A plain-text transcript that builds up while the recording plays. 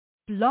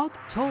Blog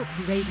Talk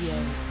Radio.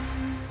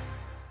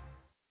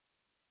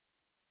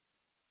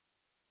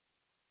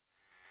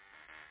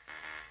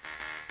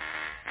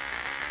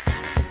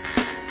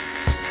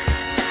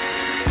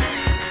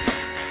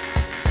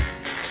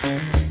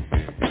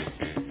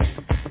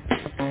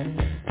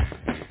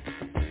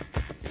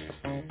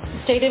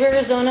 State of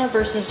Arizona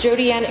versus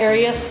Jodianne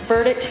Arias,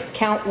 verdict,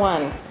 count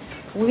 1.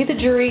 We, the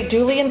jury,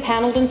 duly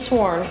impaneled and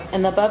sworn,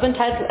 in the above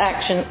entitled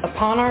action,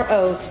 upon our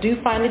oaths,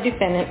 do find the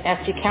defendant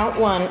as to count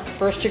 1,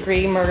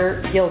 first-degree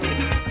murder, guilty.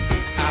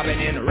 I've been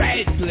in the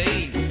right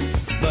place,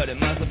 but it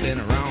must have been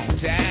the wrong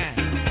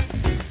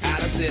time.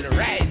 I done said the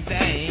right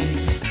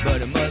thing,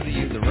 but it must have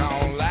used the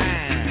wrong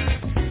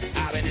line.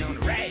 I've been on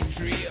the right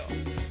trail,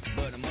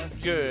 but it must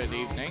have... Good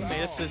evening.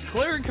 This is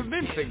Clear and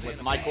Convincing with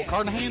Michael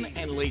Carnahan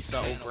and Lisa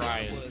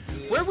O'Brien,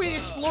 where we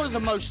explore the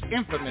most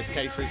infamous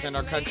cases in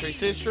our country's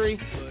history,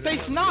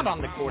 based not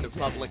on the court of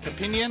public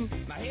opinion,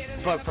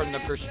 but from the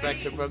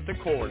perspective of the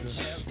courts.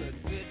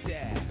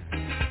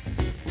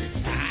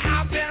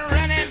 I've been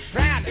running,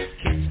 trying to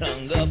get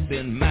hung up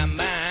in my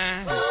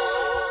mind.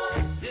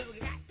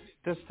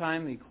 This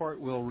time the court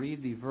will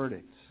read the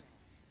verdicts.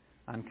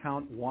 On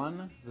count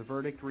 1, the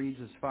verdict reads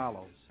as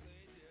follows.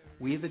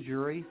 We, the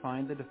jury,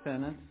 find the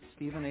defendant,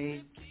 Stephen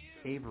A.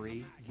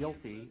 Avery,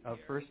 guilty of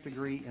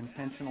first-degree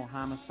intentional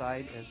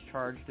homicide as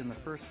charged in the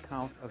first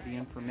count of the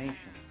information.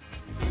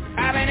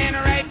 I've been in the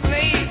right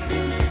place,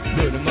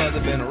 but it must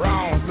have been the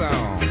wrong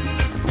song.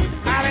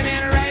 I've been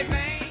in the right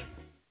place.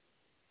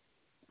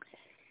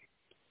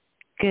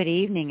 Good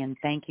evening, and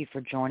thank you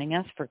for joining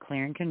us for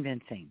Clear and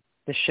Convincing,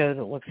 the show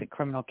that looks at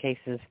criminal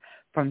cases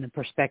from the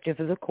perspective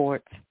of the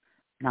courts,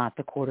 not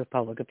the court of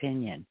public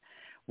opinion.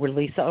 We're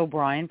Lisa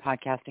O'Brien,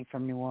 podcasting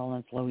from New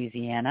Orleans,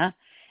 Louisiana,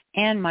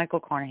 and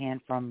Michael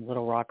Carnahan from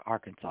Little Rock,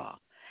 Arkansas.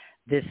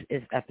 This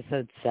is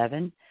episode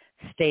 7,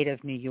 State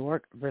of New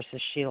York versus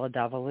Sheila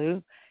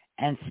Davalloo,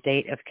 and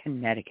State of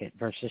Connecticut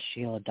versus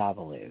Sheila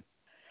Davalloo.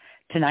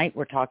 Tonight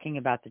we're talking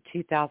about the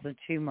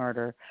 2002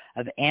 murder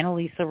of Anna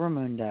Lisa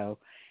Raymundo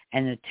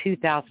and the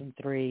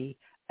 2003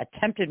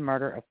 attempted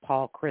murder of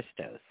Paul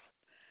Christos.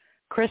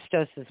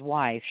 Christos'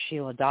 wife,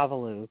 Sheila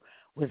Davalloo,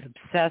 was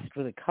obsessed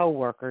with a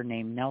co-worker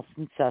named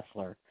Nelson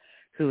Sessler,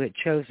 who had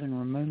chosen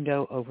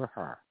Raymundo over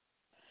her.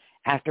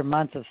 After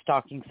months of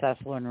stalking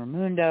Sessler and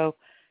Raymundo,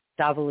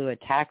 Davalloo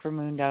attacked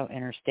Raymundo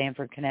in her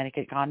Stamford,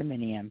 Connecticut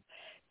condominium,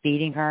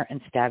 beating her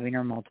and stabbing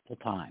her multiple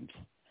times.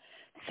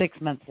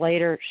 6 months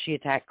later, she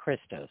attacked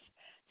Christos,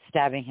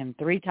 stabbing him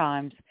 3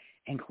 times,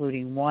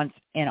 including once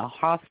in a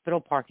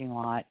hospital parking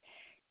lot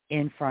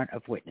in front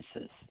of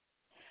witnesses.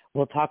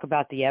 We'll talk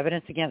about the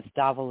evidence against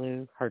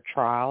Davalloo, her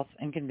trials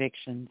and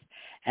convictions,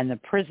 and the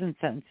prison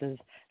sentences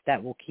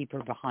that will keep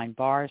her behind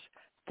bars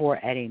for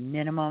at a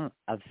minimum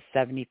of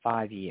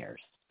 75 years.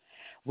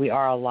 We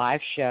are a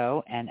live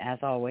show, and as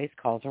always,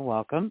 calls are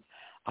welcome.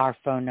 Our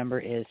phone number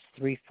is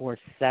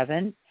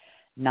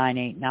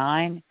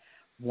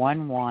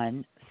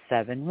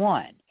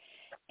 347-989-1171.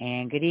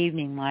 And good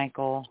evening,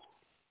 Michael.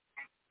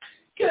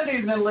 Good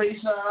evening,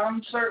 Lisa.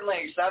 I'm certainly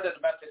excited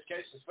about this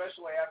case,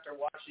 especially after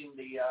watching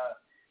the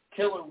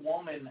Killer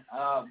Women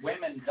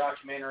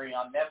documentary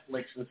on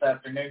Netflix this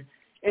afternoon.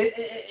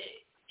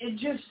 It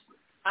just,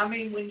 I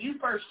mean, when you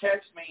first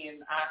texted me,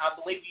 and I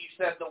believe you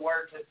said the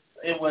words,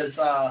 it was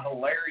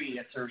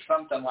hilarious or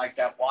something like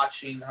that,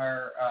 watching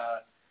her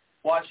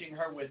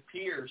with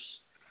Pierce,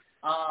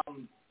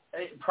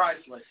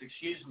 priceless,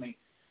 excuse me.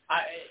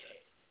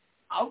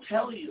 I'll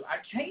tell you, I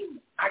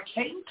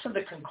came to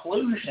the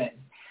conclusion,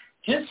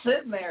 just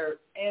sitting there,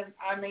 and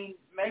I mean,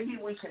 maybe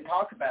we can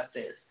talk about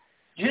this.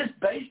 Just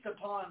based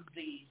upon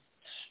the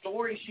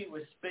story she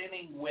was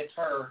spinning with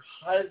her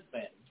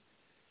husband,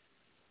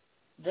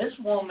 this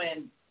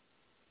woman,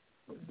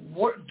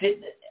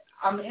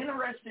 I'm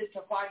interested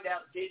to find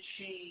out, did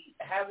she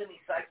have any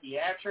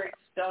psychiatrics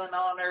done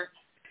on her?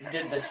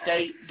 Did the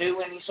state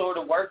do any sort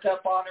of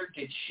workup on her?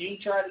 Did she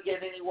try to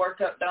get any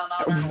workup done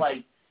on her?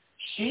 Like,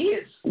 she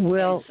is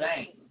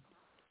insane.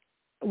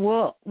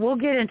 We'll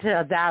get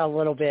into that a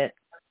little bit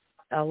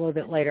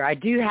later. I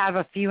do have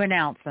a few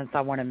announcements I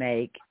want to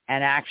make,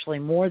 and actually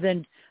more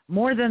than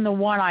the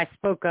one I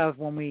spoke of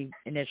when we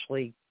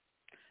initially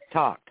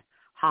talked.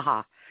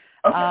 Haha.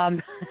 Okay.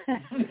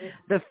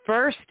 The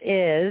first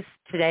is,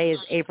 today is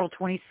April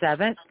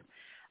 27th.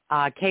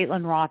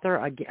 Caitlin Rother,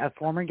 a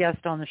former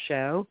guest on the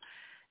show,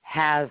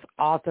 has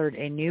authored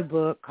a new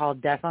book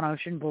called Death on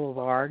Ocean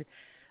Boulevard,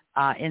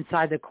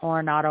 Inside the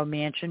Coronado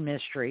Mansion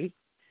Mystery,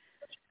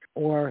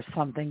 or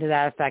something to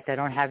that effect. I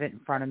don't have it in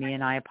front of me,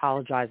 and I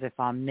apologize if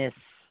I'm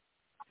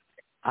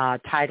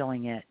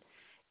titling it.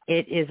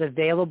 It is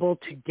available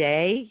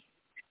today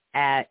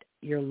at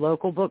your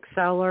local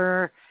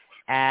bookseller,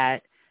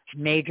 at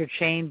major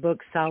chain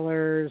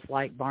booksellers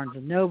like Barnes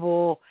 &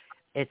 Noble.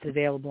 It's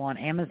available on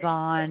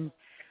Amazon.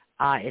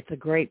 It's a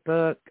great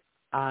book.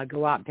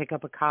 Go out and pick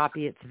up a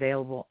copy. It's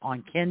available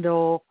on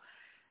Kindle,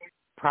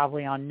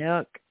 probably on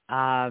Nook.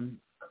 I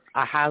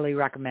highly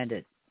recommend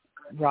it.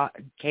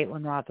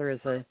 Caitlin Rother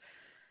is a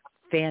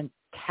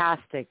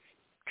fantastic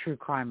true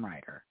crime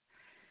writer.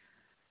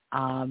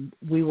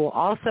 We will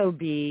also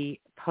be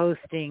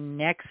posting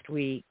next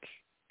week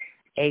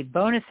a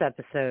bonus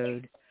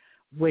episode,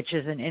 which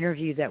is an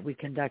interview that we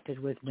conducted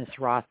with Ms.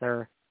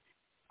 Rother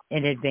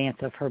in advance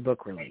of her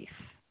book release.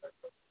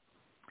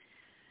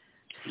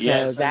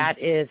 Yes, so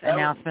that is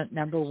announcement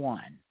number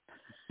one.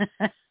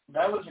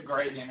 That was a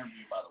great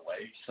interview, by the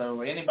way.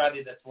 So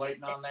anybody that's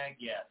waiting on that,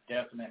 yeah,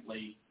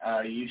 definitely,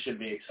 you should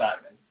be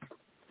excited.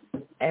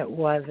 It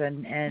was,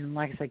 and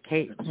like I said,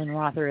 Caitlin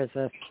Rother is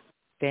a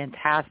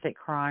fantastic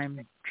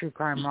true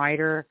crime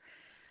writer.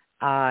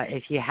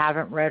 If you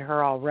haven't read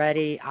her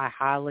already, I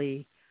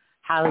highly,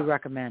 highly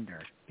recommend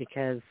her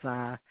because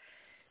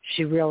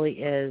she really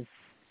is,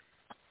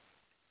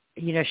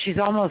 she's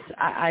almost,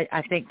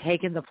 I think,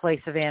 taken the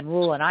place of Ann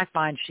Rule, and I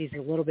find she's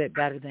a little bit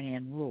better than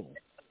Ann Rule.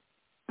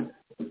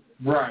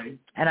 Right.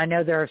 And I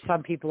know there are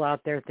some people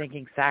out there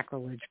thinking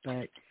sacrilege,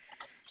 but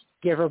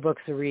give her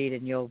books a read,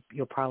 and you'll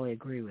probably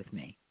agree with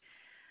me.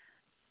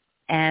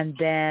 And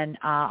then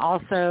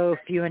also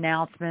a few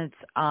announcements.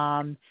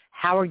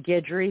 Howard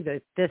Guidry,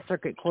 the Fifth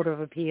Circuit Court of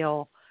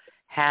Appeal,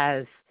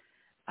 has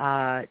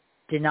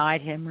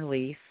denied him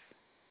release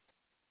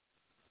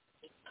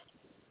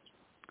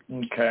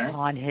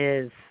on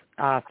his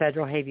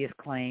federal habeas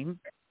claim.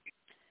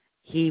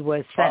 He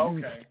was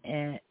sentenced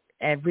and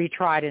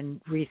retried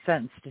and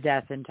resentenced to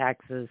death in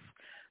Texas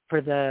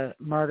for the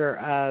murder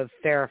of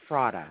Farrah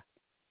Frawda.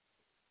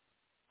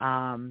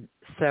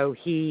 So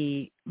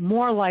he,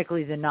 more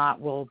likely than not,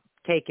 will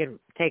take a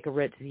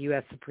writ to the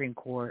U.S. Supreme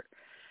Court,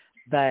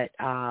 but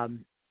that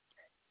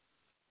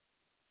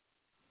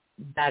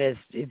is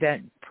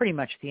pretty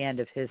much the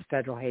end of his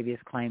federal habeas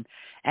claim.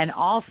 And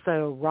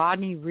also,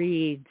 Rodney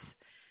Reed's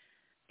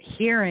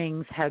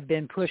hearings have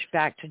been pushed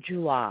back to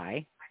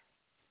July,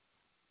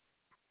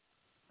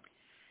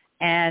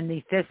 and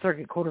the Fifth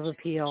Circuit Court of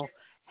Appeal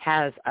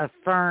has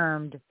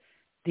affirmed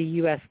the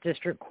U.S.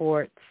 District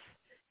Court's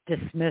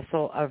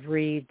dismissal of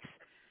Reed's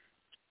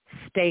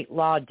state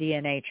law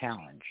DNA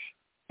challenge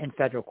in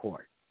federal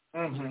court.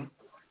 Mm-hmm.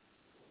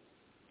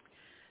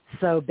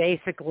 So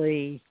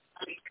basically,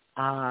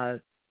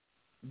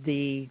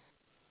 the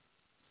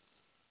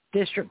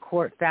district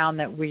court found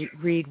that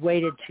Reed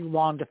waited too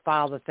long to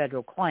file the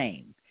federal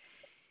claim.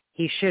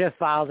 He should have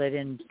filed it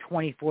in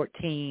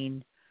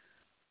 2014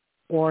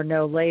 or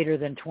no later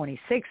than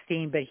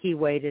 2016, but he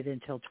waited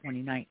until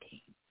 2019.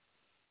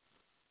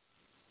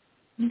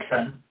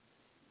 Okay.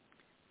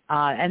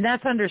 And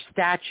that's under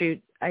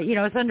statute.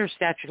 It's under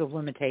statute of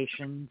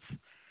limitations,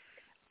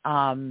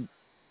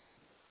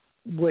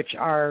 which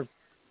are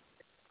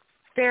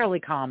fairly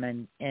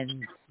common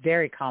and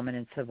very common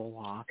in civil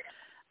law.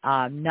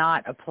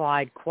 Not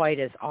applied quite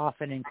as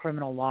often in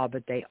criminal law,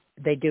 but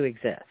they do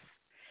exist.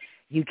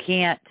 You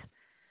can't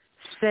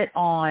sit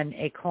on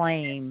a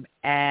claim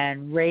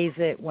and raise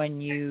it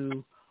when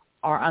you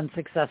are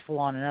unsuccessful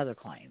on another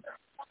claim,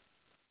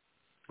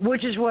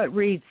 which is what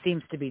Reed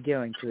seems to be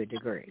doing to a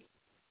degree.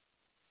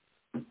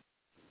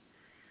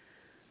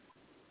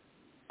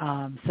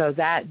 So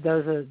that's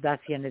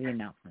the end of the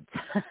announcements.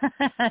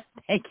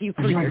 Thank you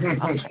for your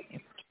time.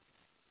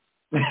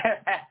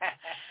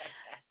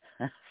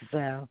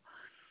 So,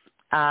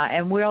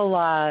 and we'll,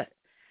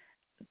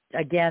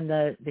 again,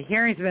 the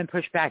hearings have been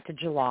pushed back to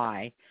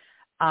July.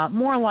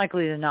 More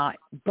likely than not,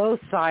 both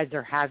sides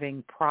are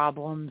having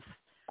problems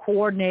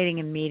coordinating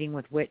and meeting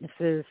with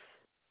witnesses.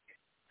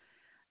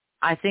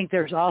 I think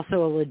there's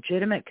also a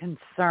legitimate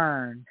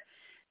concern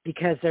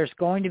because there's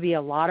going to be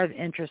a lot of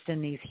interest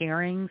in these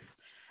hearings,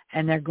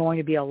 and there are going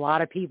to be a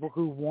lot of people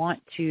who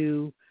want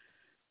to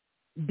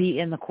be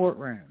in the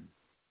courtroom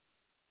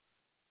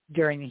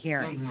during the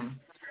hearings. Mm-hmm.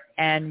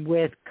 And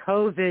with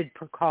COVID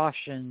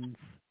precautions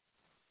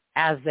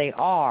as they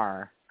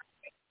are,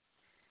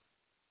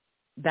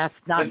 that's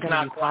not going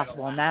to be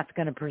possible, and that's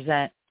going to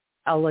present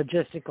a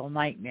logistical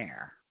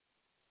nightmare.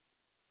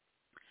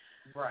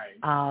 Right.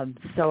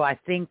 So I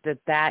think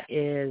that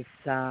is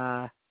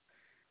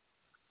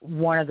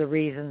one of the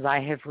reasons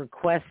I have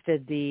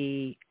requested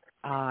the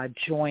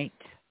joint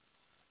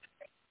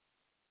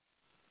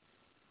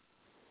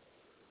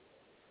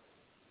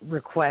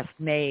request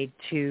made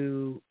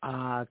to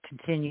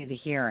continue the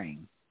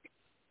hearing.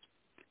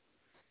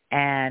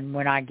 And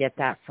when I get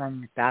that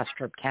from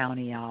Bastrop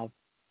County, I'll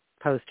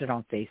post it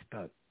on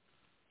Facebook.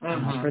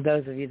 Mm-hmm. For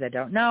those of you that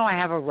don't know, I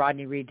have a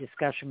Rodney Reed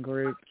discussion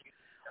group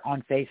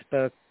on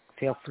Facebook.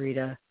 Feel free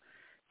to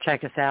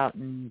check us out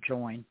and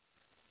join.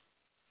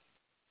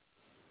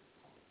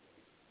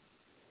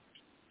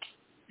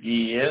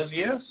 Yes,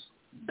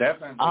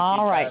 definitely.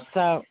 All right,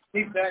 so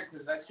keep that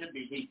because that should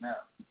be heating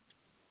up.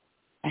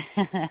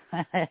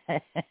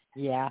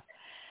 Yeah.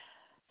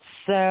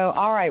 So,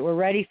 all right, we're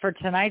ready for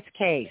tonight's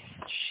case,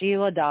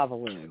 Sheila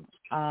Davalloo.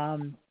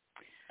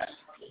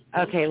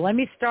 Okay, let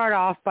me start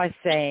off by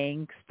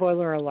saying,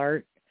 spoiler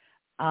alert,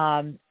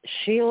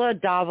 Sheila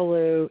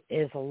Davalloo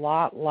is a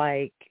lot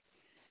like,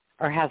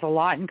 or has a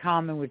lot in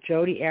common with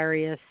Jodi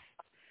Arias,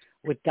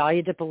 with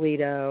Dahlia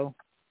DiPolito,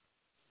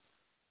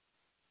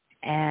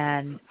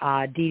 and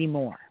Dee Dee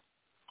Moore.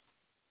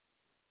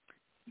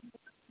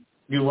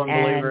 You wouldn't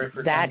believe her if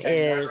her tongue came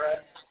notarized?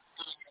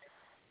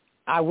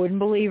 I wouldn't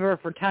believe her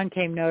if her tongue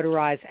came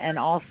notarized. And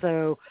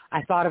also,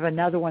 I thought of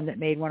another one that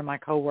made one of my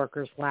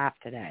coworkers laugh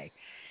today.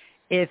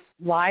 If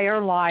liar,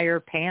 liar,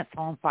 pants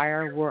on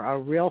fire were a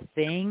real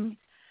thing,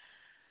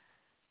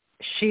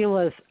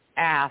 Sheila's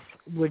ass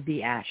would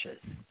be ashes.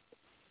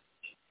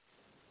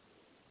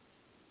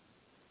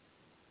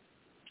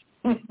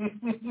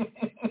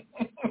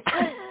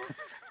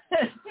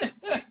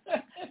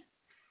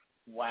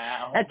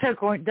 Wow. That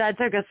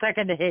took a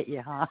second to hit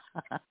you, huh?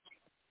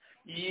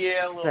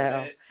 Yeah, a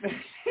little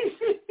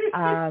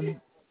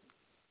bit.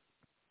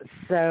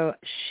 So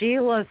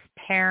Sheila's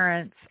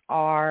parents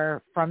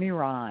are from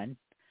Iran,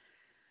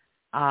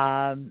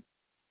 and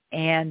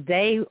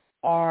they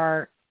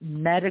are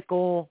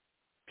medical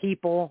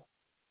people.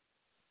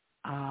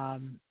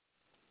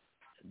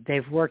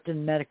 They've worked in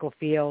the medical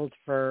field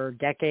for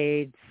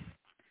decades.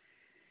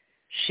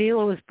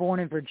 Sheila was born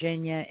in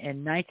Virginia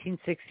in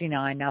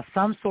 1969. Now,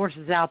 some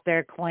sources out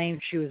there claim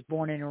she was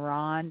born in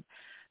Iran,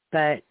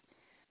 but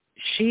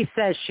she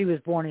says she was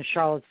born in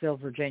Charlottesville,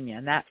 Virginia,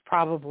 and that's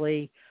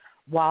probably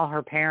while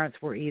her parents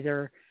were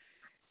either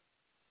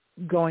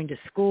going to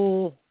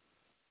school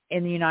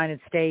in the United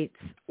States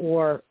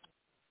or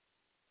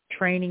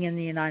training in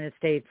the United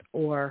States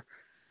or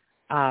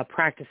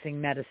practicing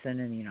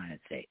medicine in the United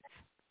States.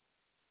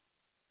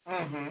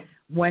 Mm-hmm.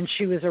 When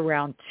she was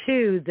around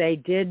 2, they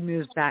did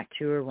move back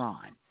to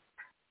Iran.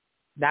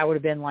 That would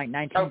have been like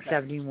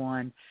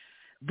 1971. Okay.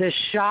 The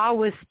Shah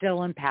was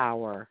still in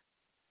power,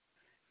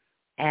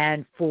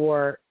 and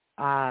for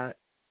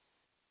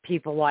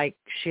people like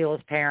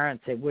Sheila's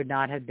parents, it would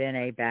not have been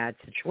a bad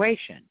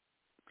situation.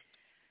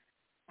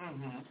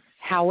 Mm-hmm.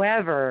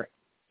 However,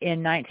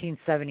 in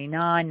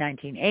 1979,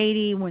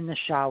 1980, when the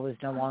Shah was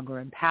no longer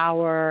in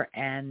power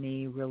and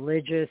the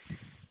religious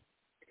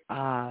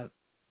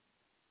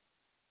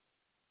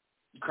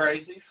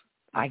crazies,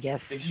 I guess,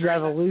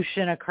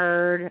 revolution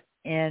occurred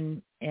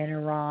in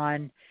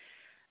Iran,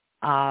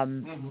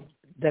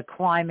 the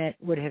climate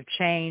would have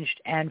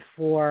changed, and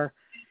for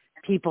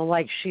people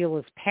like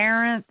Sheila's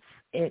parents,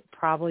 it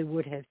probably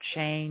would have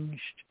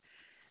changed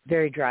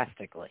very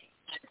drastically.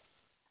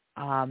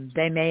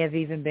 They may have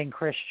even been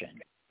Christian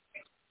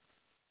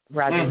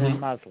rather than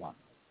Muslim.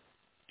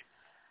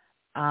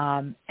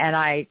 And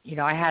I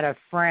had a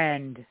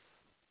friend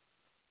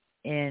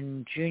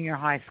in junior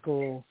high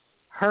school.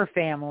 Her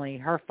family,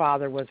 her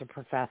father was a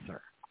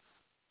professor.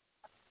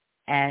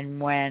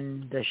 And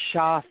when the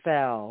Shah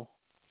fell,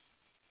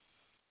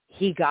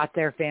 he got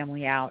their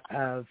family out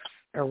of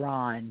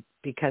Iran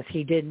because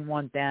he didn't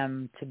want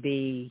them to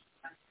be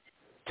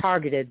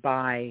targeted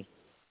by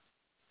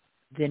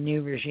the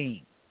new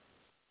regime.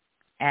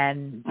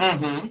 And,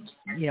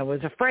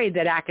 was afraid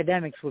that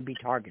academics would be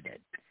targeted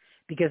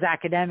because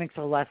academics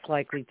are less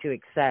likely to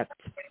accept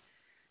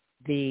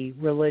the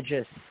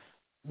religious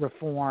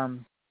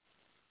reform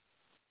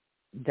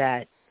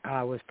that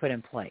was put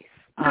in place.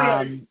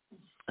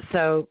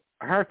 So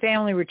her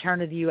family returned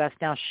to the U.S.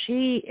 Now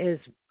she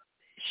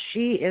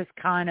is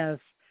kind of,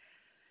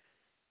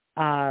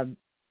 I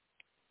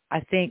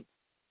think,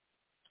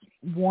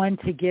 one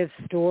to give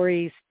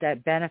stories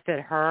that benefit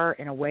her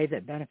in a way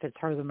that benefits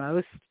her the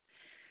most.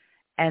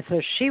 And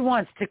so she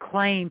wants to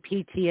claim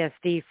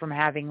PTSD from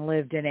having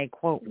lived in a,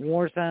 quote,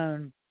 war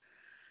zone.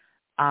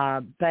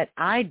 But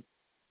I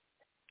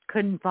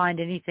couldn't find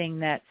anything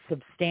that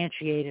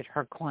substantiated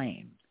her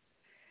claim.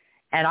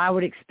 And I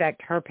would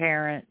expect her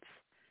parents,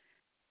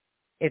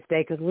 if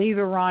they could leave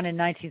Iran in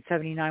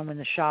 1979 when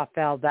the Shah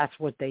fell, that's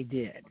what they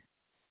did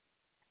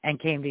and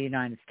came to the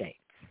United States.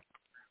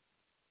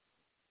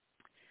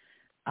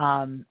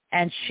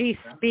 And she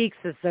speaks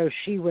as though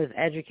she was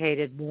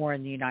educated more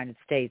in the United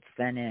States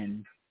than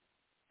in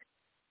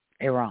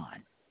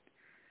Iran.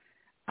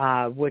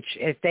 Which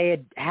if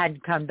they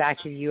hadn't come back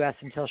to the U.S.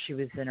 until she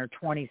was in her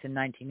 20s in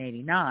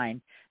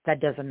 1989, that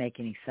doesn't make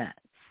any sense.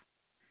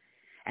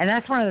 And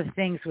that's one of the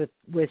things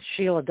with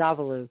Sheila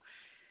Davalloo.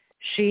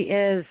 She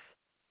is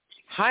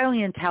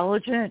highly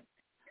intelligent,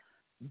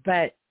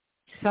 but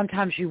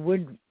sometimes you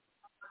wouldn't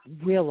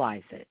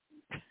realize it.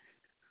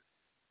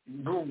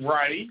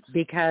 Right.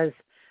 Because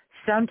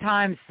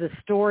sometimes the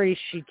stories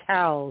she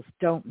tells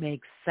don't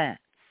make sense.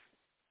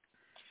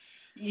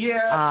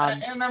 Yeah,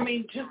 and I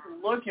mean, just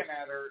looking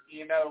at her,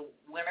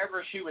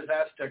 whenever she was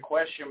asked a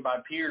question by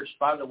Pierce,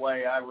 by the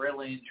way, I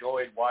really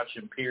enjoyed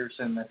watching Pierce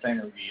in this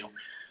interview.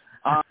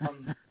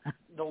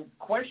 The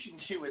question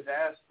she was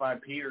asked by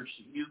Pierce,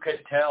 you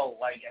could tell,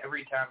 like,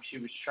 every time she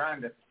was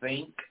trying to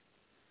think,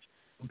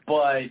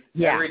 but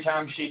every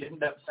time she'd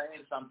end up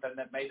saying something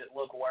that made it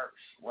look worse.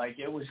 Like,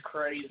 it was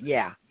crazy.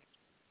 Yeah.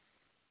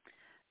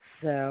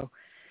 So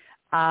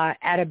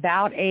at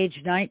about age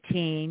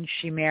 19,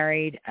 she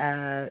married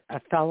a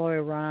fellow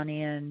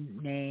Iranian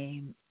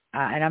named,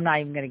 and I'm not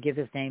even going to give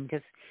his name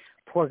because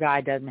poor guy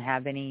doesn't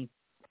have anything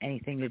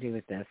to do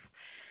with this.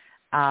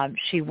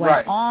 She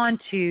went on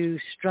to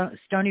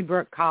Stony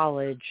Brook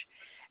College,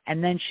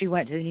 and then she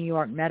went to the New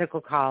York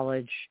Medical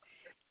College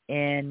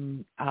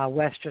in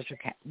Westchester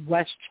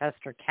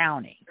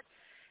County.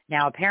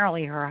 Now,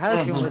 apparently her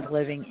husband was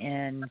living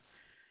in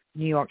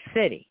New York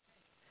City.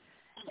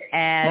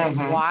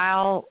 And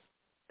while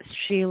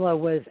Sheila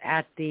was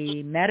at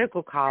the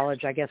medical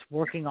college, I guess,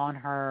 working on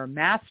her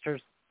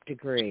master's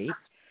degree,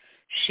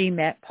 she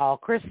met Paul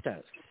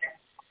Christos.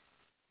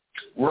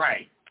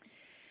 Right.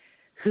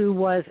 Who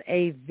was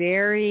a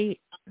very,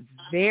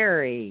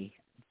 very,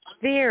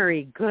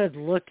 very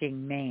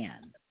good-looking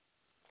man.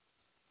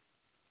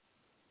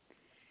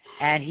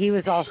 And he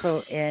was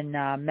also in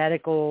a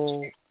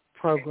medical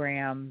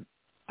program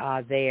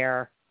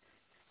there.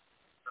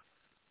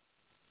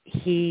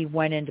 He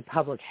went into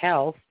public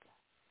health.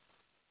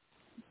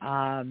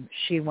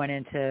 She went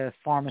into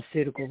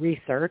pharmaceutical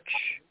research.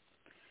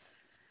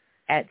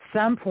 At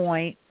some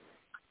point,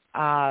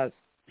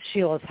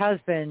 Sheila's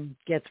husband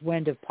gets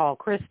wind of Paul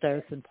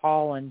Christos, and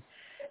Paul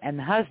and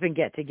the husband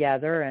get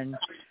together. And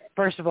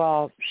first of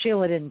all,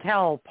 Sheila didn't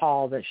tell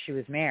Paul that she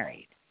was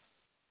married.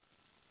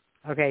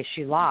 Okay,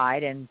 she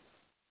lied and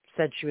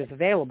said she was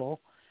available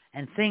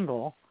and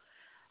single,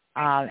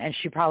 and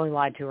she probably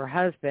lied to her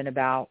husband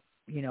about,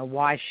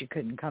 why she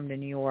couldn't come to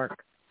New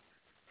York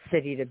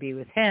City to be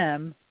with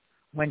him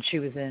when she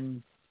was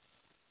in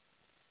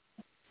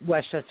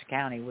Westchester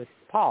County with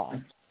Paul.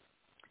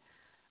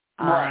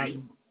 Right.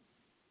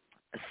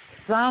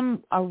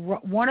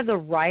 One of the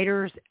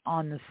writers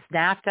on the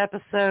Snapped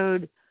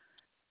episode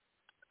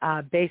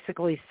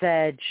basically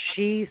said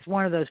she's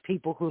one of those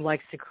people who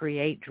likes to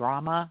create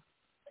drama.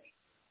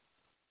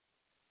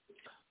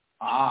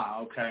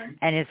 Okay.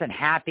 And isn't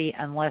happy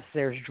unless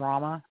there's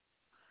drama,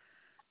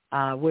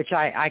 which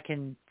I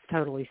can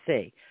totally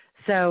see.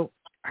 So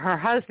her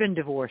husband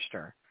divorced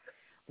her,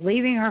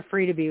 leaving her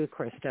free to be with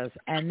Christos.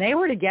 And they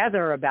were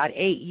together about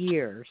 8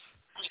 years,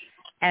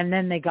 and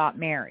then they got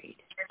married.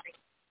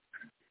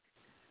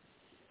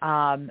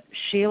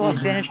 Sheila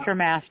finished her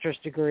master's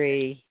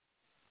degree,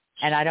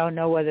 and I don't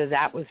know whether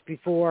that was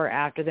before or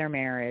after their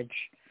marriage,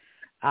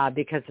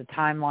 because the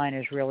timeline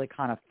is really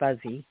kind of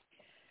fuzzy.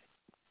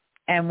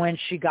 And when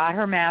she got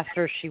her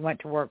master's, she went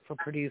to work for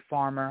Purdue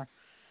Pharma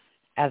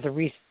as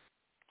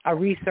a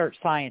research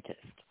scientist.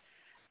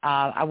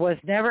 I was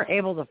never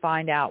able to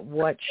find out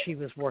what she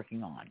was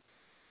working on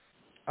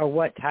or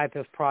what type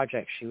of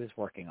project she was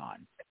working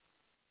on.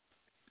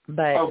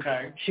 But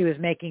she was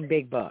making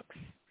big bucks.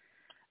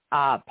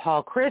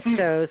 Paul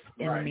Christos,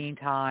 in the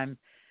meantime,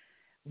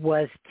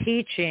 was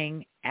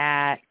teaching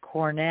at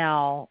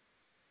Cornell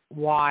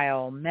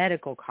Weill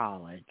Medical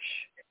College,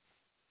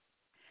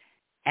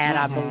 and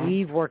I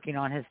believe working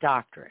on his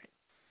doctorate.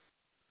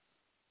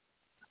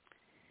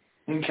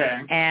 Okay.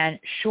 And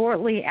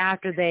shortly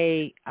after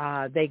they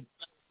got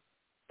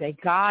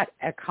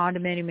a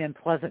condominium in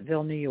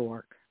Pleasantville, New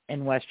York,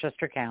 in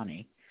Westchester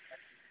County.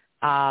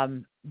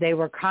 They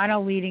were kind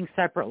of leading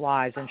separate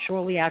lives, and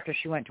shortly after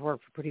she went to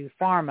work for Purdue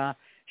Pharma,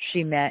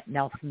 she met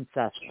Nelson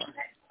Sessler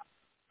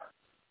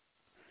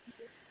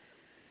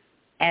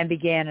and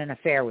began an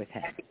affair with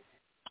him.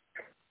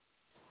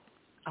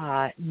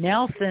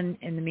 Nelson,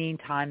 in the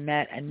meantime,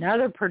 met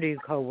another Purdue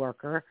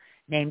co-worker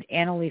named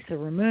Anna Lisa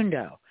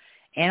Raymundo.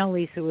 Anna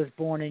Lisa was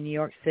born in New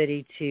York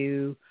City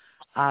to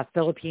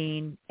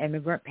Philippine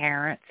immigrant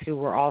parents who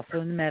were also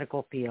in the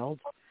medical field.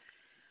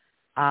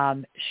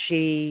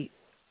 She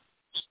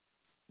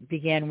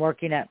began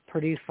working at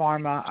Purdue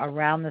Pharma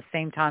around the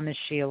same time as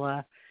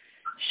Sheila.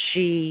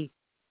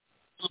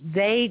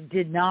 They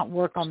did not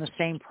work on the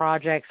same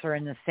projects or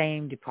in the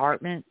same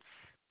departments,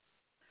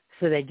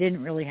 so they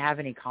didn't really have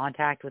any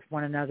contact with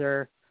one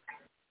another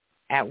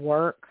at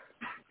work.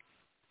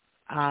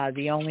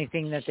 The only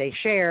thing that they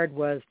shared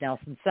was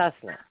Nelson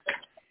Sessler.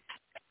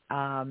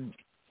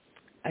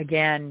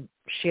 Again,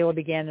 Sheila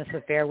began this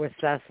affair with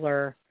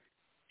Sessler.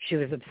 She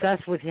was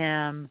obsessed with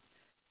him.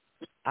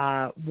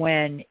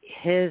 When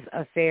his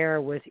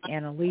affair with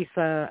Anna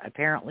Lisa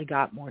apparently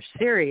got more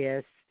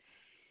serious,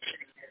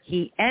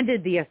 he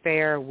ended the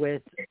affair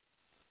with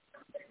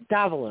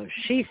Davalloo.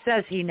 She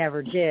says he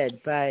never did,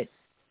 but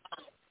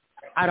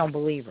I don't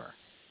believe her.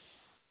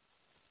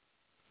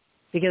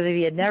 Because if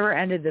he had never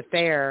ended the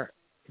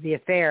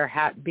affair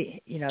had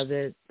be,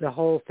 the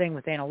whole thing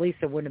with Anna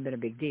Lisa wouldn't have been a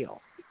big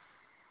deal.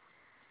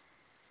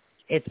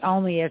 It's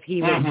only if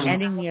he was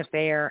ending the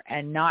affair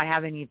and not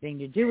having anything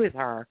to do with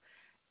her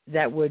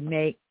that would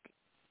make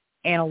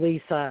Anna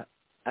Lisa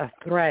a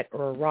threat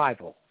or a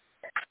rival.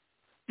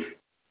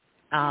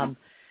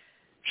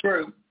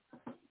 True.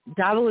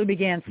 Davalloo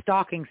began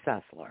stalking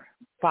Sessler,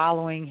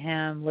 following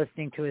him,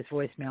 listening to his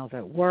voicemails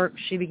at work.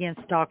 She began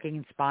stalking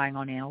and spying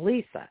on Anna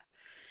Lisa.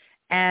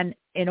 And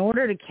in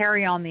order to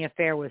carry on the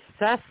affair with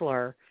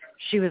Sessler,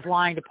 she was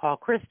lying to Paul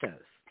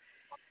Christos.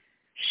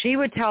 She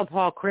would tell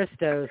Paul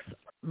Christos,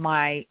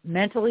 my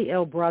mentally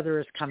ill brother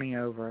is coming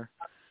over.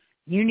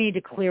 You need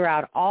to clear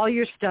out all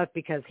your stuff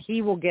because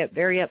he will get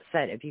very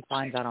upset if he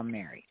finds out I'm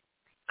married.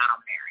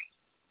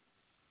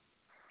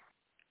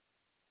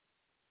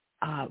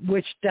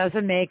 Which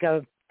doesn't make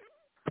a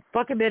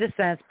fucking bit of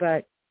sense,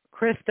 but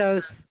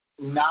Christos,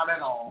 not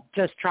at all,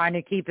 just trying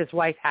to keep his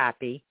wife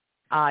happy,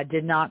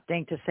 did not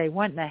think to say,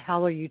 what in the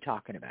hell are you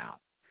talking about?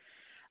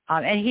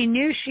 And he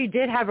knew she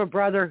did have a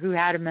brother who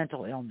had a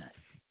mental illness.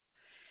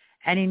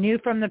 And he knew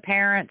from the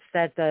parents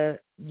that the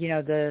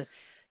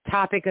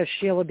topic of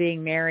Sheila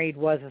being married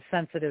was a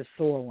sensitive,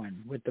 sore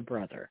one with the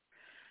brother.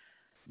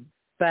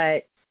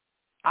 But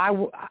I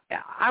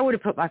would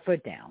have put my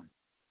foot down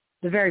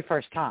the very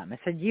first time. I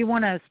said, you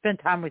want to spend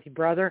time with your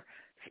brother?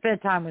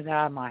 Spend time with him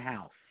out of my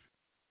house.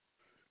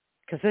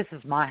 Because this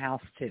is my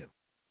house, too.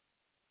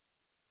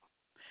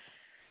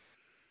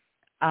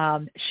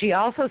 She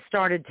also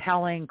started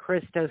telling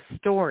Christos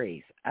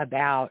stories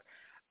about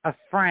a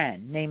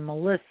friend named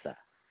Melissa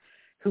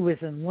who was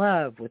in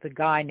love with a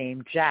guy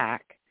named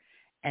Jack,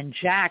 and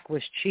Jack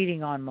was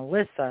cheating on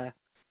Melissa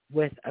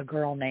with a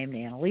girl named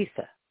Anna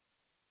Lisa.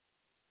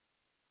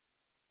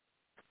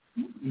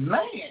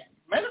 Man,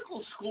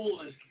 medical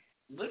school is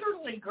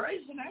literally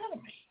Grey's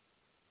Anatomy.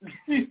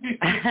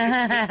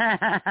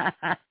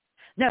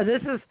 No,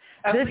 this is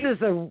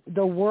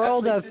the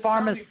world of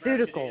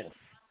pharmaceuticals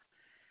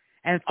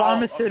and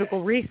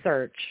pharmaceutical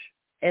research.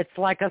 It's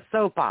like a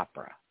soap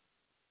opera.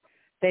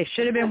 They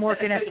should have been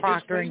working at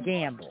Procter and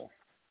Gamble.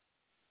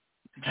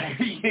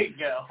 There you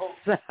go.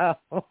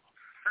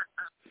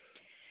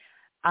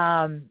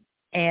 So,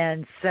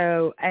 and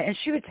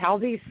she would tell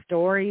these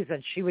stories,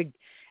 and she would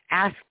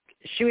ask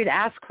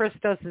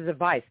Christos'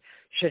 advice.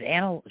 Should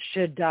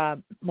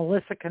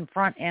Melissa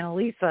confront Anna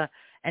Lisa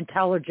and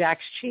tell her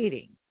Jack's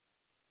cheating?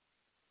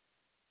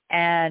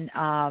 And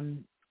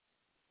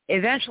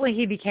eventually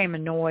he became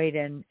annoyed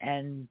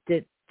and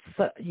did,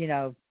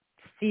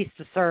 ceased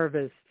to serve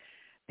as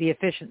the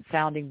efficient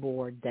sounding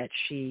board that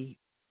she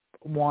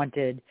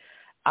wanted.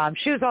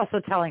 She was also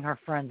telling her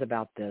friends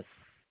about this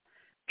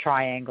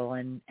triangle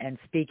and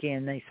speaking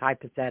in these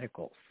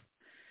hypotheticals.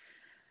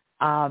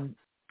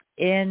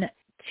 In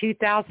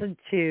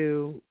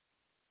 2002,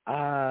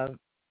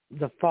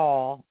 the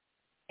fall,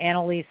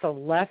 Anna Lisa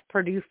left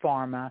Purdue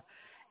Pharma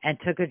and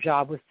took a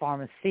job with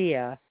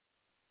Pharmacia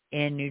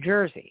in New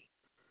Jersey.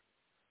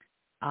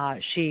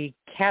 She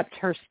kept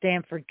her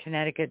Stamford,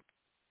 Connecticut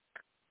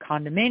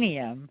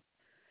condominium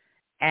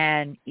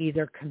and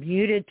either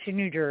commuted to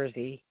New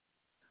Jersey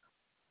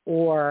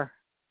or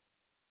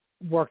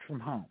worked from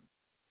home.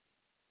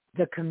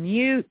 The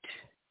commute,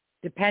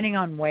 depending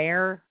on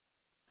where,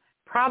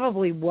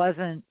 probably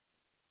wasn't,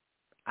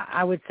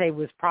 I would say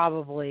was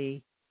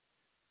probably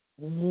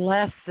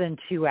less than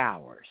 2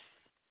 hours.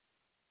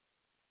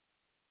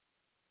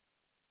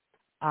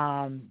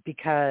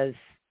 Because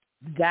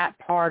that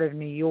part of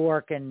New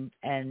York and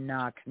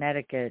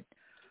Connecticut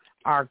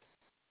are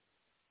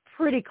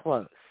pretty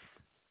close.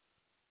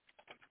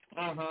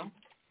 Uh-huh.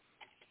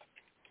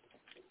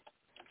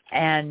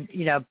 And,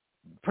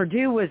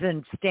 Purdue was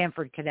in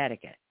Stamford,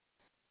 Connecticut.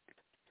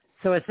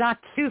 So it's not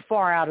too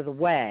far out of the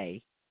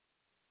way.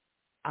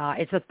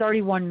 It's a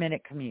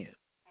 31-minute commute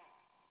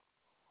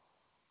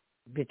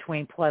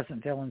between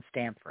Pleasantville and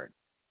Stamford.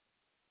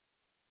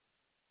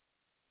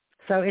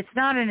 So it's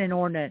not an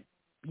inordinate,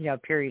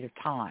 period of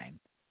time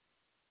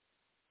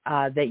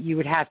that you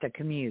would have to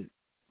commute.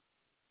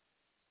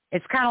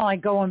 It's kind of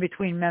like going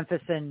between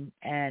Memphis and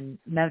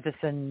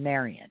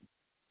Marion,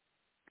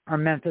 or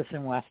Memphis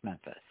and West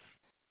Memphis.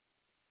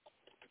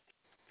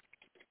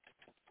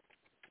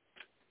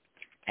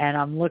 And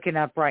I'm looking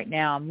up right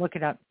now. I'm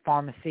looking up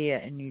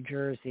Pharmacia in New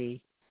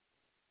Jersey.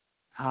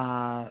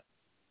 Peapack,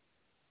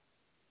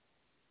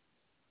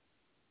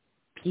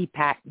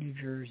 New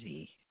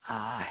Jersey.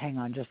 Hang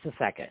on just a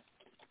second.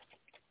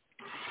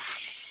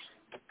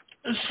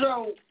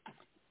 So,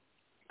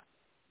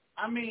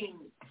 I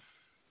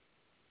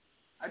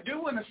do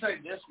want to say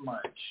this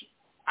much.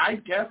 I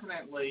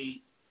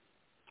definitely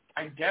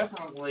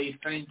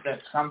think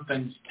that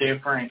something's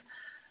different.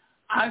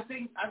 I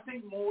think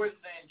more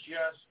than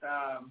just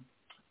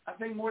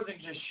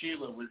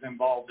Sheila was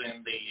involved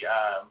in the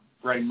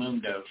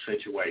Raymundo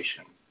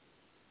situation.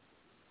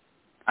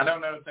 I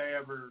don't know if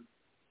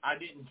I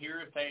didn't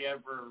hear if they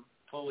ever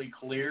fully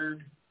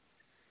cleared.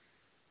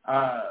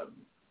 Oh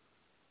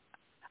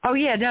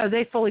yeah, no,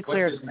 they fully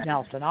cleared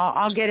Nelson.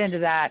 I'll get into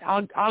that.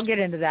 I'll get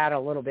into that a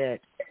little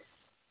bit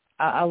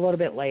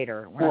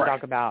later when I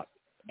talk about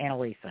Anna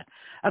Lisa.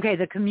 Okay,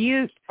 the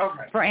commute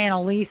for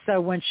Anna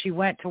Lisa when she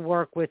went to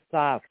work with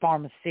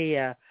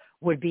Pharmacia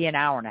would be an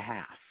hour and a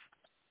half.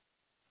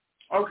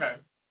 Okay.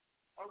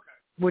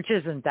 Which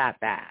isn't that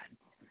bad.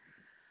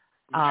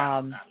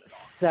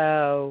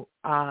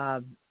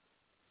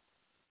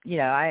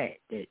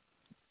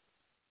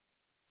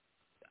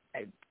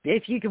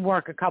 If you can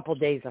work a couple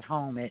days at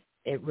home, it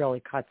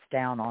really cuts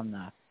down on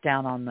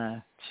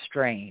the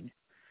strain.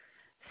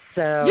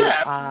 So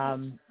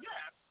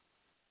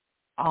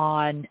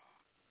on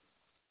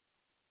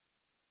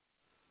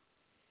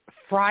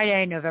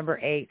Friday, November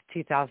 8th,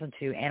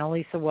 2002, Anna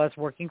Lisa was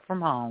working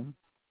from home.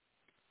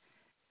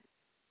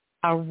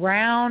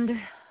 Around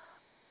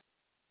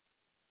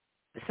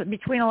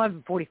between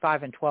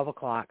 11:45 and 12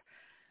 o'clock,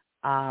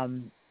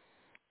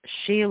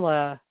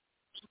 Sheila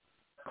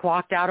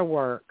clocked out of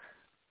work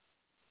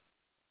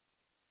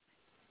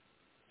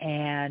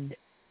and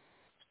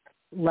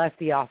left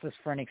the office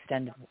for an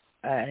extended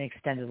an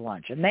extended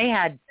lunch. And they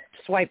had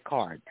swipe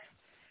cards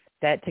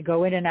that to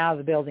go in and out of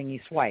the building you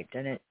swiped,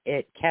 and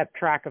it kept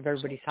track of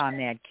everybody's time.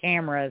 They had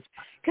cameras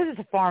because it's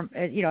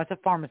a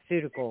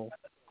pharmaceutical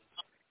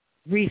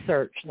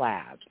research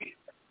lab.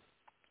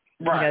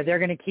 Right. They're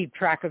going to keep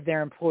track of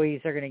their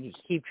employees. They're going to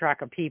keep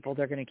track of people.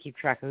 They're going to keep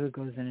track of who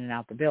goes in and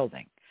out the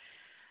building.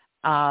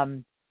 At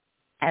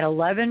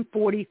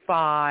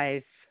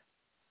 11:45,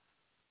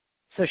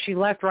 so she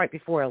left right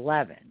before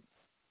 11.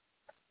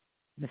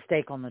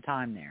 Mistake on the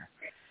time there.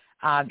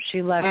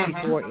 She left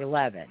before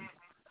 11.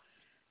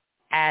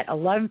 At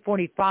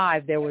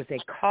 11:45, there was a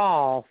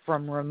call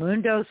from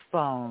Raymundo's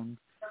phone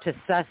to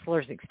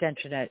Sessler's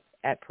extension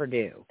at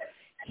Purdue.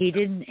 He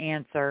didn't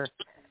answer,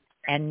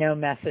 and no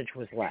message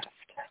was left.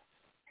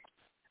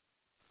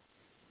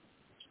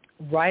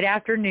 Right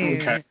after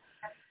noon,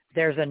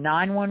 there's a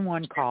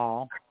 911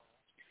 call.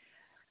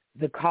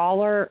 The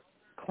caller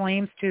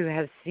claims to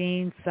have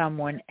seen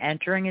someone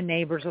entering a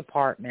neighbor's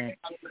apartment,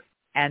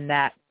 and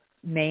that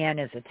man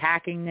is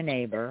attacking the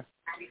neighbor.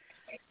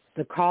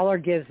 The caller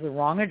gives the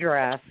wrong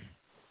address.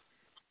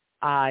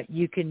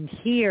 You can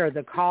hear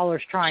the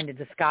callers trying to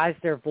disguise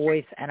their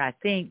voice, and I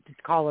think the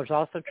caller's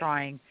also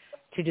trying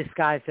to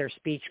disguise their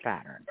speech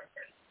pattern.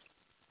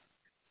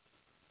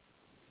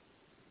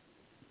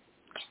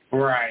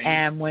 Right.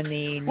 And when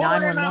the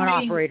 911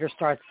 operator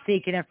starts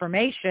seeking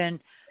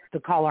information, the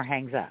caller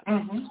hangs up.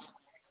 Mm-hmm.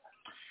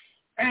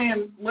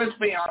 And let's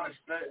be honest,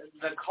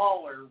 the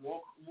caller,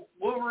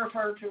 we'll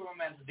refer to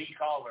him as the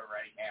caller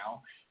right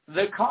now.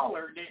 The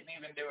caller didn't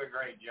even do a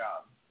great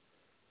job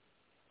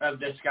of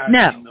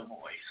disguising the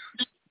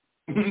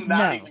voice.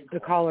 No, the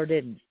caller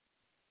didn't.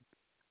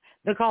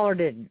 The caller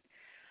didn't.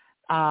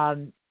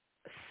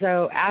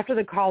 So after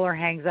the caller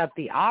hangs up,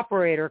 the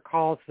operator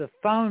calls the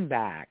phone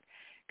back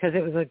because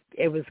it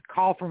was a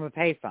call from a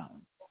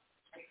payphone.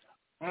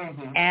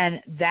 Mm-hmm.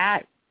 And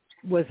that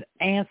was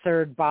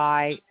answered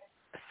by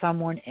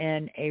someone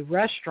in a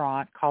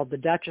restaurant called the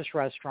Duchess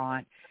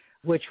Restaurant,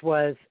 which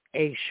was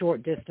a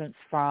short distance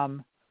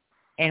from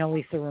Anna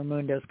Lisa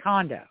Raymundo's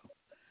condo.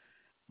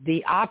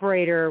 The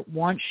operator,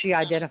 once she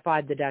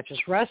identified the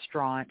Duchess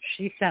Restaurant,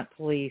 she sent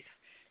police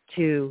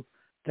to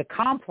the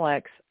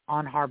complex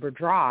on Harbor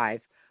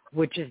Drive,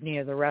 which is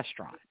near the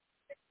restaurant.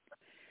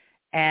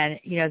 And,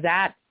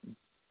 that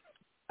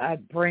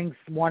brings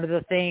one of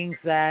the things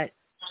that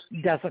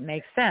doesn't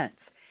make sense.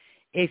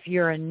 If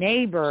you're a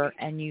neighbor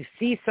and you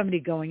see somebody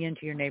going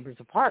into your neighbor's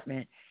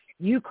apartment,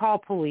 you call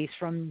police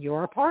from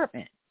your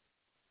apartment.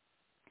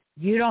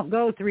 You don't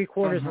go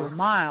 3/4 of a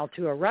mile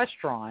to a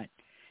restaurant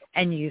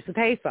and use the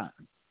payphone.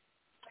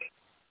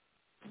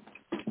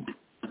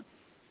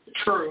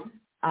 True.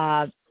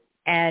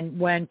 And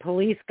when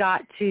police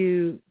got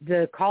to,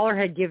 the caller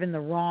had given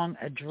the wrong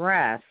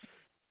address,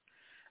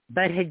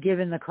 but had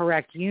given the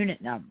correct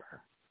unit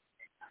number.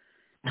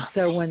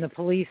 So when the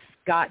police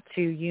got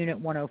to Unit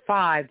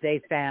 105, they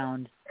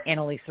found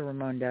Anna Lisa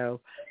Raymundo.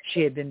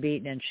 She had been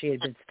beaten and she had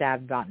been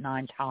stabbed about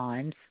 9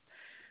 times.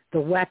 The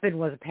weapon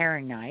was a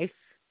paring knife,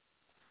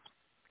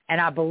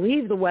 and I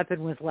believe the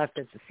weapon was left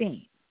at the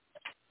scene.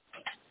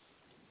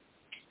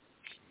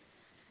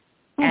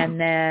 And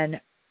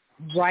then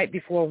right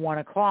before 1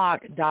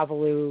 o'clock,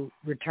 Davalloo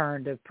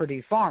returned to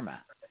Purdue Pharma.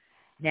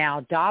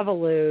 Now,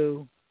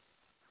 Davalloo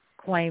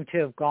claimed to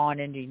have gone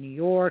into New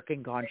York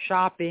and gone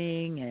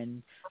shopping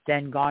and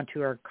then gone to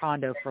her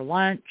condo for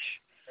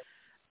lunch,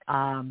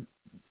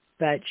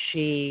 but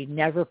she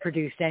never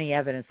produced any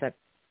evidence that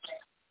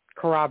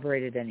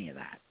corroborated any of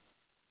that.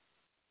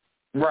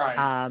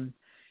 Right.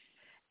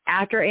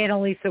 After Anna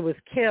Lisa was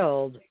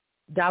killed,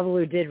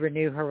 Davalloo did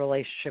renew her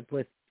relationship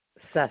with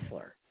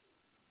Sessler.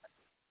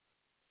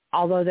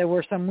 Although there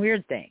were some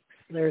weird things.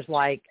 There's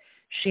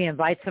she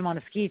invites him on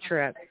a ski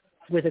trip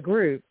with a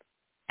group,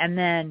 and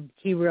then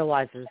he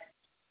realizes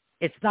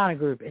it's not a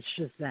group, it's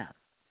just them.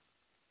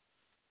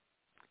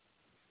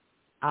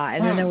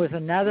 And then there was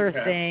another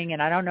thing,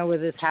 and I don't know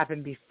whether this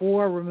happened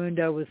before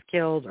Raymundo was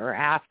killed or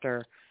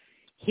after.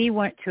 He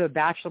went to a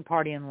bachelor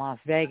party in Las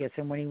Vegas,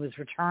 and when he was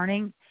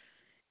returning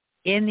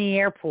in the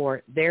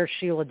airport, there's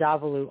Sheila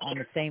Davalloo on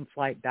the same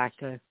flight back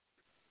to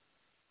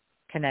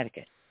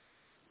Connecticut.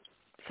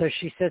 So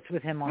she sits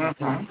with him on the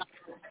phone.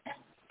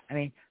 I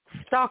mean,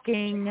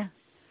 stalking.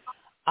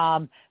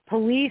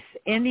 Police,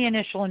 in the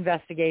initial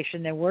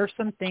investigation, there were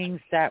some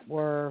things that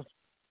were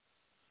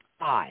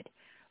odd.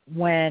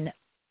 When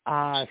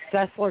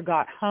Sessler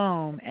got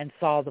home and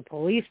saw the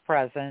police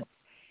presence,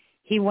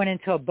 he went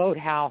into a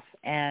boathouse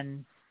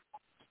and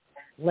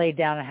laid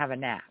down and have a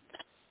nap.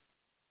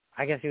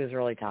 I guess he was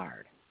really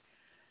tired.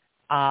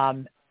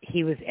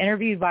 He was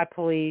interviewed by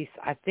police.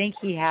 I think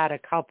he had a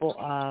couple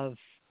of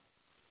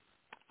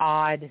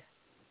odd,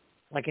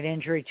 like an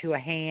injury to a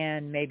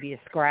hand, maybe a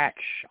scratch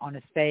on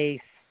his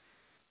face.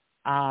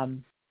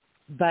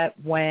 But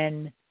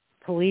when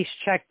police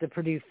checked the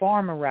Purdue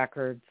Pharma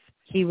records,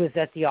 he was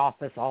at the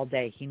office all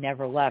day. He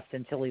never left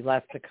until he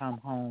left to come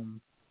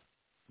home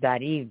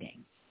that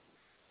evening.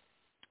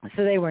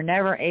 So they were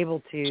never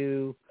able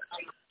to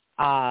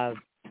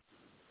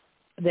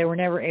they were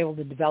never able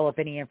to develop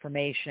any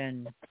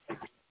information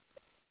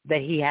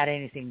that he had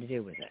anything to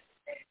do with it.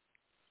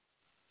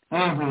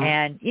 Mm-hmm.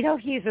 And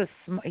he's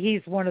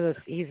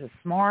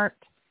smart.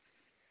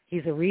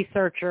 He's a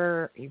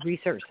researcher, a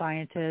research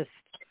scientist.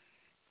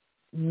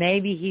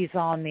 Maybe he's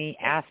on the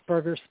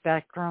Asperger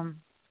spectrum,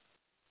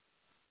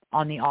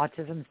 on the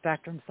autism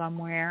spectrum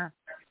somewhere.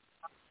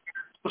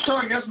 So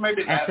I guess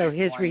maybe that. And so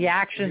his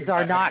reactions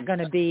are not going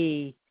to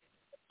be,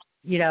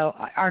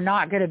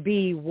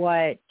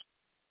 what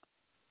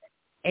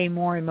a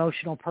more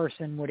emotional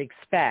person would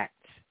expect.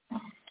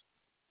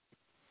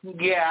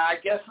 Yeah, I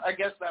guess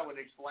that would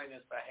explain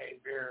his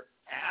behavior.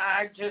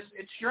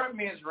 It struck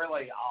me as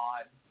really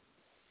odd.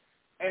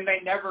 And they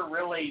never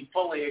really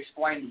fully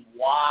explained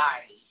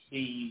why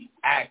he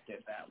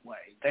acted that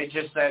way. They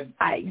just said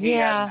he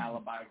had an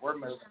alibi. We're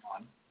moving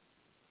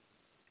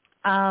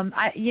on.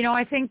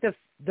 I think the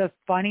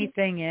funny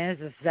thing is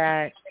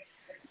that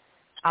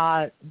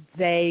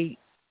the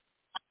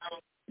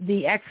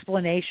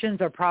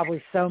explanations are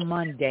probably so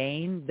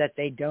mundane that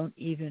they don't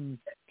even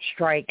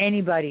strike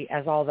anybody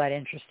as all that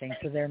interesting.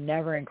 So they're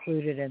never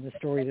included in the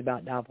stories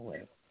about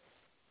Davalloo.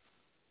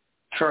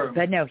 True.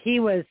 But no,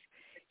 he was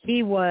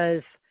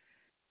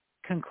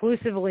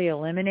conclusively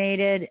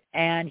eliminated,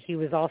 and he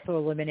was also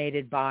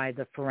eliminated by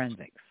the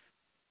forensics.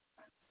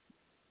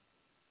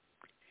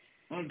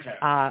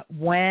 Okay.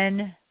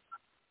 When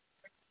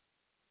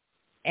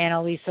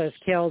Anna Lisa is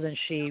killed and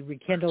she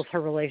rekindles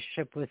her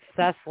relationship with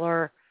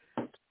Sessler,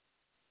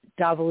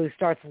 Davalloo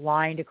starts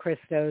lying to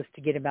Christos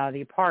to get him out of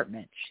the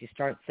apartment. She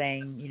starts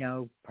saying,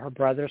 her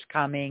brother's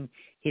coming.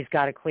 He's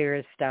got to clear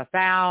his stuff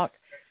out.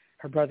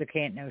 Her brother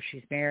can't know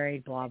she's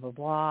married, blah, blah,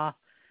 blah.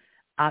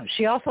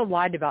 She also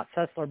lied about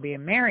Sessler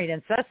being married,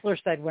 and Sessler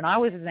said, when I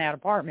was in that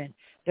apartment,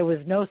 there was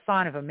no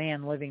sign of a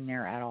man living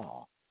there at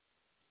all.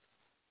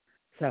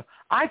 So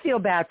I feel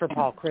bad for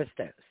Paul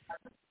Christos.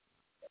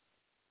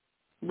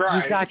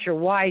 Right. You've got your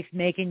wife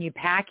making you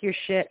pack your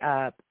shit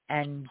up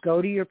and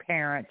go to your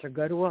parents or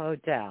go to a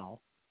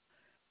hotel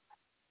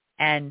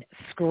and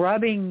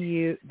scrubbing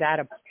you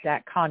that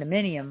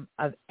condominium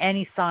of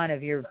any sign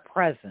of your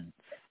presence.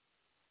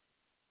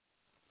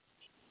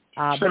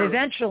 But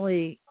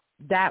eventually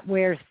that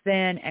wears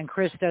thin, and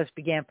Christos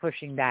began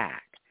pushing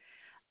back.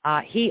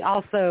 He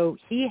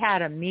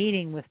had a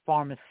meeting with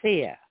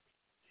Pharmacia,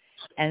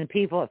 and the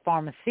people at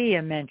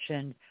Pharmacia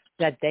mentioned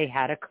that they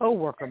had a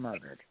coworker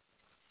murdered.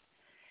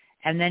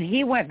 And then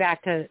he went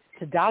back to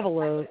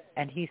Davalloo,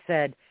 and he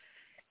said,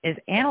 is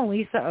Anna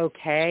Lisa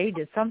okay?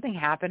 Did something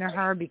happen to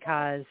her?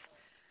 Because,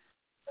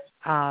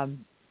 I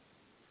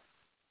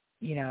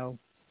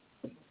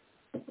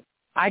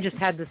just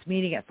had this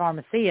meeting at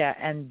Pharmacia,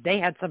 and they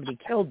had somebody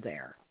killed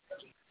there.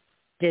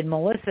 Did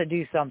Melissa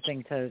do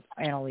something to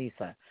Anna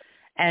Lisa?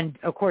 And,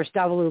 of course,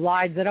 Davalloo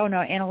lied, said, oh,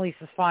 no, Anna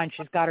Lisa's fine.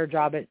 She's got her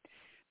job at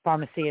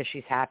Pharmacia.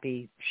 She's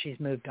happy. She's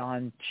moved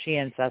on. She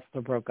and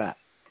Sessler broke up.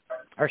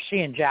 Or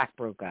she and Jack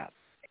broke up.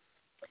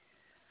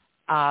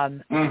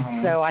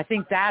 So I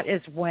think that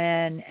is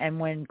when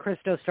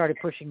Christos started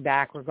pushing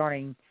back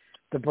regarding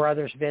the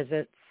brothers'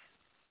 visits,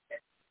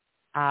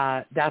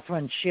 that's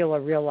when Sheila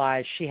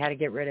realized she had to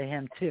get rid of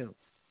him too.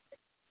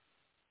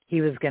 He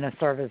was going to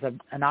serve as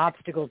an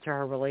obstacle to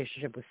her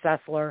relationship with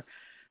Sessler,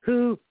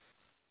 who,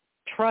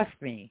 trust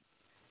me,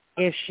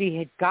 if she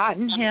had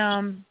gotten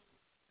him,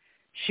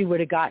 she would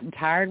have gotten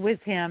tired with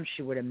him,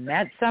 she would have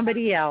met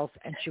somebody else,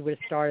 and she would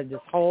have started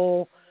this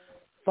whole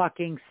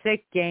fucking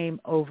sick game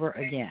over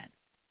again.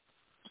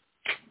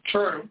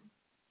 True.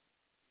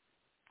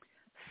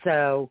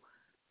 So,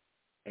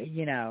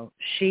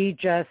 she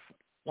just,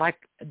 like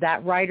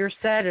that writer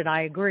said, and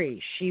I agree,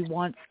 she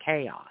wants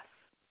chaos.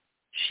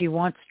 She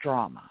wants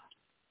drama.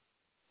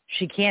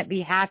 She can't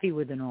be happy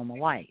with a normal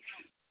life.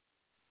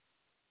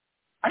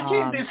 I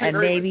can't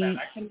disagree with that.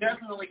 I can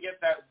definitely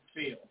get that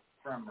feel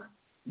from her.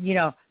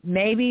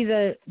 Maybe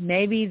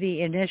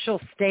the initial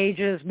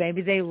stages,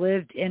 maybe they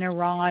lived in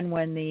Iran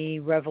when the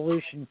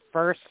revolution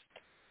first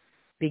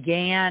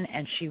began,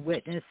 and she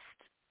witnessed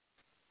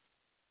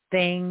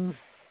things,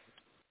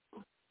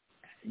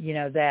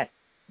 that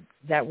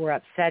were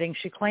upsetting.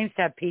 She claims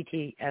to have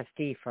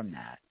PTSD from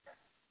that.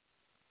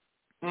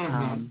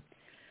 Mm-hmm.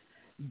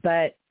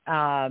 But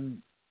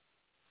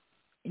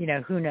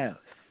who knows?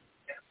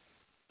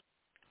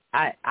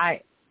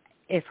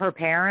 If her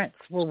parents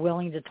were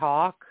willing to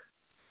talk,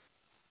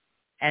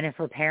 and if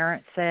her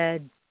parents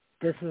said,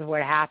 this is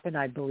what happened,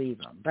 I'd believe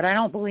them. But I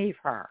don't believe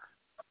her.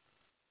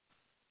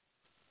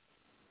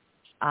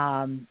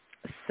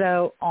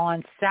 So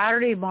on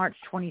Saturday, March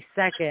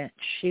 22nd,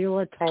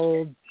 Sheila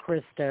told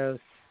Christos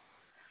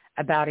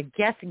about a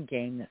guessing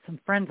game that some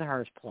friends of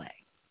hers play.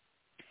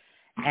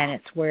 And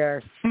it's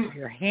where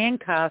you're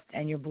handcuffed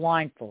and you're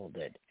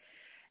blindfolded.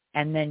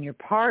 And then your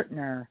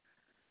partner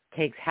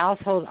takes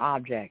household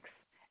objects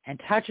and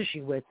touches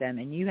you with them,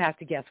 and you have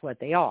to guess what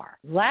they are.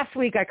 Last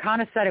week, I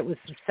kind of said it was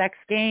a sex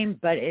game,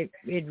 but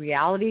in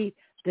reality,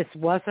 this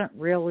wasn't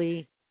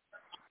really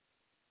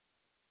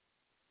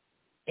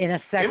in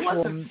a sexual it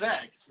wasn't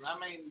sex. I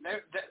mean,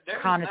 there was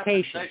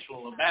connotation. nothing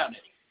sexual about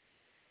it.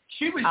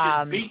 She was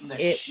just beating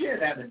the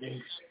shit out of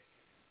dudes.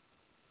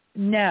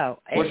 No.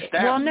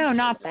 No,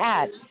 not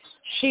that.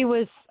 She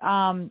was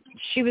going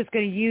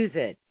to use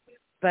it,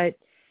 but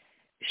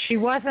she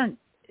wasn't.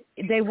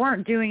 They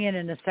weren't doing it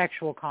in a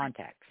sexual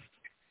context.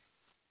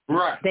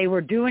 Right. They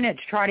were doing it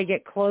to try to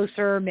get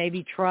closer,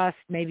 maybe trust,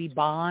 maybe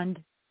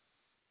bond.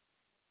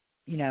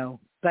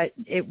 But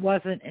it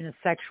wasn't in a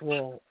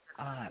sexual.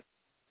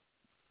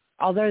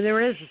 Although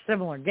there is a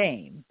similar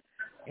game,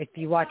 if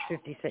you watch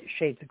 50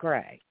 Shades of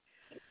Grey.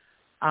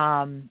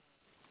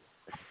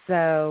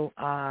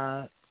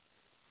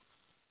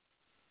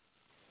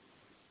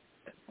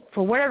 For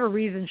whatever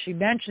reason, she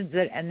mentions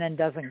it and then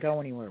doesn't go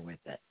anywhere with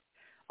it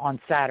on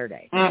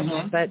Saturday.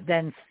 Mm-hmm. But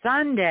then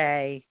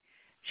Sunday,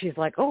 she's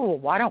like, oh,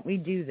 why don't we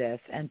do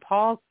this? And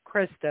Paul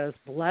Christos,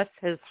 bless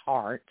his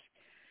heart,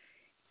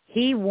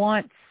 he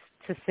wants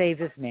to save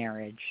his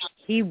marriage.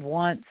 He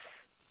wants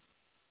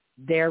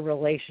their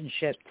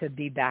relationship to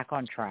be back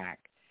on track.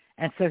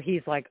 And so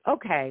he's like,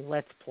 okay,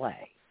 let's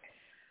play.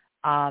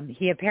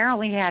 He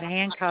apparently had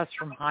handcuffs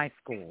from high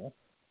school.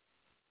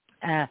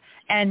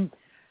 And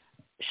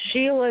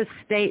Sheila's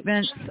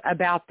statements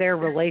about their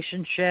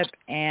relationship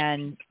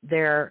and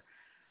their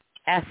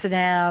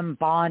S&M,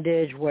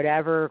 bondage,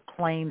 whatever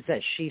claims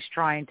that she's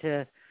trying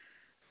to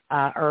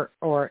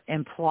or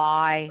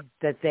imply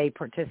that they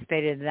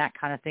participated in that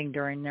kind of thing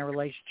during their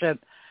relationship,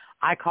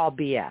 I call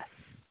BS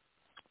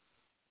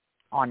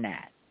on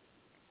that.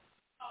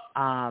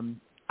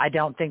 I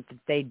don't think that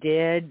they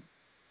did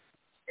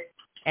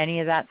any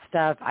of that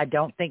stuff. I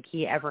don't think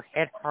he ever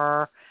hit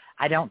her.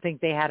 I don't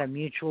think they had a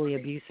mutually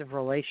abusive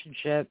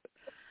relationship.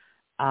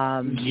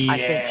 I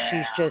think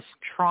she's just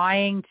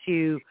trying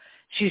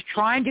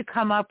to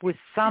come up with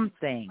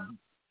something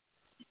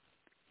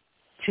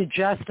to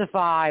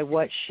justify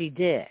what she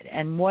did.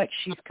 And what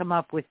she's come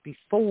up with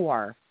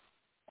before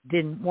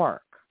didn't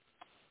work.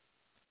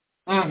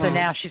 Mm-hmm. So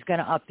now she's going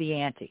to up the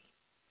ante.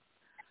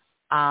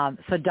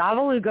 So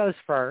Davalloo goes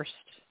first,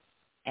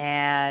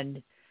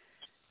 and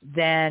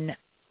then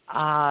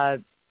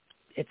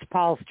it's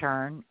Paul's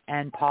turn,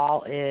 and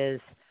Paul is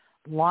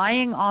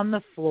lying on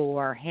the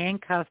floor,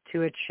 handcuffed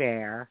to a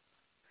chair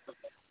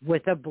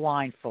with a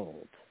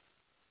blindfold.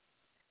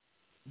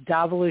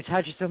 Davalloo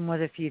touches him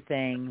with a few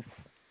things,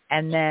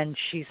 and then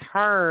she's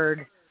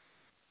heard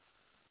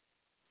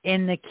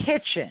in the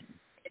kitchen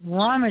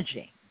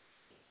rummaging,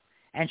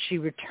 and she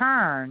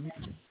returns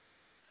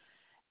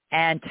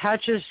and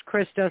touches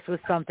Christos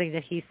with something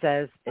that he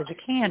says is a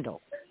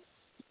candle.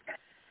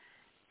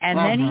 And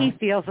then he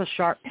feels a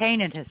sharp pain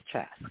in his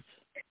chest.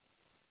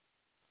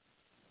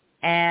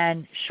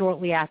 And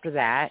shortly after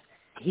that,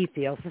 he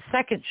feels a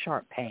second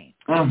sharp pain.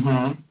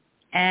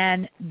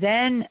 And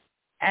then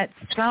at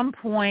some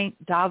point,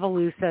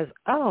 Davalloo says,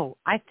 oh,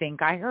 I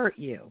think I hurt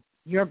you.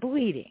 You're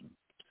bleeding.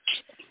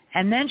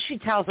 And then she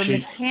tells him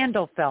the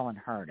candle fell and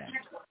hurt him.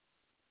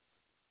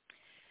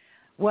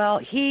 Well,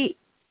 he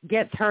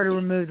gets her to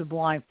remove the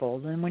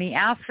blindfold. And when he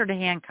asks her to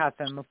handcuff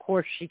him, of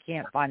course, she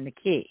can't find the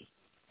key.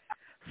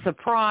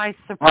 Surprise,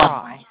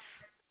 surprise.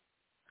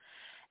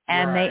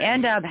 And they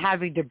end up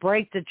having to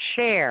break the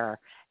chair,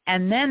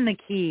 and then the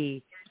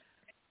key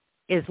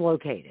is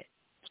located.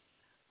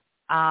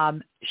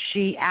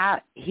 He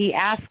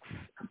asks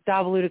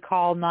Davalloo to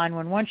call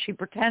 911. She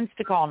pretends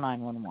to call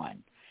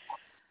 911.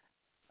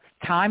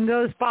 Time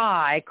goes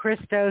by.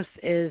 Christos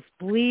is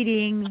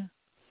bleeding.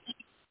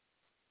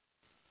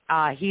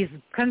 He's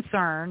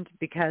concerned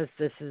because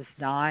this is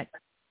not,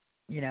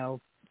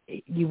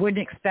 you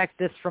wouldn't expect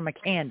this from a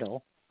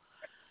candle.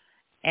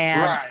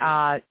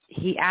 And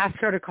he asks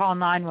her to call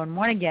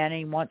 911 again, and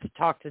he wants to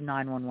talk to the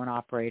 911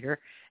 operator.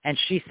 And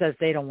she says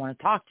they don't want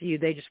to talk to you.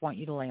 They just want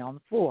you to lay on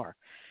the floor.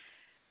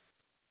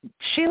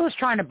 Sheila's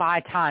trying to buy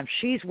time.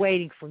 She's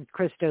waiting for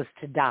Christos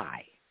to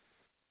die.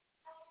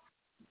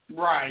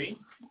 Right.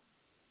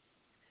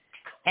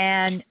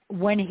 And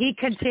when he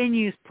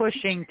continues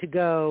pushing to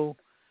go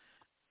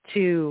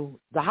to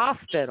the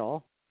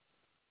hospital,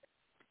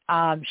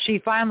 she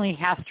finally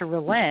has to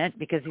relent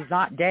because he's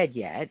not dead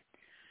yet.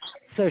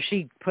 So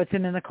she puts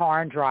him in the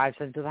car and drives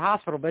him to the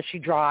hospital. But she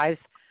drives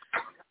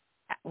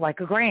like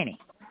a granny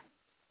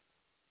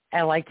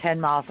at like 10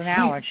 miles an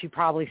hour. And she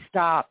probably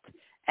stopped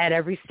at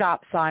every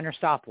stop sign or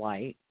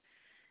stoplight.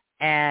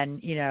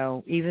 And,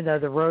 even though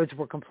the roads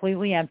were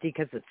completely empty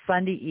because it's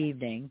Sunday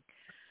evening,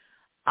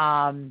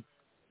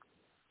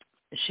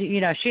 she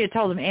had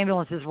told him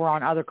ambulances were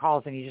on other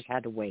calls and he just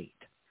had to wait.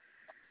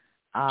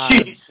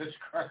 Jesus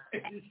Christ.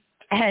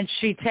 And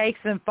she takes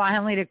him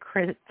finally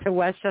to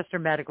Westchester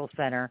Medical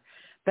Center.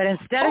 But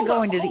instead of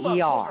going to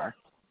the ER,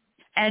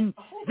 and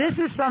this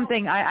is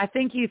something I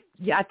think you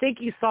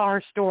saw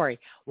her story.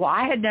 Well,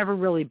 I had never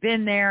really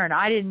been there, and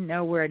I didn't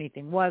know where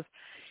anything was.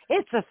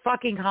 It's a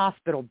fucking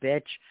hospital,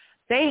 bitch.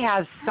 They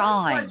have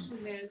signs,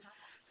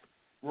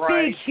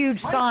 big,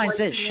 huge signs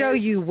that show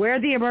you where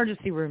the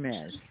emergency room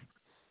is.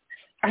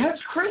 Has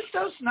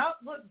Christos not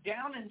looked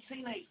down and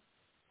seen a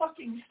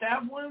fucking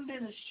stab wound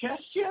in his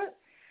chest yet?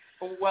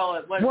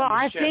 Well,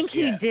 I think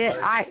he did.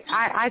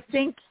 I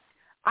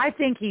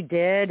think he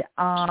did.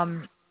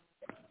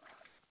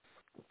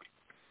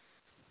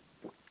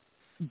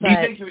 Do you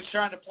think he was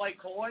trying to play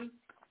coy?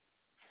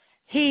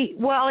 He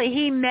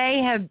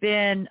may have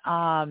been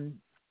kind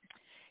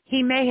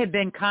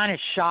of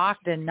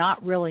shocked and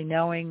not really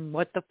knowing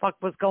what the fuck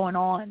was going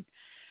on,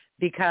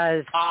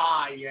 because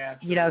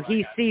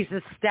he sees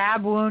a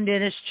stab wound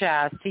in his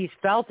chest. He's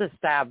felt a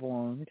stab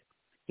wound.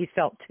 He's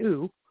felt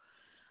two.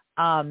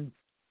 And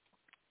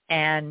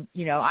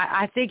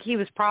I think he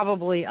was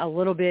probably a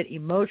little bit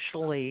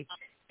emotionally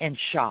in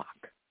shock.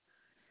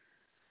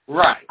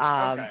 Right.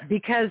 Okay.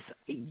 Because,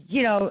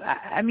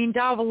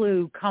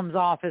 Davalloo comes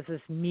off as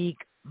this meek,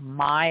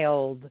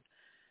 mild,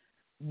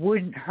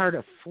 wouldn't hurt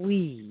a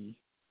flea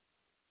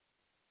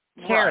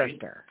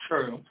character. Right.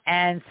 True.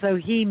 And so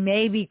he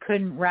maybe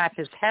couldn't wrap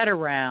his head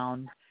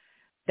around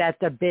that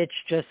the bitch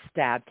just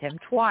stabbed him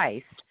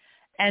twice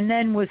and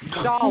then was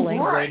stalling,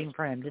 waiting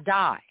for him to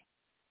die.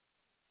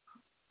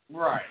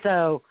 Right.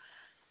 So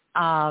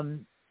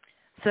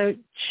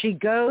she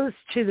goes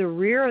to the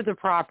rear of the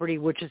property,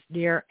 which is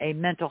near a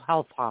mental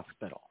health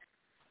hospital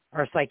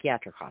or a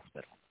psychiatric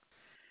hospital.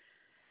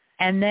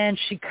 And then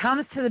she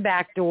comes to the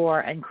back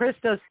door, and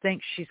Christos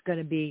thinks she's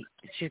going to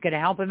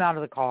help him out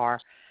of the car,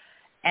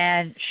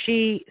 and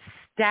she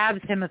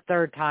stabs him a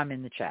third time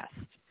in the chest.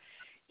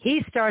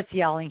 He starts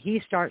yelling. He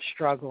starts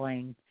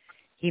struggling.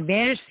 He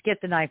manages to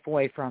get the knife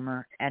away from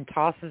her and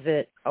tosses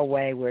it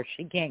away where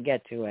she can't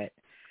get to it.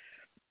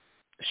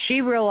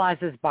 She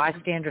realizes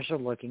bystanders are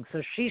looking,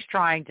 so she's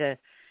trying to,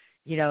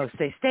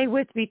 say, stay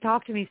with me,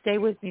 talk to me, stay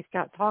with me,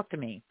 talk to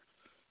me.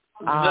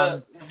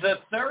 The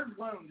third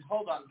wound,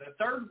 hold on, the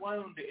third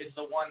wound is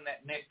the one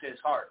that nicked his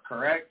heart,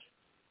 correct?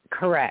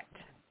 Correct.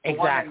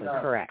 Exactly,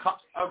 correct.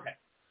 Okay.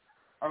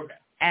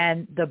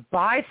 And the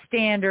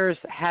bystanders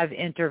have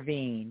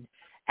intervened.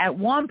 At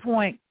one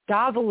point,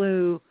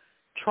 Davalloo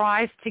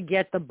tries to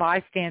get the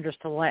bystanders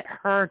to let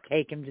her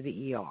take him to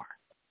the ER.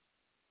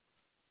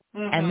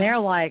 Mm-hmm. And they're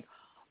like,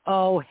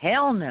 oh,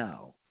 hell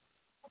no.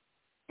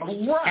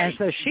 Right. And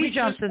so she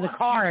jumps in the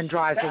car and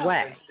drives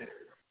away.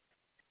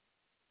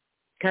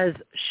 Because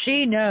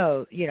she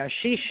knows,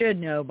 she should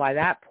know by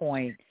that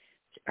point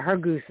her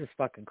goose is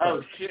fucking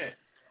close. Oh, shit.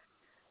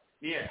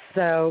 Yeah.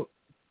 So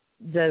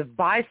the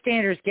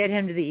bystanders get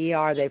him to the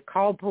ER. They've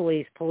called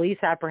police. Police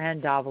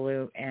apprehend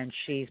Davalloo, and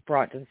she's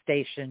brought to the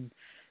station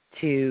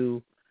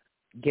to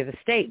give a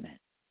statement.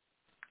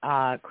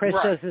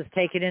 Christos is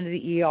taken into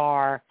the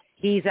ER.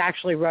 He's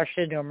actually rushed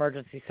into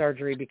emergency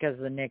surgery because of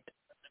the nicked,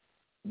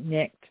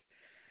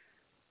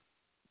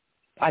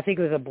 I think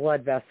it was a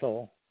blood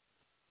vessel.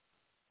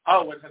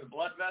 Oh, was it a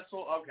blood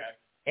vessel? Okay.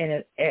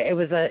 And it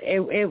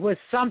was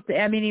something.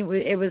 I mean,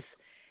 it was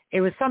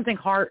something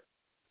heart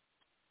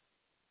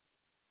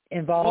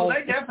involved. Well,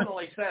 they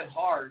definitely said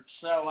heart.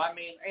 So I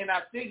mean, and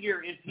I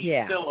figure if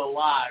he's still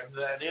alive,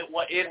 that it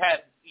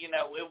had,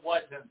 it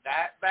wasn't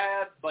that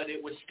bad, but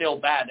it was still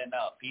bad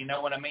enough. You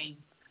know what I mean?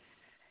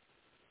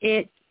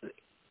 It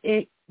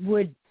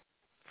would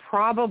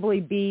probably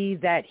be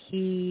that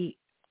he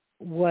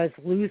was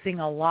losing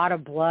a lot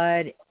of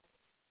blood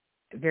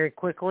very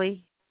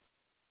quickly.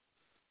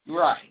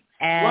 Right.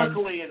 And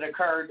luckily it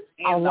occurred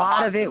in a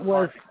lot of it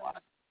was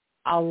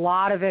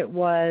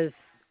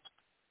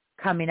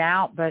coming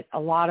out, but a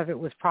lot of it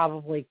was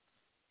probably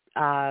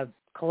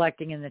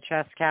collecting in the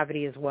chest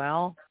cavity as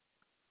well.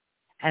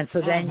 And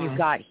so then you've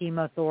got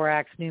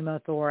hemothorax,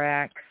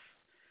 pneumothorax.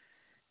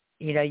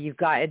 You've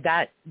got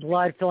that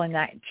blood filling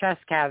that chest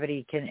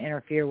cavity can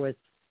interfere with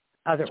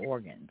other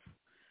organs.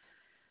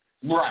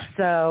 Right.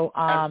 So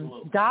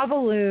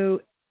Davalloo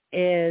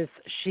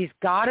she's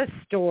got a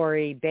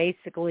story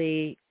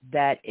basically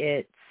that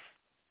it's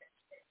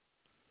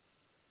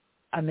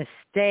a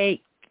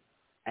mistake,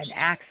 an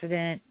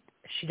accident.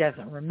 She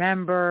doesn't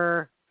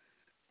remember.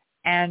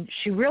 And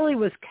she really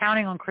was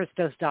counting on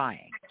Christos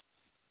dying.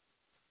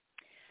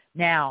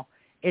 Now,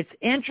 it's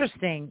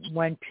interesting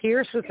when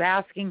Pierce was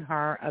asking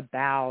her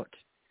about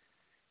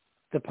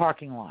the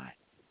parking lot.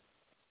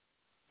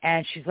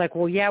 And she's like,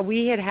 well, yeah,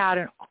 we had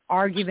an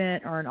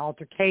argument or an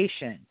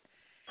altercation.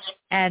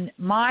 And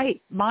my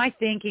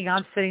thinking,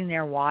 I'm sitting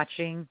there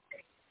watching,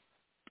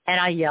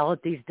 and I yell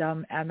at these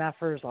dumb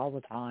MFers all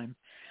the time.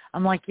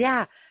 I'm like,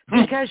 yeah,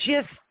 because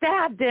you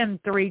stabbed him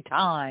 3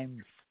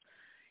 times.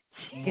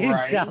 You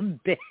dumb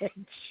bitch.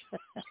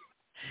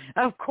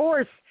 Of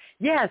course,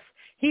 yes,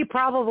 he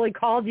probably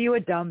called you a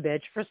dumb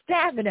bitch for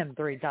stabbing him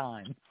 3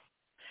 times.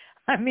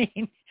 I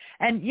mean,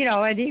 and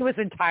he was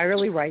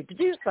entirely right to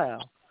do so.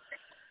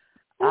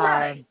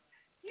 Right.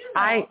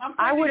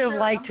 I would have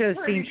liked to have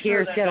seen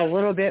Pierce get a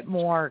little bit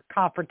more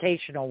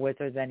confrontational with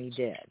her than he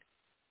did.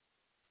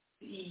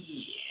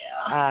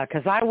 Yeah.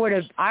 Because I would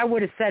have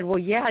said, well,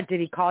 yeah, did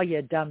he call you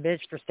a dumb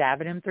bitch for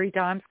stabbing him 3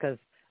 times? Because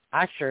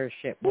I sure as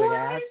shit would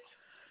have.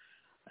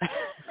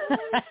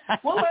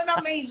 Well, and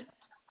I mean,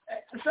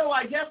 so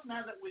I guess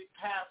now that we've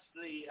passed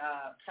the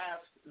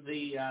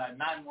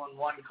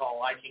 911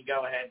 call, I can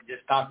go ahead and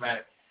just talk about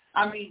it.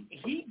 I mean,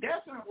 he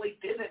definitely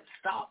didn't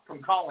stop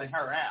from calling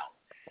her out.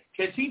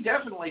 Because he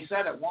definitely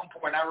said at one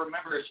point, I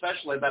remember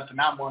especially about the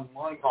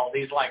 911 call,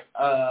 he's like,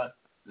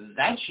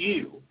 that's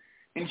you.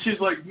 And she's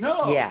like,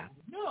 no,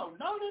 no,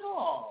 not at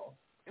all.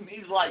 And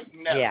he's like,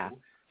 no,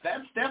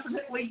 that's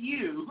definitely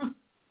you.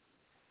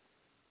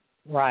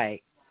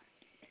 Right.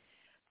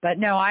 But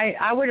no,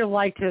 I would have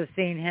liked to have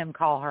seen him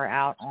call her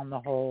out on the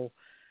whole,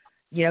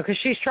 because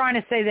she's trying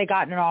to say they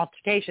got in an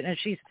altercation, and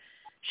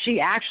she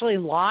actually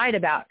lied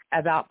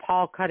about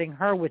Paul cutting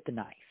her with the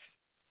knife.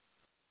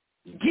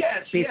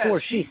 Yes,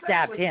 before she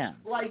stabbed him.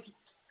 Like,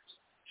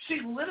 she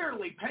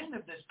literally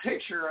painted this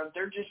picture of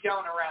they're just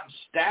going around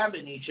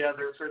stabbing each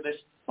other for this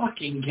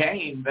fucking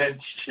game. That's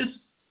just,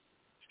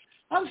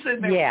 I'm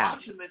sitting there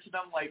watching this, and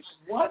I'm like,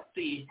 what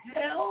the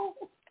hell?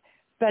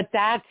 But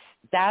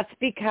that's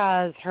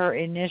because her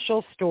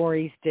initial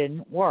stories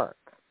didn't work.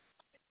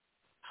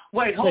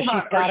 Wait, hold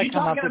on. Are you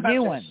talking about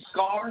the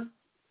scar?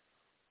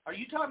 Are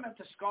you talking about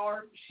the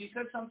scar? She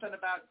said something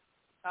about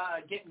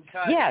getting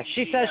cut. Yeah,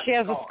 she says she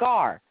has a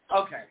scar.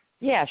 Okay.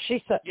 Yeah,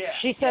 she says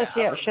she has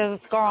a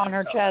scar on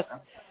her chest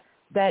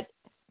that,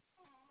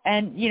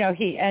 and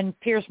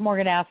Piers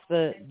Morgan asked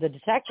the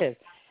detective,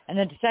 and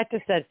the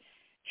detective said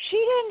she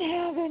didn't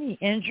have any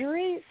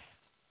injuries.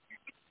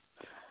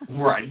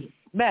 Right.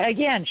 But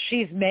again,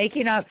 she's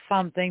making up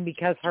something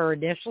because her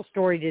initial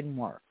story didn't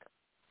work.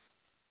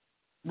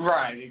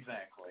 Right,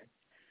 exactly.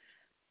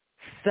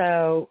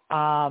 So,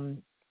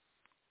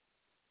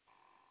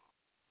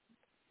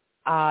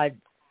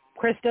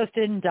 Christos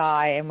didn't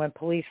die, and when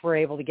police were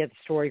able to get the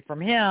story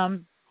from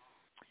him,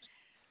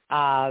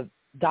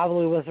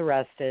 Davalloo was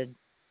arrested.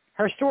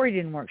 Her story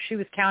didn't work. She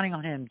was counting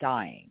on him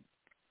dying.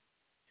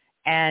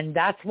 And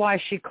that's why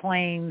she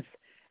claims,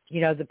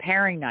 the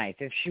paring knife.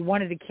 If she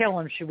wanted to kill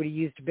him, she would have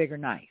used a bigger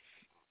knife.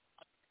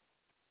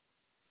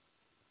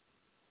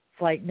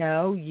 It's like,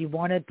 no, you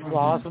wanted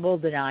plausible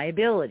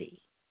deniability.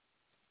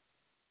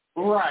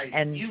 Right.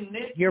 And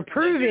you're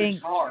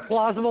proving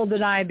plausible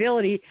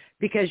deniability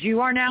because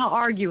you are now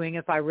arguing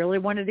if I really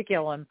wanted to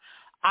kill him,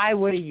 I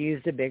would have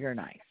used a bigger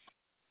knife.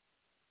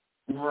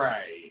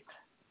 Right.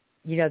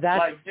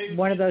 That's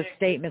one of those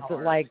statements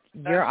that,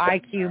 your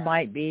IQ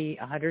might be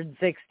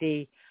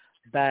 160,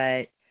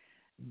 but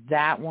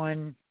that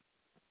one,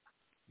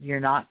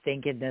 you're not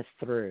thinking this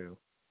through.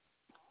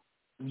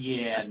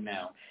 Yeah,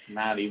 no,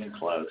 not even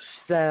close.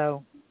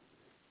 So,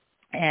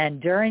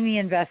 and during the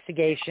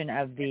investigation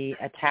of the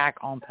attack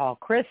on Paul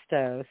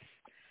Christos,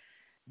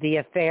 the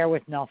affair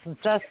with Nelson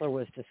Sessler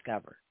was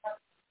discovered.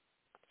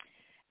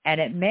 And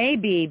it may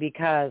be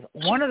because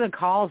one of the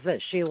calls that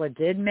Sheila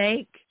did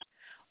make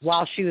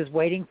while she was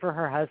waiting for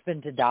her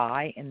husband to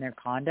die in their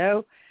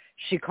condo,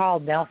 she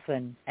called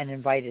Nelson and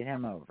invited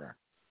him over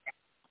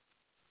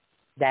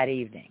that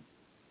evening.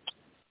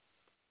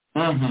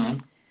 Mm-hmm.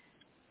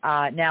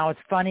 Now it's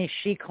funny.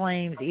 She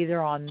claims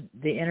either on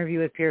the interview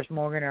with Piers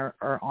Morgan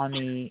or on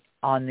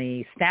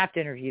the snapped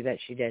interview that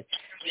she did,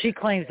 she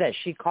claims that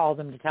she called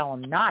him to tell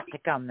him not to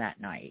come that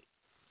night.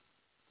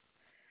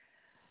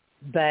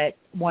 But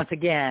once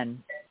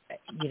again,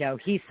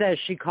 he says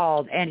she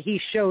called and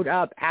he showed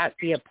up at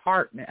the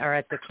apartment or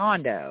at the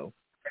condo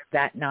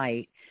that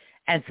night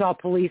and saw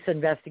police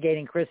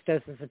investigating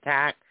Christos'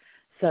 attack.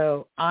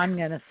 So I'm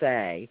going to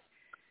say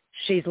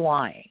she's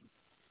lying.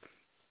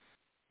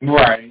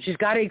 Right. She's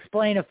got to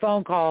explain a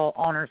phone call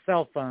on her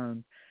cell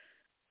phone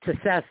to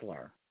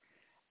Sessler,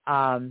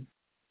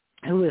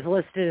 who is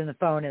listed in the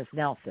phone as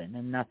Nelson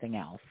and nothing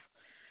else.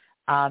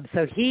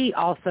 So he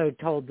also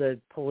told the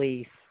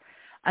police.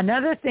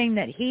 Another thing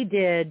that he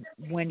did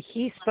when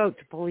he spoke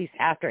to police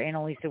after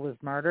Anna Lisa was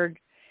murdered,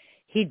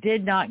 he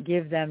did not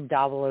give them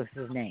Davalloo's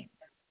name.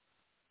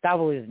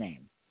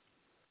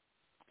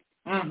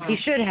 Mm-hmm. He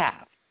should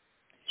have.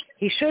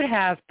 He should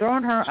have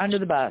thrown her under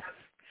the bus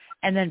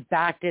and then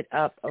backed it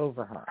up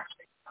over her.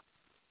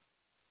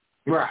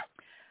 Right.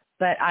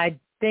 But I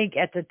think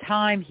at the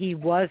time he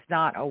was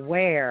not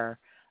aware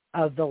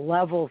of the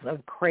levels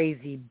of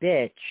crazy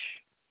bitch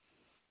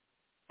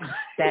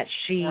that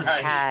she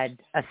had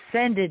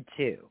ascended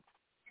to.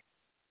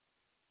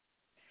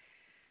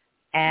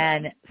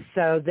 And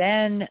so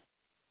then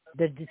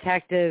the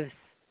detectives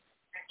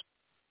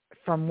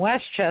from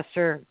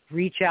Westchester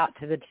reach out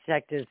to the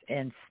detectives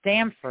in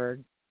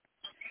Stamford,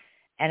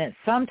 and at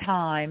some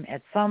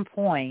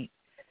point,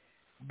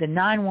 the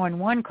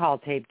 911 call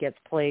tape gets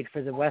played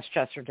for the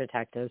Westchester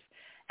detectives,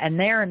 and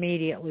they're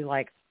immediately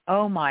like,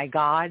 oh my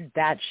God,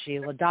 that's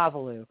Sheila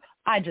Davalloo.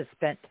 I just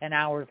spent 10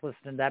 hours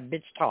listening to that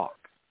bitch talk.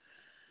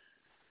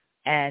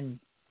 And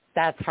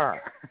that's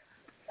her.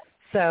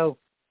 So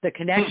the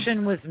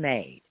connection was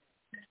made.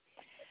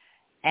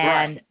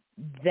 And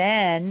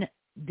then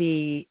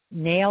the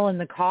nail in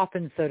the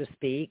coffin, so to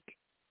speak,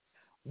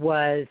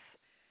 was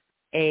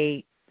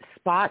a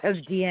spot of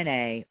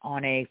DNA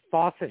on a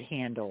faucet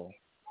handle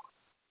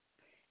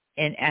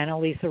in Anna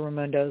Lisa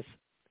Raymundo's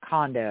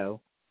condo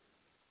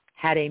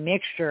had a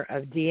mixture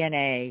of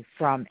DNA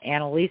from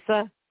Anna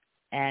Lisa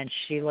and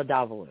Sheila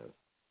Davalloo.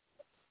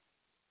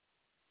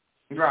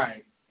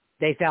 Right.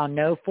 They found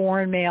no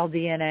foreign male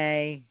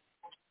DNA.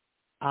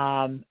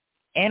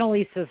 Anna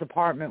Lisa's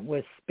apartment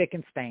was spick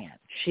and span.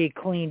 She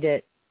cleaned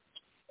it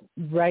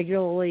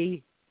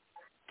regularly,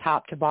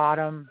 top to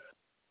bottom.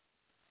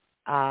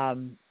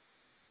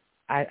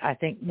 I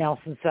think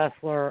Nelson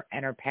Sessler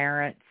and her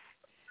parents,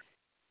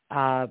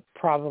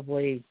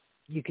 probably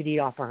you could eat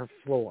off of her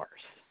floors.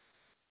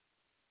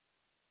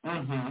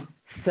 Mm-hmm.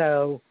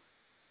 So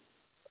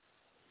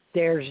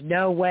there's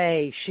no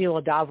way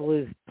Sheila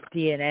Davalloo's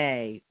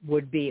DNA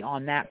would be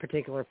on that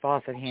particular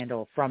faucet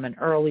handle from an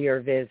earlier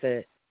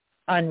visit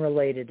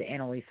unrelated to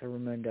Anna Lisa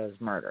Raymundo's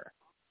murder.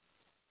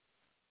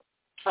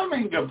 I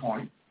mean, good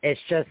point. It's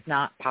just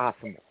not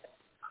possible.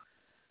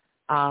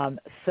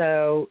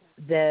 So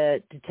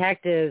the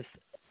detectives,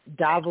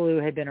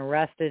 Davalloo had been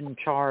arrested and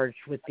charged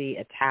with the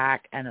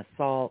attack and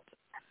assault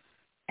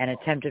and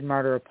attempted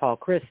murder of Paul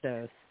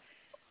Christos.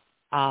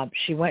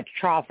 She went to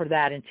trial for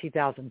that in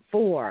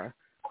 2004.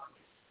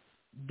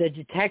 The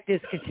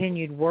detectives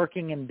continued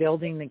working and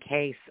building the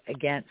case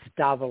against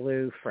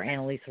Davalloo for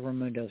Anna Lisa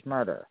Raymundo's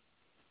murder.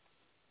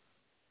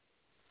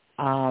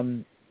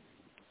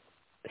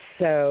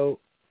 So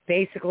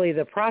basically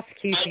the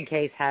prosecution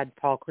case had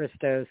Paul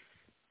Christos.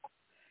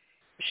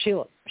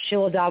 Sheila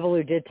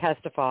Davalloo did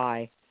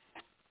testify,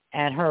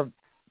 and her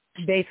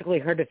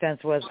defense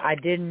was,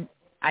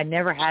 I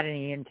never had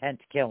any intent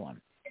to kill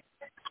him.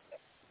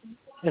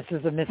 This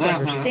was a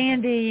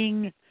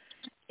misunderstanding. Uh-huh.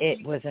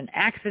 It was an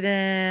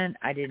accident.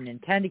 I didn't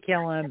intend to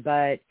kill him,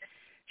 but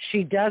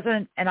she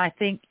doesn't, and I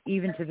think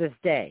even to this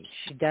day,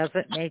 she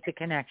doesn't make the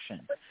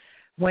connection.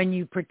 When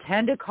you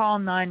pretend to call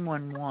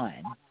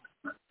 911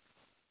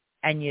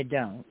 and you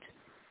don't,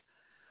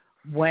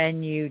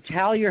 when you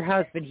tell your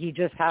husband he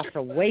just has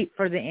to wait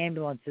for the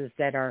ambulances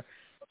that are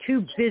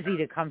too busy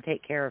to come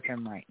take care of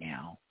him right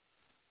now,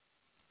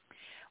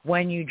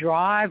 when you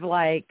drive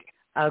like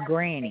a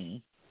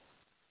granny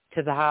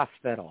to the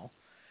hospital,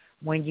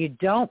 when you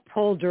don't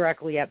pull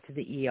directly up to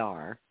the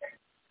ER,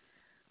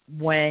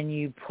 when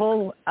you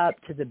pull up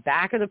to the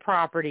back of the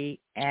property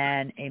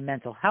and a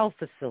mental health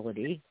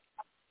facility,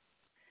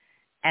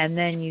 and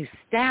then you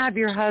stab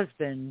your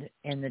husband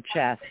in the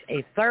chest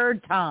a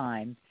third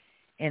time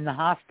in the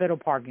hospital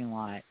parking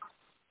lot,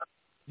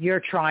 you're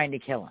trying to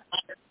kill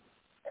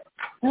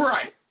him.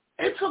 Right.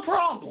 It's a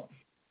problem.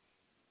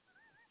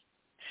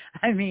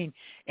 I mean,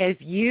 if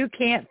you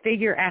can't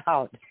figure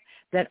out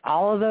that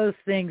all of those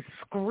things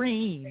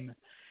scream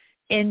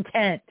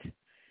intent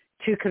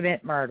to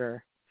commit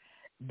murder,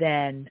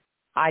 then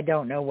I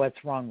don't know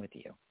what's wrong with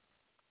you.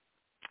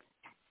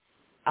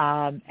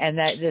 And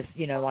that this,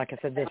 like I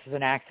said, this is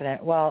an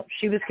accident. Well,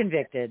 she was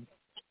convicted,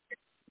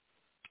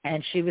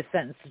 and she was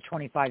sentenced to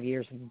 25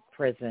 years in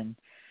prison,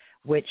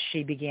 which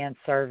she began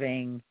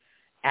serving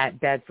at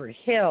Bedford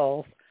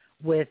Hills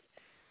with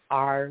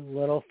our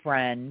little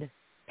friend,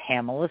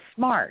 Pamela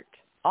Smart.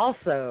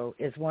 Also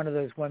is one of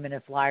those women,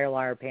 if Liar,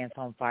 Liar, Pants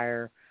on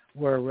Fire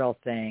were a real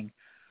thing,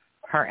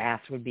 her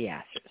ass would be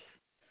ashes.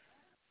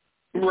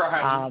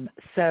 Right.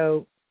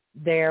 So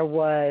there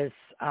was,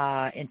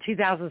 in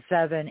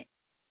 2007,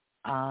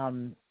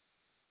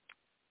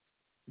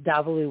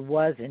 Davalloo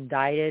was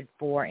indicted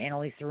for Anna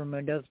Lisa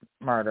Raymundo's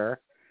murder,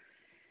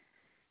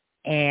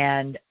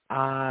 and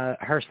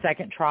her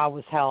second trial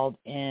was held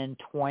in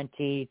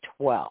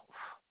 2012.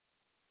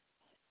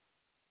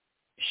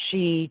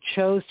 She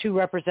chose to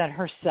represent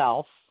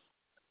herself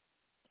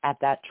at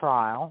that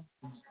trial.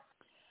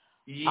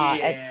 Yeah.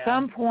 At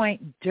some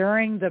point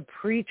during the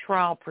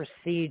pretrial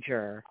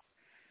procedure,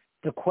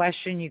 the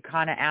question you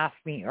kind of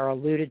asked me or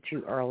alluded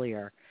to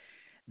earlier,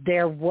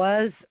 there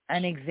was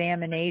an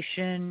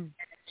examination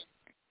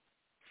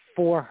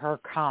for her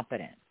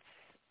competence.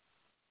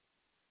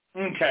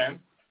 Okay.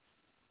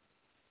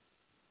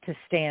 To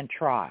stand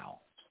trial.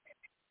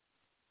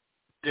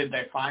 Did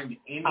they find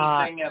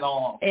anything at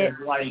all?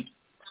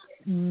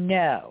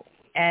 No.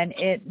 And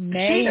it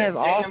may have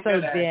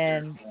also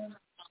been...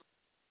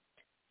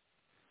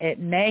 It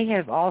may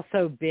have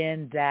also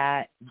been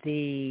that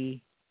the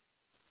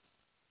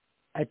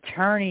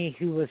attorney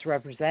who was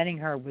representing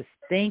her was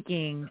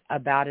thinking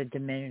about a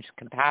diminished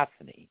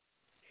capacity,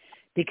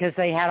 because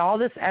they had all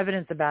this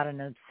evidence about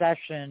an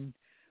obsession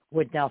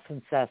with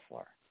Nelson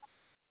Sessler.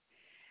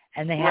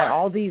 And they had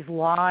all these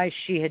lies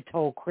she had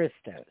told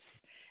Christos,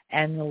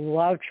 and the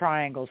love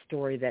triangle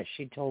story that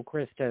she told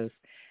Christos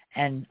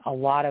and a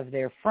lot of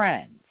their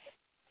friends.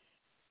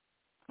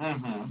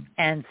 Mm-hmm.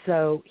 And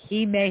so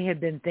he may have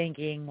been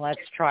thinking,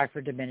 let's try for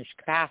diminished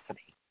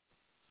capacity.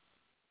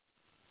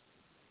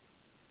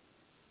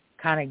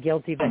 Kind of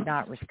guilty but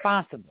not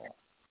responsible.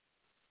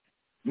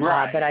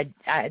 Right. But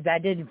I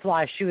that didn't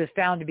fly. She was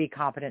found to be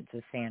competent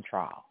to stand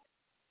trial.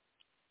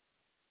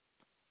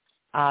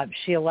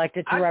 She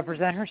elected to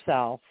represent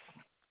herself.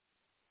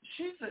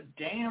 She's a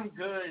damn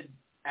good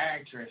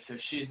actress if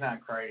she's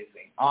not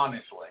crazy,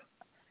 honestly.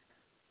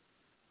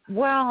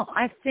 Well,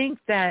 I think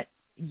that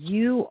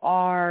you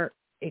are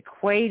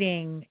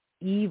equating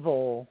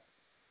evil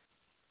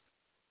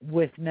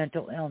with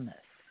mental illness.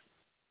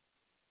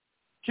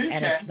 Touché.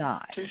 And it's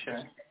not.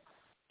 Touché.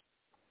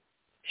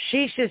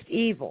 She's just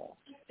evil.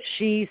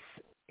 She's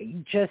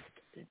just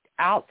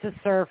out to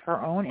serve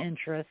her own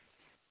interests.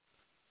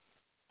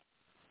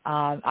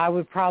 I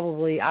would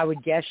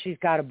guess she's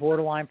got a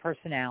borderline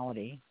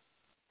personality.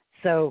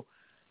 So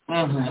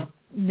Mm-hmm.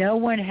 No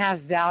one has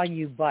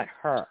value but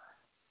her.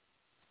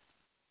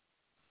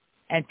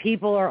 And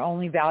people are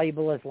only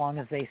valuable as long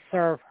as they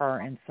serve her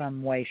in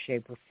some way,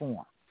 shape, or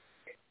form.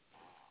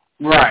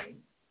 Right.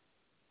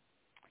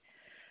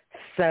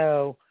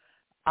 So,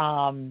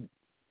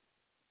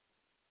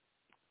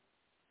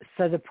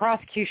 so the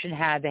prosecution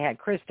they had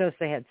Christos,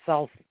 they had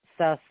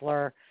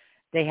Sessler,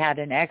 they had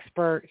an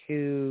expert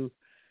who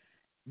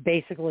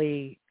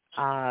basically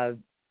said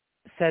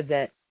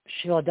that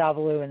Sheila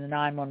Davalloo and the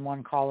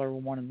 911 caller were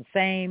one and the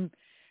same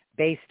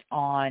based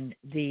on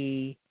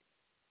the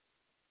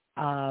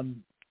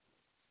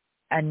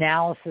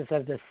analysis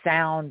of the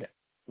sound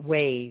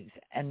waves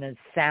and the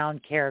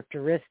sound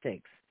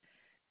characteristics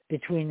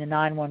between the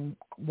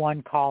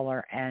 911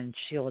 caller and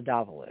Sheila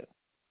Davalloo's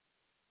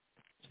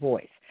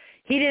voice.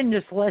 He didn't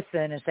just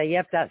listen and say,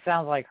 yep, that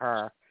sounds like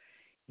her.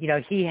 You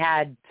know, he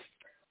had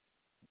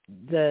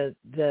the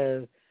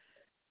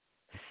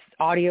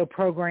audio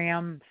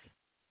programs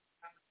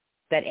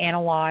that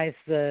analyze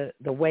the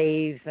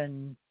waves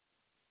and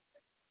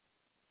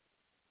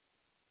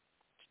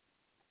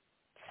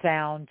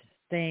sound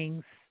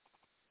things.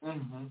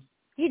 Mm-hmm.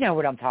 You know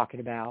what I'm talking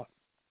about.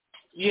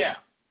 Yeah,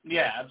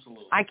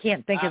 absolutely. I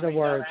can't think of the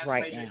words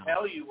right now. I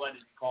tell you what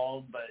it's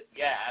called, but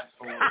yeah,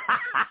 absolutely.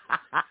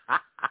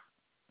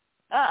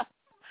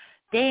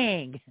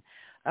 Dang.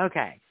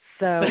 Okay.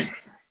 So,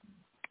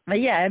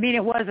 but yeah, I mean,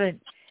 it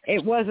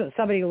wasn't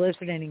somebody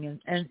listening,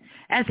 and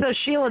so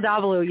Sheila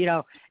Davalloo, you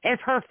know,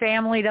 if her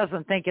family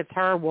doesn't think it's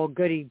her, well,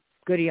 goody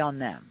on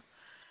them.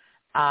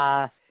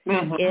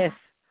 If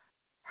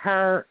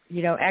her,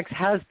 you know,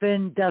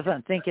 ex-husband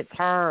doesn't think it's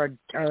her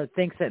or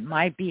thinks it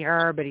might be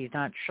her, but he's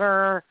not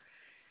sure,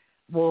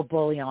 we'll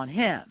bully on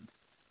him.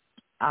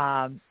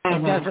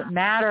 It doesn't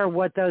matter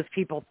what those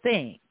people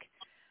think.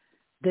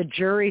 The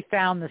jury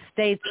found the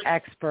state's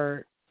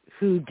expert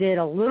who did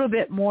a little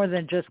bit more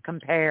than just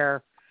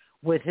compare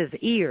with his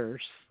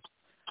ears.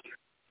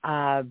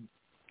 And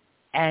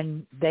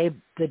the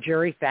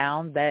jury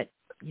found that,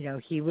 you know,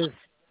 he was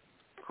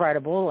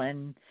credible,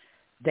 and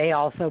they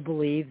also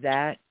believed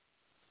that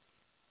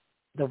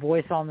the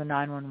voice on the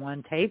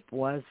 911 tape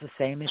was the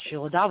same as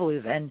Sheila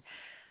Davalloo's. And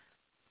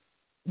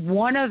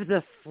one of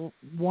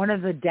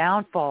the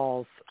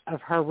downfalls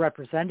of her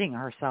representing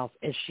herself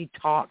is she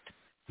talked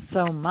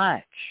so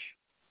much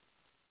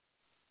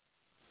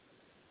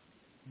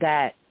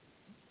that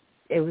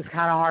it was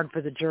kind of hard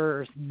for the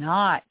jurors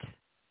not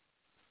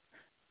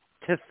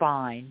to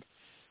find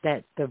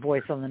that the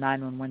voice on the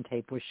 911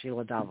 tape was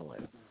Sheila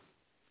Davalloo.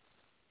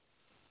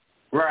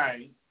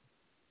 Right.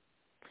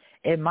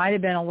 It might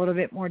have been a little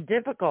bit more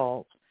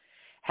difficult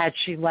had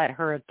she let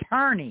her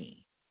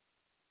attorney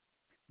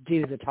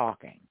do the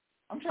talking.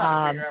 I'm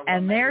trying to figure out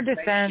and their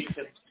defense.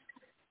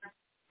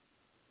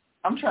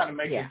 I'm trying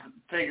to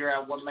figure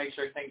out what makes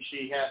her think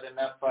she had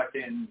enough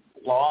fucking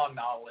law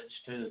knowledge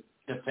to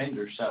defend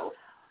herself.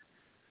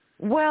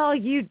 Well,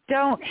 you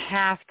don't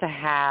have to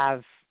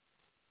have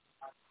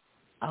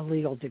a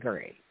legal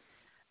degree.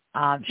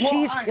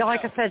 She's,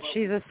 like I said,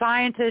 she's a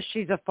scientist.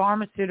 She's a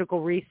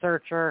pharmaceutical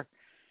researcher.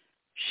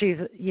 She's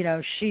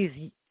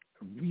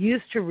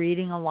used to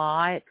reading a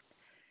lot.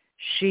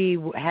 She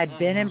had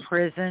been in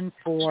prison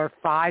for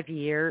 5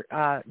 years.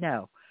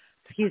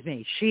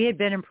 She had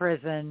been in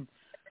prison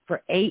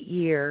for 8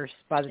 years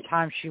by the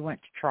time she went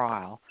to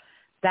trial.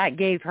 That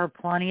gave her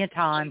plenty of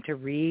time to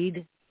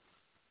read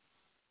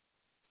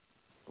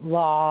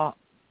law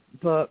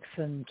books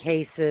and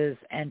cases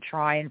and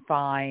try and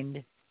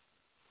find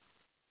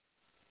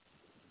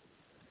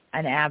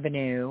an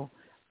avenue.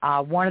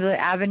 One of the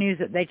avenues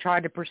that they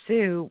tried to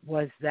pursue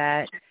was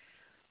that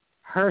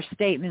her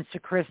statements to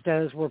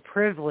Christos were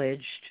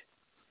privileged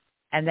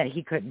and that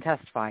he couldn't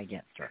testify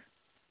against her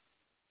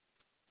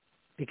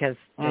because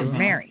they were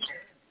married.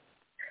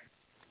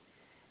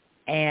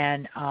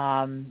 And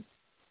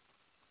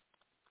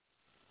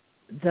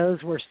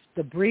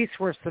the briefs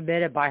were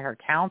submitted by her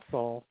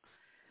counsel,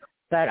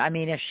 but I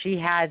mean, if she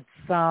had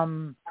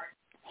some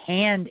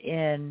hand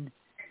in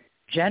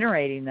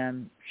generating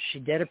them, she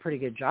did a pretty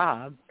good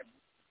job.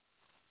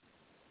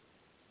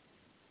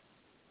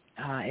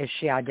 If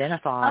she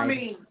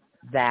identified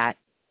that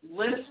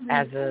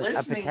as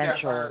a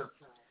potential.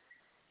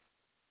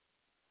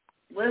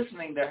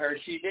 Listening to her,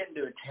 she didn't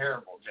do a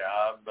terrible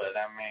job, but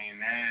I mean,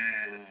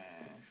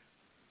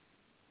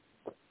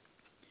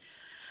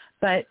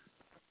 But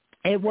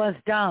it was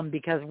dumb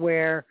because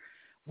where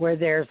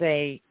there's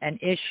an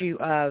issue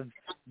of,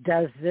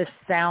 does this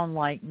sound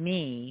like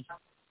me?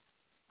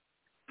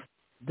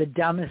 The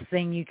dumbest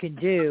thing you can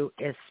do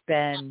is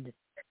spend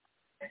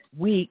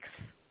weeks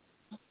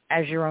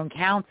as your own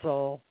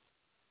counsel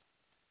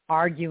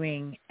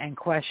arguing and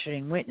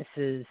questioning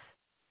witnesses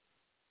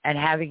and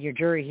having your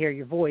jury hear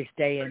your voice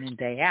day in and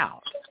day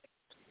out.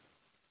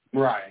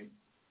 Right.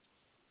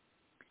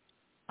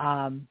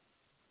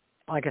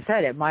 Like I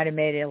said, it might have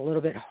made it a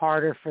little bit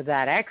harder for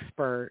that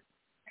expert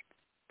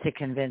to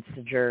convince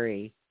the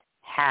jury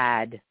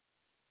had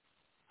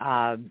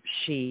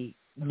she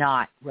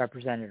not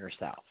represented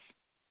herself.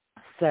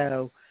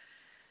 So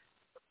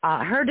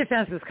Her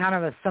defense was kind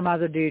of some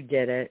other dude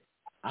did it.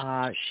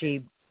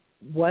 She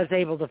was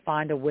able to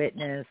find a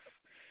witness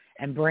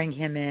and bring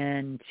him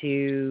in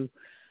to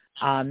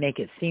make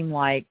it seem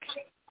like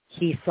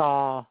he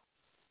saw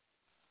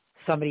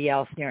somebody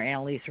else near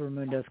Anna Lisa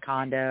Raymundo's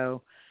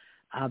condo,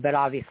 but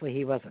obviously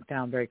he wasn't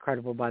found very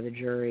credible by the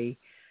jury.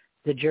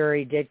 The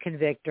jury did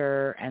convict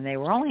her, and they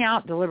were only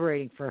out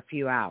deliberating for a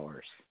few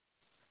hours.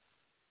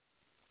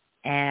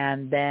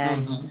 And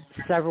then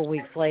several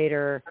weeks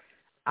later,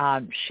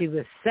 she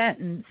was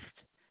sentenced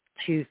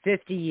to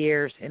 50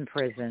 years in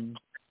prison,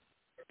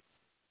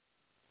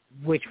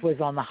 which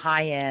was on the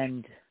high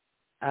end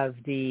of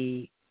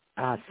the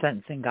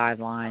sentencing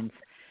guidelines.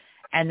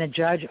 And the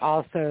judge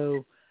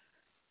also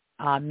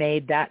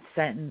made that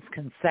sentence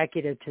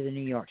consecutive to the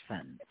New York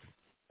sentence.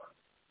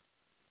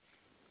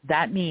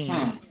 That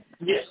means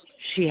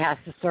she has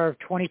to serve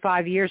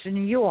 25 years in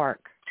New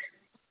York,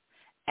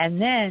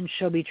 and then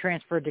she'll be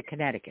transferred to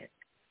Connecticut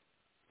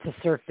to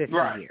serve 50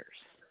 years.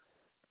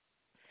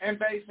 And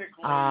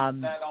basically,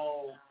 that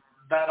all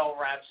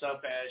wraps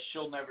up as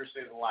she'll never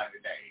see the light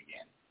of day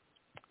again.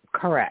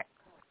 Correct.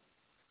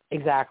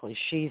 Exactly.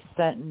 She's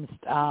sentenced.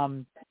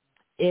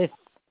 If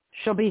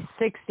she'll be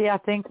 60, I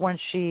think, when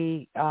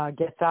she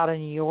gets out of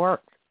New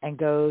York and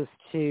goes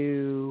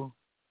to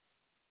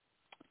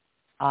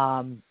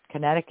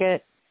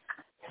Connecticut.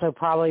 So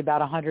probably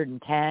about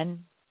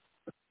 110.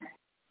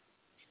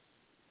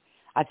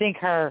 I think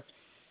her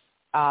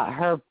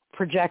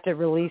projected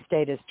release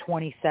date is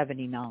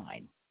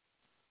 2079.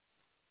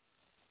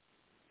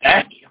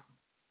 Thank you.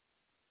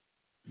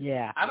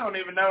 Yeah. I don't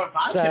even know if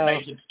I can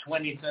make it to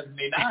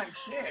 2079.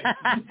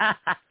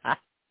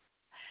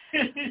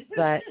 Shit.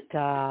 But,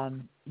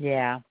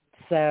 yeah.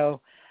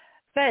 So,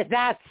 but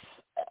that's,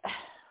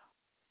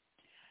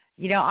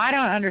 I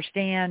don't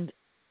understand.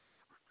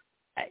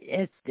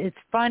 It's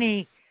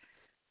funny.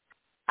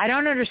 I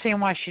don't understand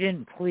why she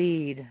didn't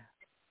plead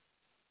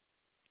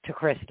to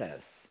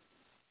Christos.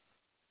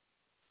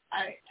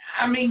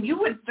 I mean, you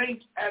would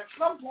think at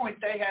some point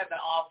they had to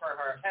offer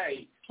her,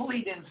 hey,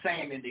 plead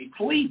insanity,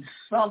 plead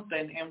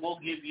something, and we'll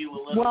give you a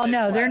little Well, bit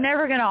no, less. they're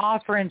never going to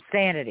offer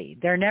insanity.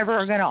 They're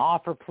never going to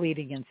offer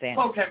pleading insanity.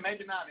 Okay,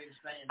 maybe not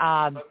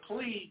insanity, but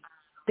plead.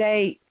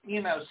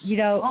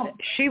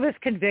 She was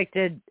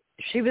convicted.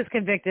 She was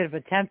convicted of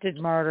attempted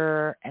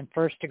murder and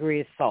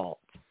first-degree assault.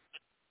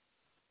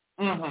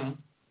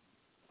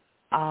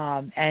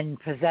 And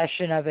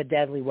possession of a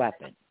deadly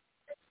weapon.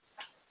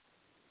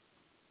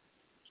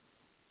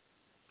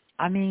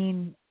 I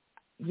mean,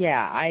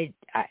 yeah,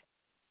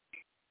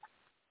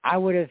 I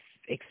would have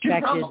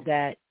expected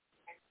that,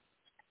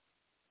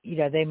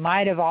 they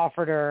might have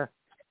offered her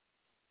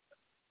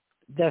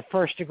the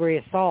first-degree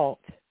assault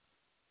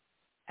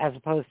as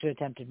opposed to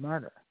attempted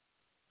murder.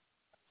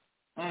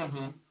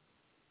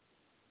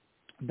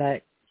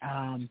 But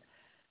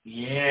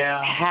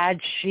had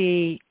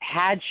she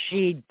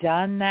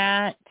done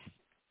that,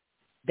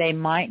 they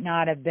might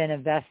not have been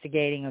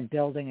investigating and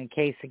building a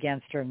case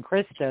against her and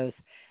Christos,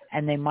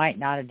 and they might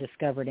not have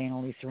discovered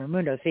Anna Lisa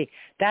Raymundo. See,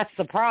 that's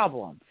the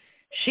problem.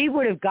 She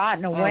would have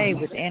gotten away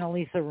with Anna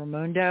Lisa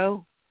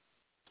Raymundo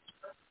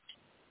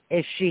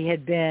if she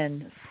had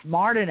been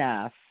smart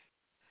enough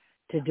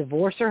to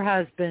divorce her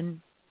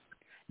husband.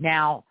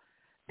 Now,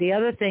 the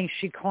other thing,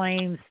 she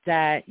claims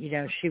that,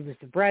 she was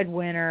the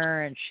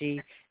breadwinner and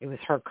it was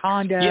her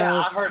condo.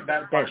 Yeah, I heard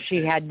that part. That she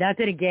had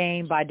nothing to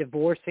gain by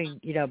divorcing,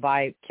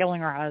 by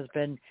killing her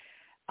husband.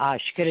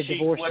 She could have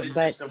divorced him.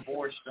 But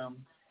divorced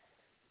him.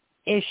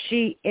 If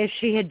she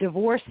had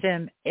divorced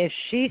him, if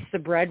she's the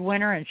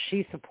breadwinner and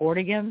she's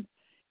supporting him,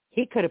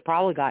 he could have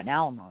probably gotten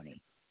alimony.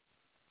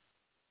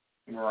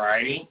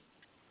 Right.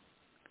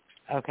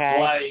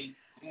 Okay.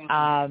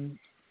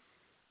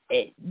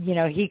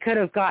 He could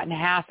have gotten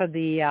half of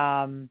the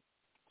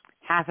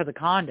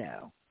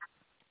condo.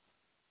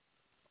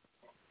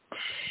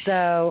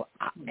 So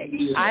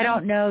I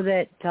don't know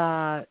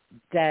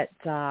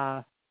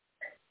that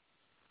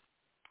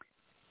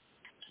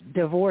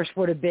divorce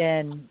would have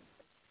been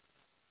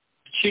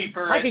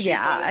cheaper.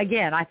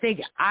 Again, I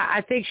think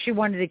she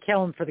wanted to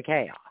kill him for the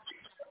chaos.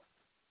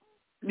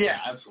 Yeah,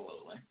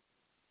 absolutely.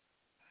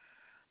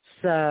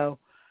 So,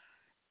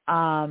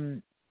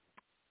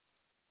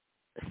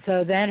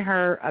 so then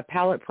her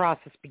appellate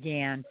process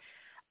began.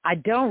 I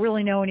don't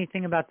really know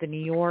anything about the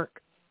New York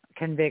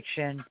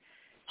conviction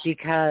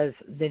because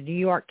the New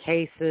York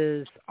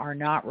cases are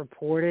not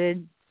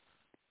reported.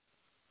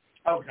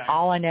 Okay.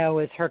 All I know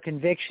is her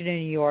conviction in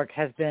New York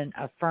has been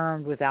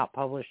affirmed without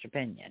published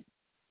opinion.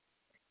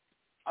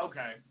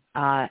 Okay.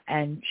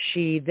 And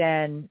she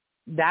then,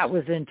 that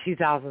was in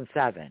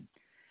 2007.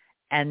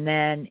 And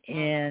then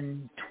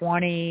in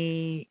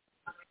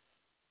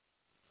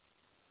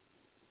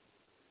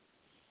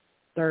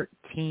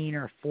 2013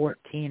 or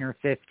 14 or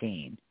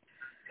 15,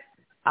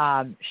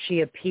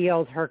 she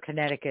appealed her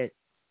Connecticut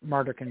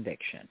murder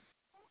conviction.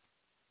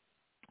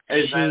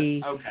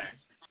 Okay.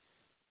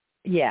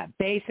 Yeah,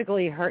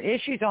 basically her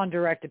issues on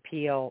direct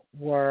appeal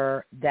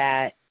were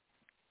that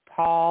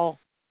Paul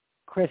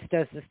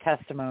Christos'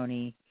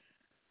 testimony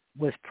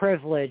was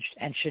privileged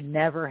and should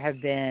never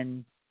have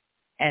been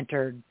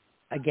entered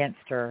against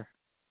her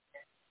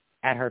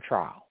at her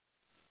trial.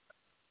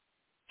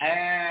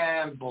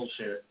 And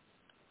bullshit.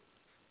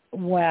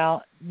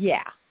 Well,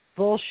 yeah,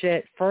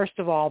 bullshit, first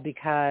of all,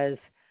 because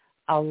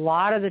a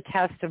lot of the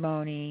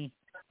testimony,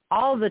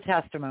 all of the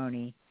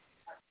testimony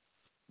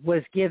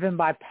was given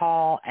by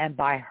Paul and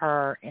by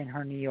her in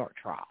her New York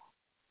trial.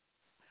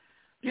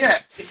 Yeah,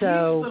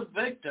 so, he's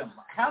the victim.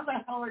 How the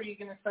hell are you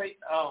going to say,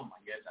 oh my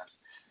goodness.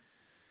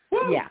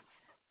 Woo! Yeah.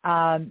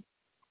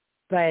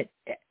 But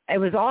it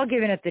was all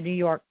given at the New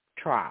York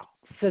trial.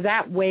 So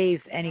that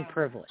waives any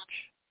privilege.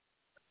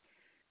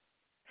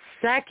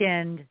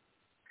 Second,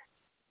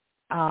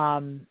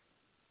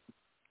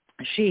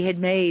 she had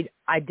made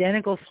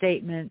identical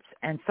statements,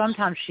 and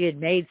sometimes she had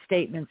made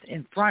statements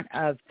in front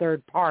of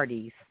third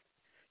parties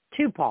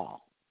to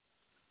Paul.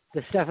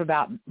 The stuff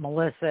about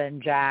Melissa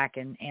and Jack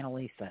and Anna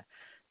Lisa.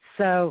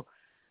 So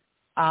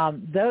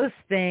those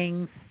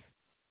things,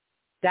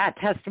 that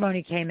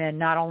testimony came in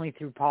not only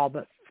through Paul,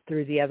 but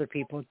through the other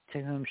people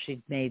to whom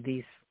she'd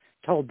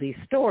told these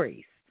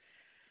stories.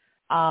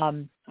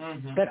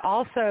 But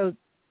also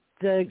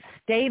the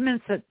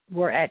statements that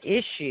were at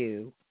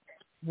issue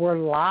were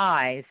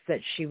lies that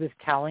she was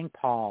telling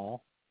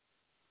Paul,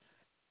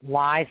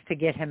 lies to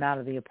get him out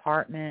of the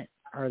apartment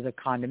or the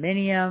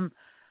condominium,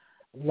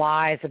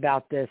 lies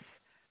about this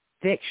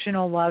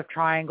fictional love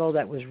triangle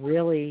that was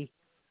really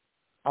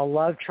a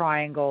love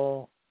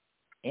triangle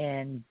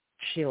in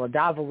Sheila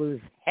Davalloo's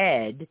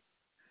head.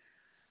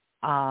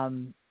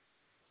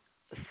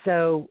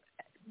 So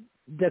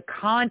the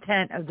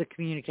content of the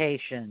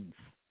communications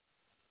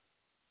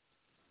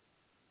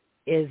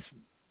is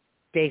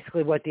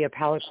basically what the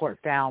appellate court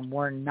found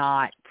were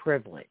not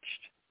privileged.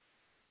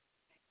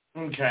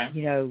 Okay.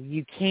 You know,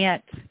 you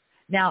can't.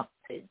 Now,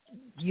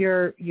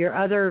 your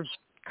other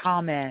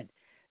comment,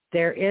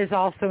 there is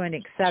also an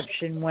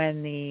exception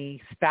when the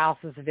spouse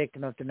is a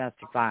victim of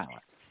domestic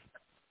violence.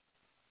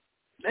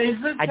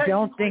 I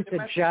don't think the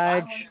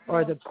judge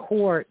or the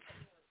courts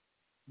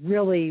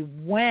really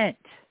went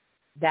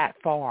that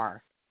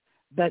far,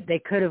 but they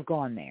could have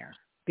gone there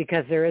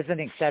because there is an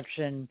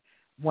exception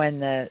when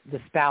the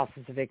spouse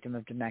is a victim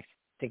of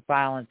domestic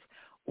violence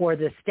or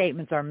the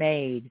statements are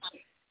made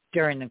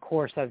during the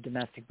course of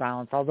domestic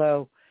violence,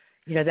 although,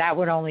 you know, that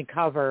would only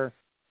cover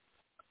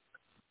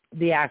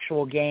the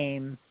actual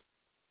game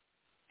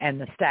and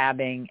the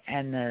stabbing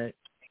and the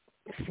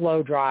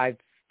slow drive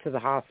to the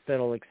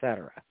hospital, et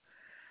cetera.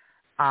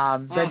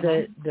 But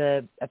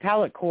the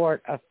appellate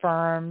court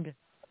affirmed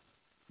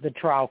the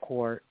trial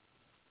court,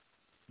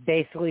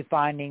 basically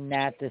finding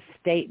that the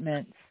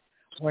statements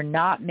were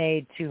not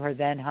made to her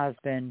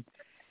then-husband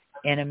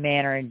in a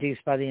manner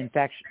induced by the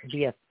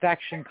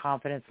affection,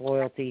 confidence,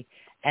 loyalty,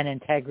 and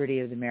integrity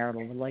of the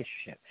marital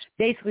relationship.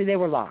 Basically, they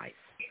were lies.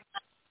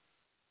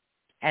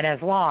 And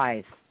as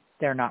lies,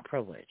 they're not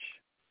privileged.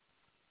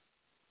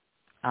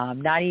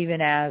 Not even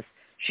as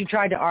she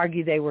tried to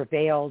argue they were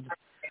veiled.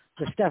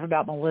 The stuff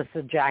about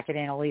Melissa, Jack, and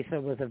Anna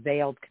Lisa was a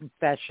veiled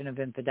confession of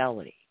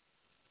infidelity.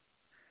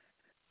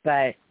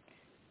 But,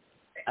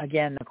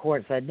 again, the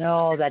court said,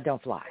 no, that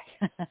don't fly.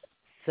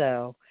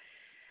 So,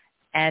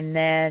 and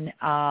then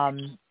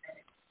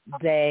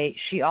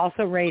she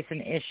also raised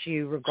an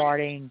issue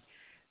regarding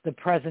the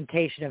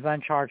presentation of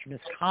uncharged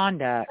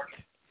misconduct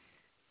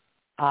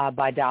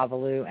by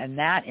Davalloo, and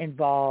that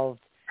involved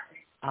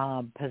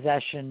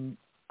possession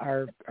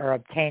or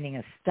obtaining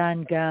a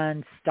stun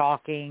gun,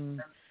 stalking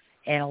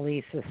Anna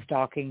Lisa,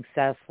 stalking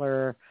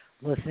Sessler,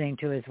 listening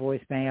to his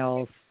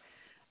voicemails,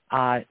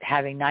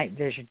 having night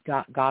vision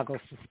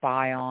goggles to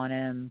spy on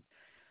him,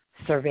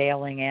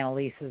 surveilling Anna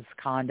Lisa's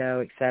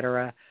condo,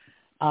 etc.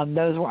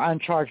 Those were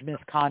uncharged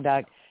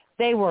misconduct.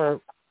 They were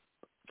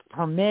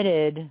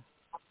permitted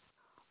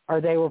or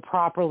they were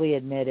properly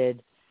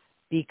admitted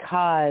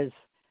because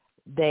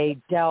they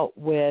dealt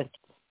with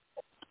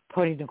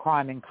putting the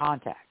crime in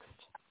context.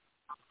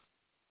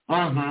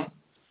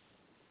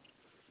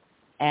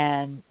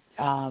 And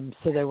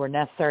so they were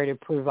necessary to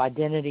prove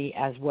identity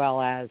as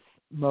well as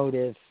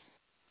motive,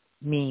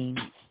 means,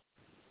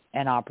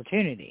 and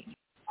opportunity.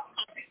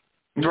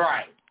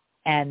 Right.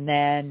 And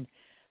then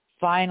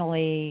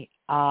finally,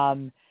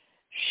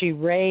 she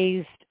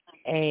raised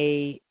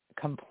a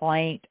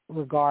complaint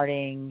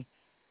regarding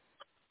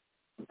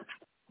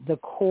the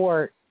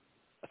court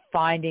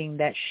finding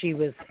that she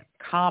was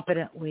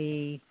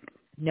competently,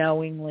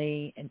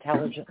 knowingly,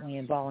 intelligently,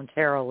 and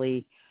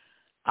voluntarily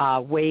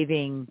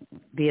waiving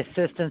the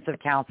assistance of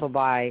counsel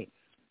by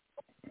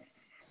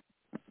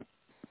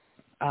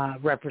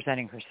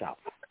representing herself.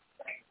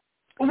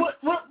 What?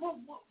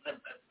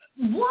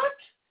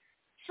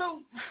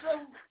 So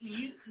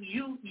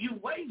you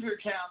waive your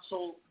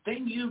counsel,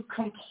 then you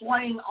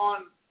complain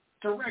on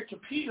direct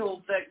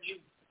appeal that you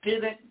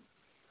didn't,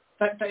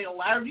 that they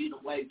allowed you to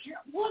waive your,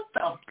 what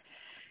the?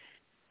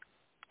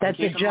 That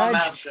the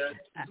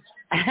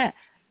judge,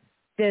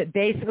 that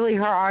basically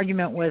her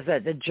argument was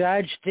that the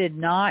judge did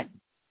not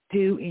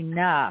do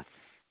enough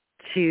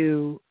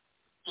to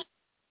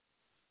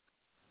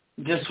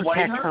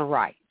protect her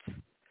rights.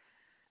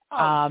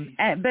 But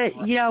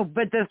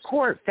the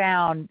court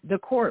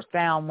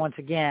found once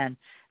again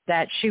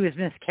that she was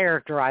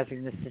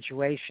mischaracterizing the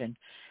situation.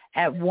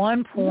 At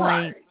one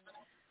point,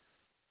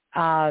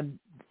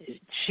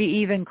 she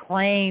even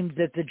claimed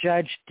that the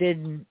judge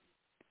didn't.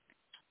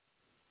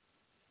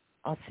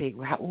 Let's see,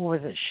 what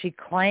was it? She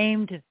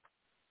claimed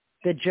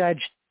the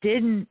judge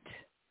didn't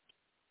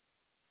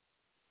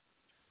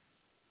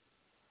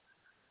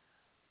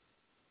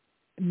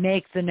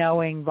make the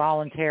knowing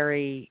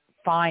voluntary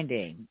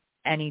finding,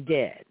 and he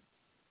did.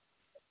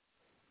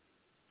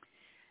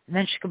 And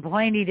then she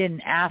complained he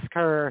didn't ask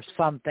her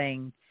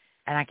something,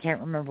 and I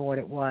can't remember what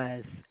it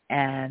was.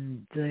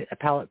 And the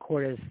appellate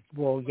court is,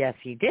 well, yes,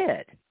 he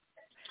did.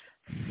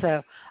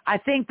 So I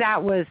think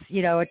that was,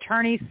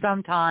 attorneys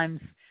sometimes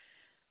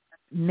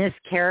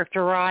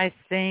mischaracterize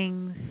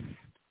things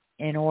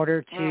in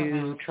order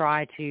to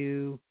try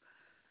to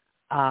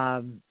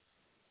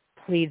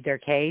plead their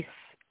case.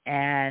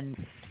 And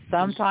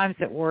sometimes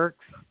it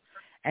works,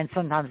 and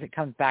sometimes it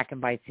comes back and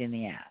bites you in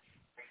the ass.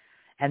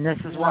 And this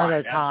is one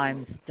of those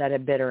times that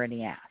it bit her in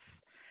the ass.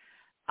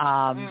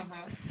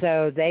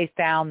 So they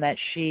found that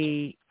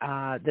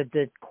that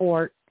the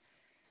court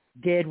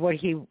did what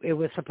it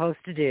was supposed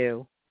to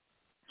do.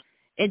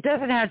 It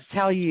doesn't have to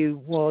tell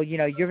you, well,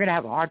 you're going to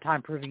have a hard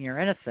time proving your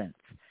innocence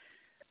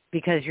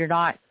because you're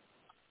not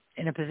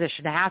in a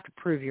position to have to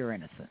prove your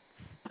innocence.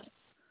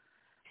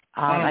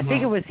 I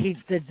think it was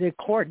the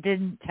court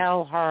didn't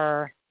tell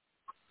her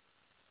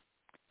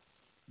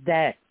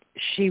that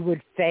she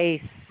would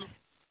face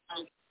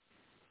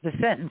the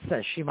sentence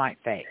that she might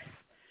face.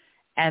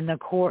 And the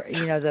court,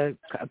 the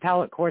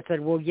appellate court said,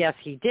 well, yes,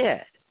 he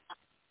did.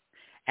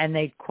 And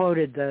they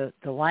quoted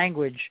the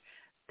language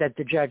that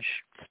the judge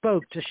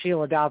spoke to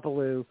Sheila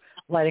Davalloo,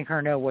 letting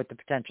her know what the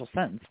potential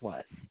sentence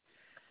was.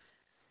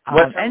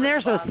 And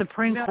there's a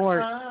Supreme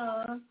Court.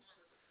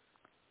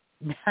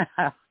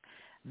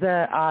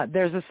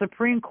 There's a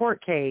Supreme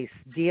Court case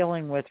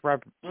dealing with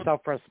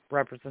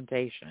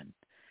self-representation.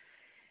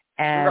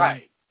 And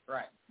right.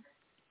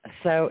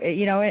 So,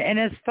 and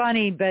it's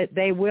funny, but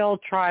they will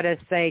try to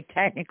say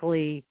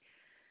technically,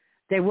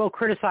 they will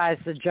criticize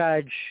the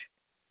judge,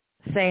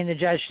 saying the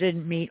judge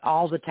didn't meet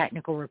all the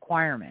technical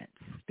requirements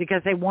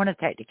because they want a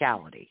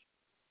technicality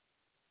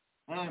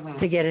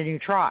to get a new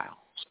trial.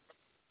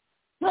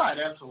 Right,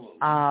 absolutely.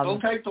 They'll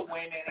take the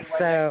win anyway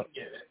they can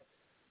get it.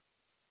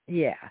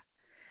 Yeah.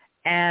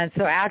 And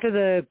so after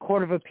the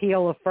Court of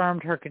Appeal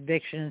affirmed her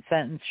conviction and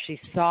sentence, she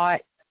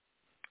sought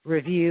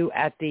review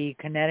at the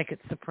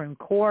Connecticut Supreme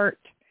Court.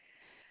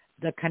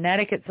 The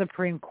Connecticut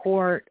Supreme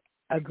Court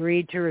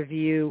agreed to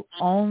review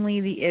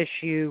only the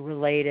issue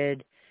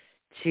related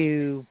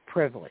to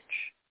privilege.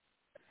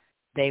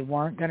 They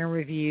weren't going to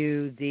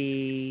review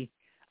the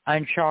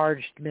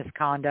uncharged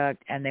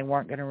misconduct, and they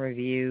weren't going to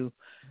review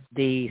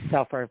the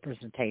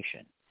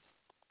self-representation.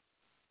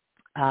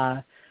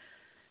 The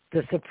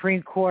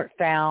Supreme Court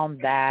found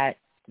that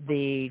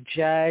the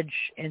judge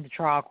in the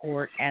trial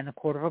court and the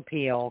Court of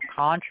Appeal,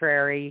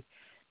 contrary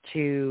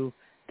to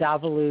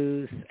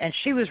Davalloo's, and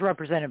she was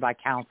represented by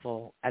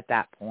counsel at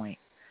that point,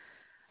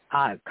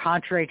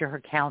 contrary to her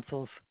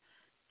counsel's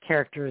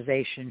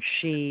characterization,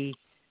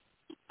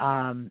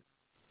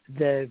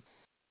 the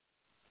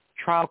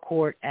trial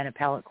court and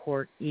appellate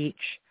court each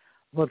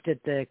looked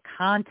at the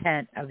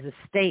content of the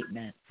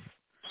statements,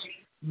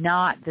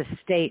 not the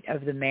state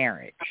of the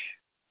marriage,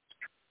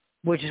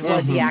 which is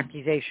what the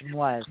accusation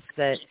was,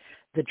 that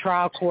the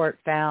trial court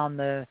found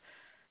the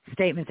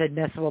statements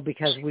admissible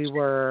because we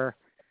were,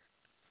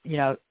 in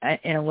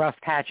a rough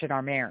patch in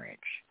our marriage.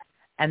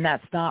 And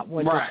that's not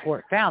what the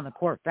court found. The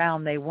court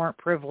found they weren't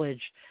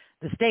privileged.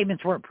 The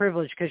statements weren't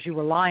privileged because you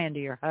were lying to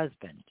your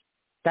husband.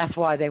 That's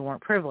why they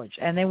weren't privileged.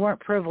 And they weren't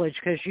privileged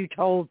because you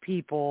told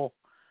people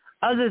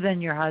other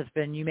than your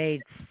husband, you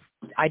made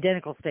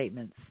identical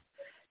statements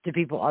to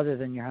people other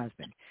than your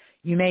husband.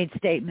 You made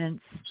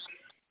statements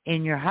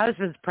in your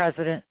husband's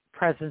presence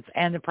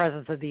and the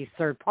presence of these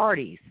third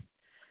parties.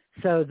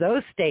 So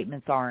those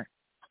statements aren't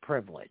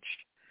privileged.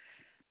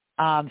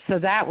 So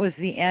that was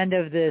the end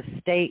of the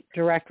state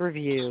direct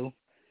review,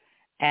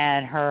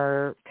 and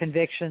her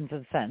convictions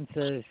and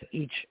sentences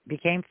each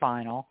became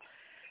final.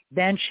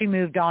 Then she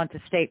moved on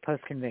to state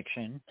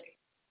post-conviction.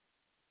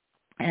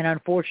 And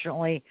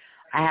unfortunately,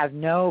 I have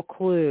no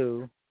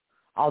clue,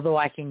 although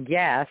I can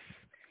guess,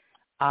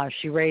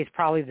 she raised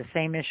probably the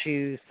same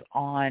issues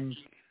on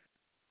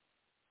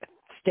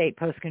state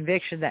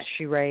post-conviction that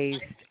she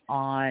raised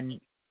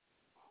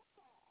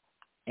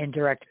in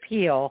direct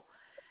appeal,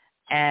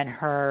 and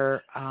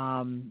her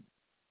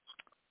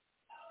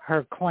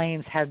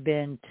claims have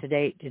been to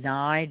date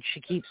denied.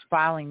 She keeps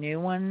filing new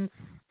ones,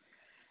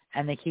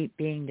 and they keep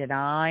being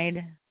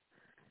denied.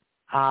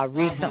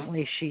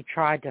 Recently, she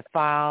tried to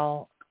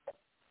file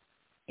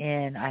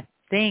in, I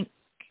think,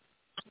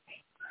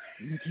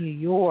 New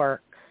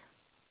York,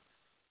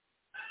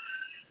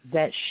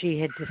 that she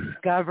had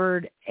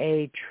discovered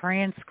a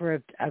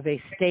transcript of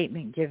a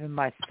statement given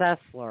by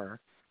Sessler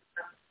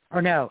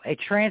a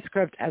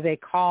transcript of a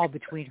call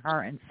between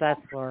her and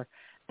Sessler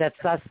that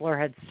Sessler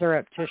had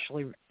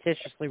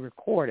surreptitiously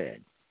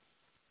recorded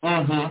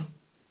prior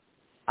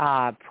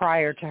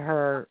to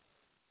her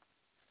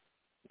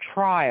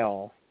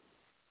trial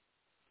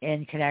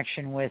in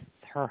connection with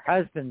her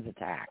husband's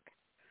attack.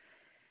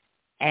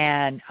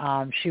 And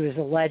she was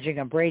alleging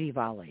a Brady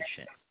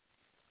violation.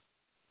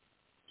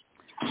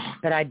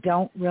 But I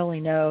don't really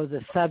know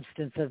the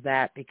substance of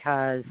that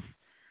because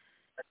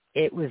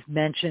it was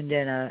mentioned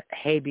in a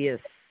habeas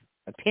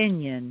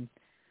opinion,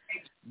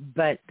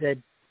 but the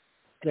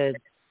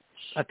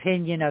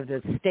opinion of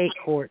the state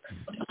courts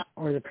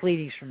or the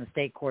pleadings from the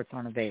state courts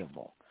aren't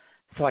available.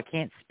 So I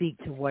can't speak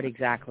to what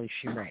exactly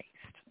she raised.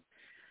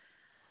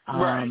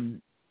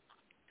 Right.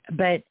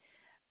 But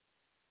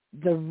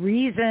the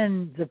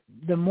reason,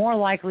 the more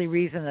likely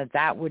reason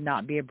that would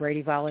not be a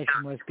Brady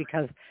violation was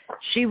because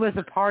she was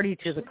a party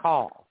to the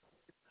call.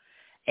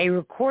 A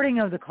recording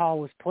of the call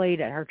was played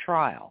at her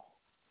trial.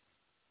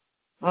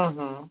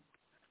 A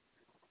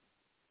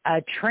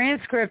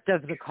transcript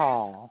of the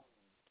call,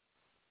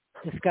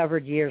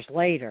 discovered years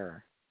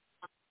later,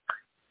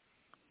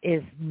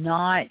 is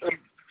not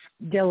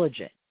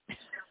diligent.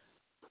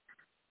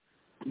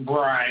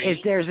 Right. If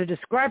there's a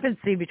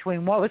discrepancy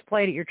between what was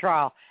played at your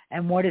trial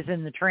and what is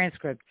in the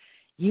transcript,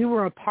 you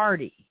were a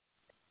party.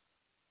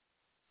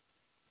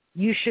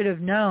 You should have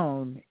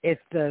known if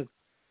the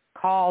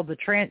call,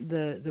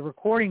 the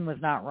recording was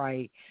not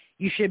right.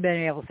 You should have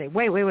been able to say,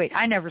 wait,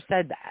 I never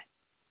said that.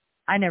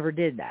 I never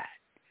did that.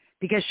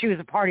 Because she was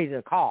a party to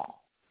the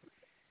call.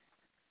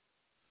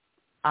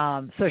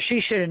 So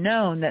she should have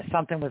known that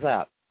something was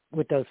up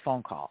with those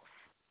phone calls.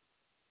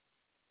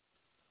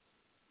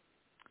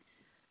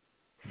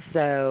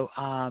 So,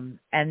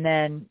 and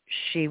then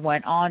she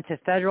went on to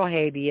federal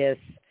habeas.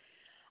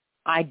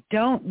 I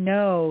don't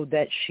know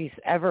that she's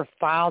ever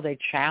filed a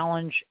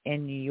challenge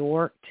in New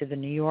York to the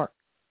New York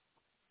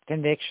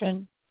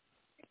conviction.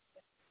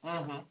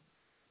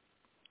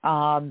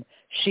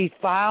 She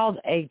filed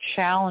a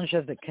challenge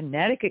of the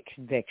Connecticut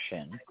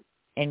conviction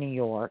in New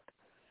York,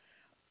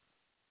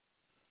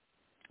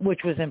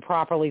 which was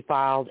improperly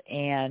filed,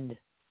 and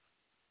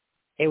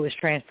it was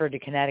transferred to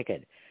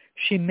Connecticut.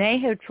 She may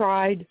have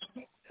tried,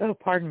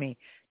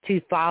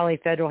 to file a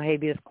federal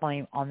habeas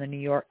claim on the New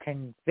York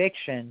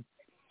conviction,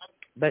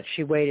 but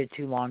she waited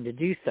too long to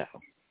do so.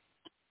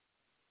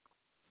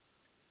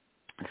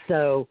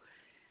 So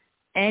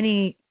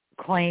any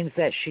claims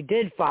that she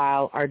did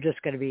file are just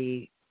going to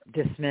be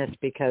dismissed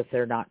because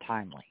they're not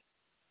timely.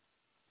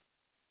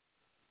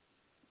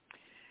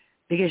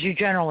 Because you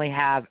generally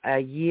have a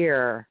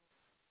year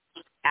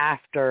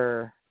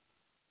after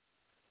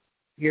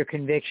your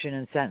conviction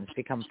and sentence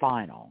become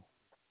final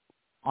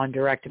on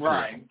direct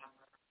appeal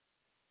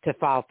to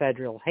file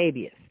federal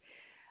habeas,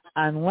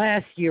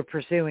 unless you're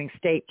pursuing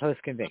state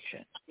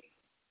post-conviction.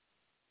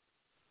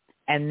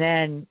 And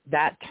then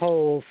that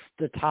tolls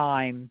the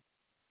time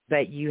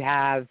that you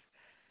have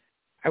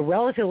a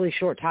relatively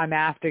short time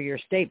after your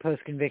state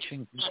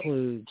post-conviction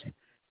concludes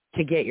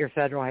to get your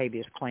federal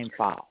habeas claim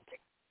filed.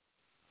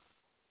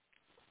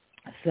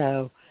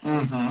 So,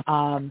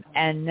 and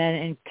then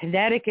in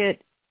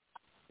Connecticut,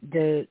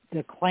 the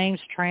claims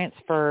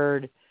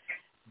transferred,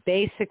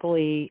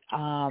 basically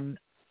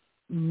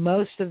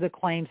most of the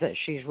claims that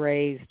she's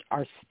raised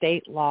are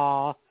state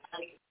law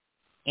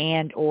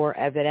and or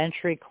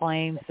evidentiary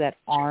claims that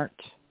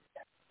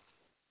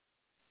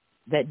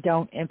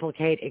don't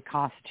implicate a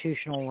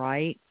constitutional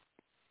right,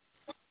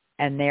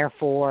 and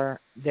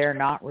therefore they're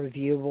not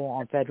reviewable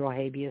on federal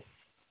habeas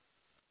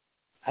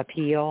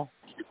appeal.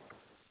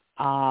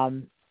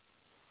 And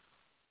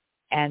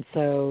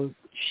so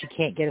she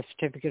can't get a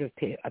certificate of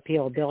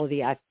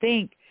appealability. I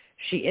think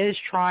she is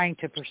trying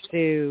to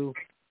pursue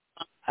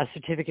a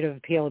certificate of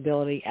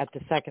appealability at the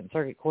Second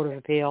Circuit Court of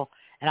Appeal,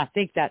 and I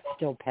think that's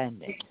still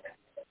pending.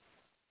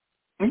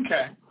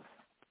 Okay.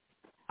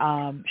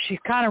 She's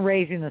kind of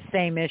raising the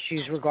same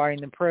issues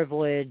regarding the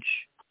privilege.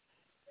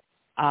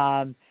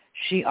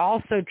 She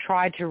also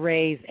tried to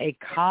raise a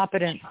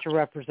competence to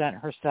represent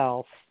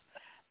herself,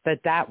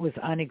 but that was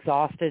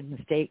unexhausted in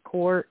state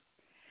court,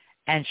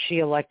 and she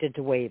elected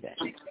to waive it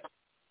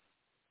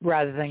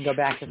rather than go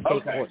back to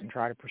state court and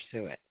try to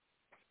pursue it.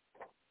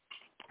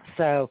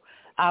 So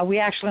we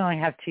actually only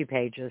have 2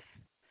 pages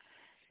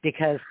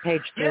because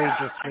page 3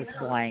 just was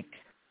blank.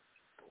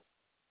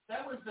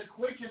 That was the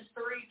quickest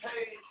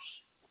 3-page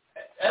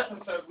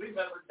episode we've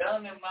ever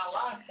done in my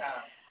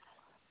lifetime.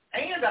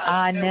 And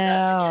I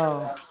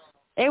know.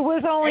 It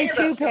was only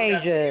 2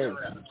 pages.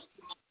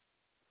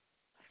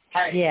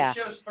 Hey, yeah. It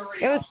shows 3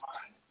 it was, on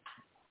mine.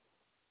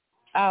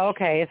 Oh,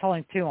 okay. It's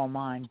only 2 on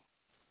mine.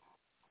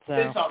 So.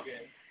 It's all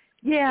good.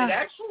 Yeah. It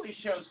actually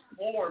shows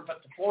 4,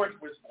 but the 4th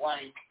was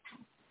blank.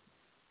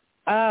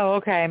 Oh,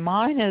 okay.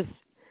 Mine is...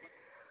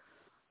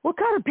 What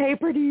kind of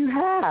paper do you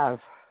have?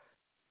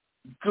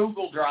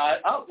 Google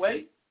Drive. Oh,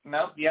 wait.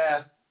 No,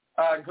 yeah.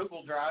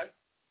 Google Drive.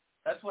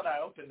 That's what I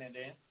opened it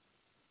in.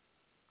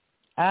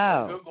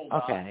 Oh, Google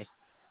Docs. okay.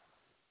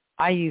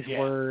 I use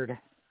Word.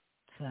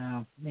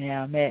 So,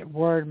 yeah,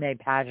 word may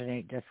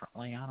paginate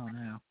differently. I don't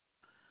know.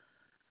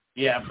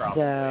 Yeah,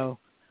 probably. So,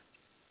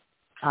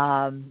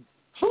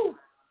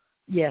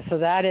 yeah, so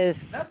that is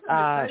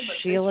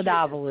Sheila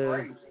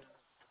Davalloo.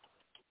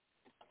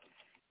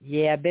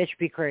 Yeah, bitch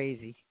be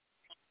crazy.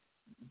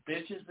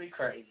 Bitches be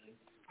crazy.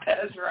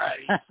 That's right.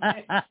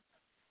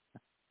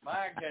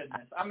 My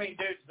goodness. I mean,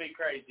 dudes be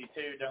crazy,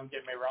 too. Don't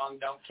get me wrong.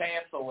 Don't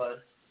cancel us.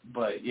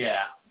 But,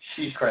 yeah,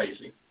 she's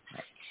crazy.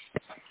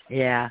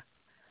 Yeah.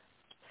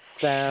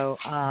 So,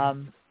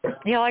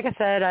 like I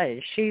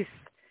said,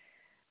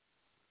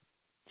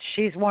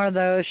 she's one of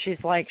those. She's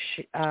like,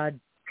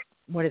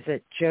 what is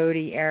it,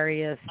 Jodi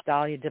Arias,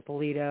 Dahlia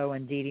DiPolito,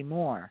 and Dee Dee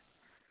Moore.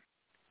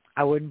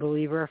 I wouldn't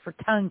believe her if her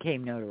tongue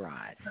came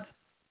notarized.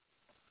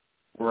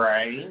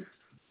 Right.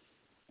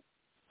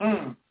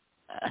 And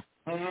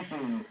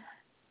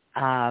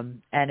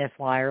if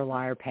Liar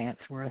Liar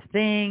Pants were a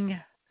thing,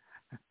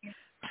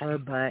 her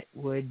butt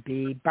would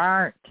be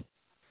burnt.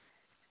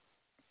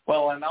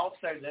 Well, and I'll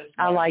say this much,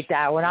 I like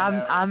that one.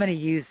 I'm going to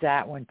use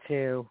that one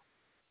too.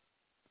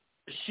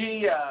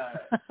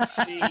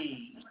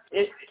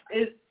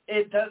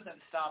 It doesn't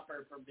stop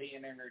her from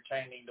being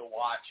entertaining to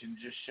watch and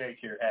just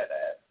shake your head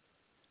at.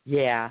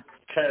 Yeah.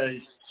 Because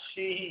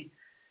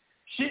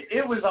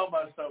it was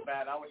almost so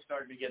bad I was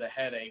starting to get a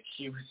headache.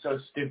 She was so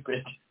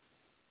stupid.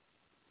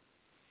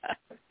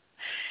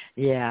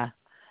 Yeah.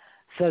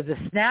 So the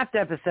Snapped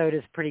episode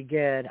is pretty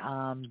good,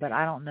 but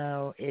I don't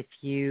know if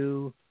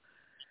you.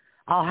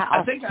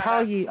 I'll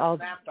tell you. I'll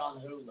Snapped on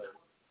Hulu.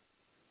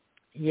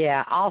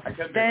 Yeah, I'll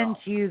send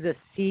you the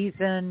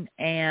season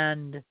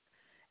and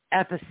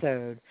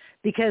episode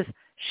because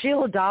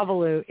Sheila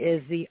Davalloo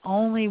is the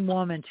only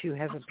woman to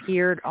have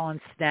appeared on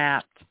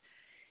Snapped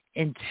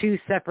in 2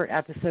 separate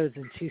episodes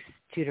in two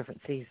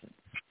different seasons.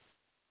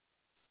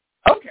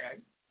 Okay.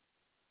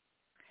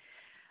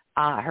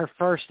 Her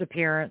first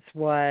appearance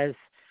was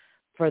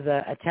for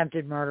the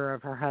attempted murder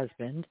of her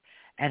husband,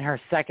 and her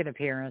second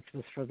appearance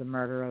was for the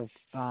murder of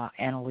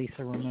Anna Lisa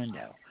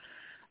Raymundo.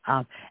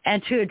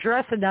 And to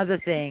address another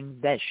thing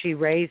that she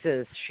raised,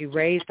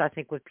 I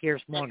think, with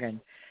Piers Morgan,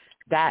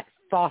 that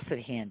faucet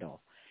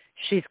handle.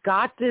 She's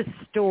got this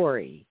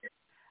story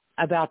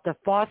about the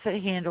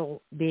faucet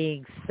handle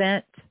being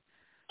sent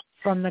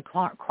from the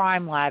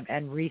crime lab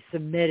and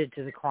resubmitted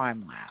to the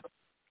crime lab.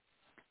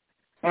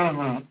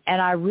 Mm-hmm.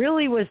 And I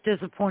really was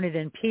disappointed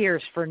in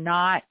Piers for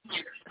not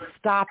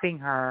stopping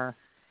her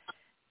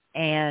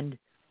and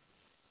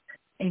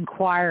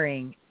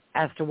inquiring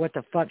as to what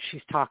the fuck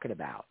she's talking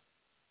about.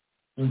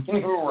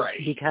 Right.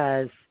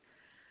 Because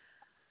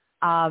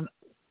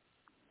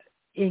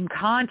in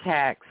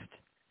context,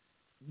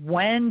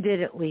 when did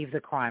it leave the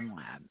crime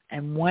lab?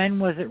 And when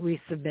was it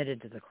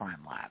resubmitted to the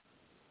crime lab?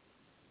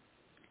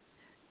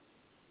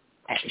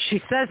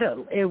 She says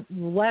it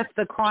left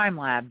the crime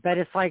lab, but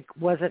it's like,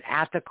 was it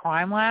at the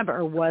crime lab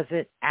or was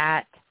it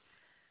at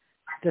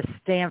the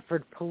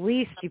Stamford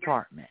Police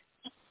Department?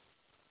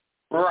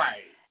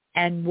 Right.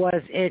 And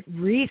was it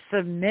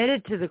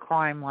resubmitted to the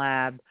crime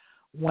lab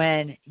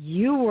when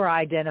you were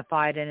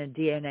identified and a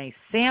DNA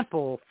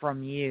sample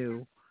from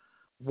you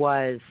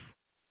was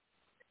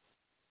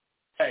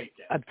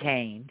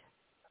obtained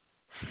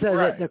so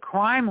that the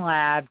crime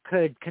lab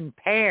could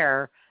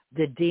compare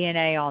the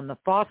DNA on the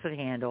faucet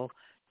handle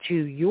to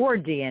your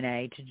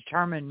DNA to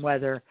determine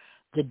whether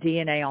the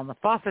DNA on the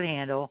faucet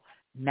handle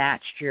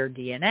matched your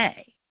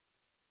DNA?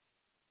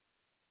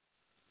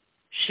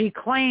 She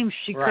claims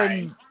she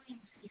couldn't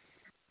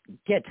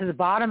get to the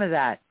bottom of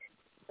that,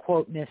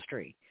 quote,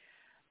 mystery.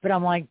 But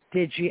I'm like,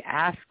 did you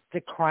ask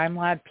the crime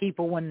lab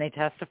people when they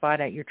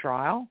testified at your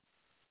trial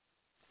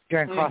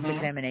during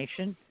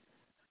cross-examination?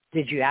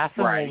 Did you ask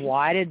them, well,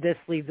 why did this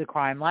leave the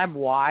crime lab?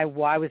 Why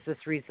was this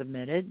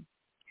resubmitted?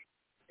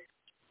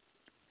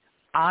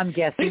 I'm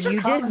guessing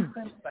you didn't.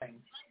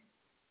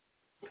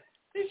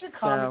 These are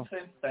common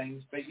sense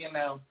things, but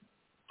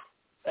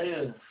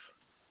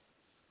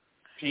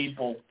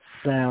people.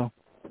 So,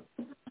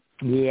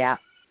 yeah.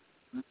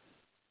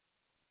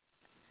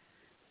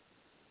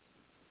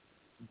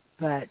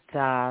 But,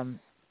 so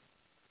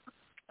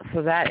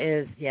that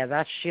is,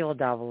 that's Sheila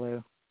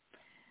Davalloo.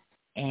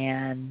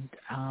 And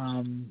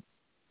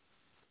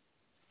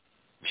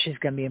she's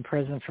going to be in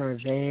prison for a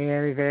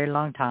very, very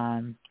long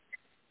time.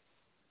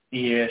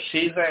 Yeah,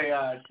 she's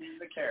a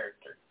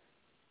character.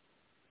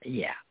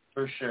 Yeah.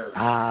 For sure.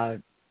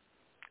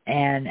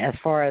 And as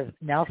far as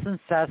Nelson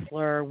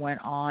Sessler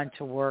went on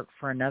to work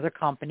for another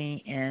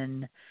company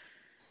and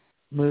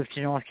moved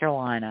to North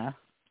Carolina.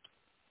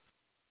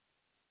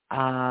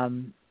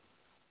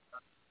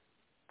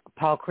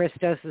 Paul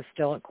Christos is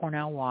still at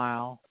Cornell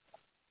Weill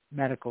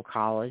Medical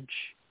College,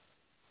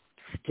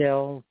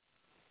 still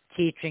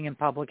teaching in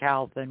public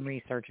health and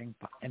researching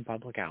in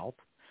public health.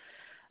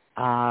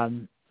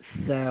 And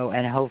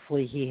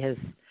hopefully he has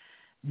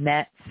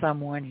met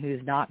someone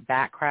who's not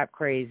bat crap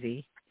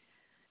crazy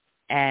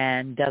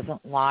and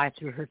doesn't lie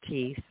through her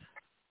teeth,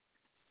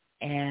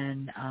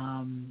 and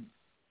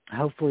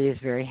hopefully is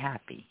very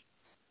happy.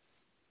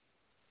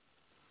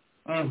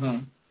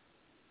 Mm-hmm.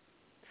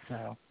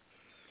 So,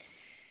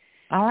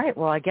 all right.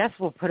 Well, I guess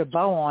we'll put a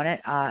bow on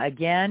it.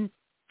 Again,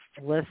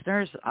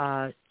 listeners,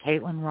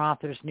 Caitlin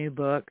Rother's new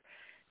book,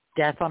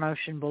 Death on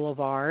Ocean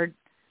Boulevard,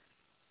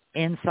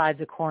 Inside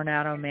the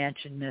Coronado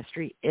Mansion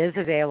Mystery, is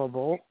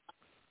available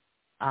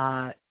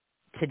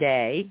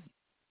today.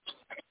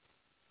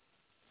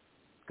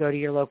 Go to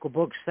your local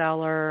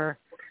bookseller.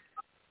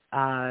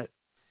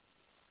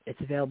 It's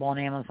available on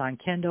Amazon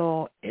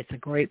Kindle. It's a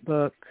great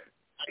book.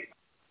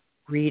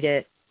 Read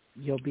it.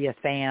 You'll be a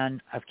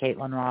fan of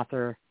Caitlin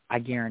Rother, I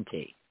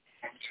guarantee.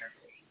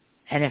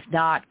 And if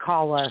not,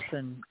 call us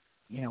and,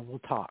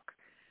 we'll talk.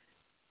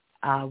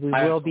 We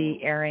will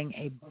be airing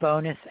a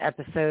bonus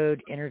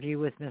episode interview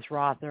with Ms.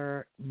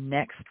 Rother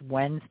next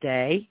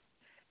Wednesday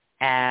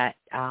at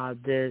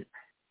the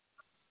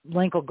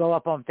link will go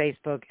up on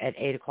Facebook at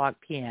 8 o'clock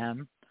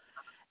p.m.,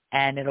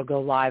 and it'll go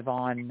live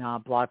on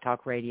Blog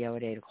Talk Radio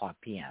at 8 o'clock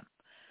p.m.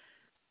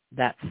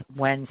 That's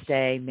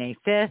Wednesday, May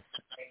 5th,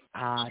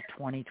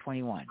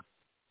 2021.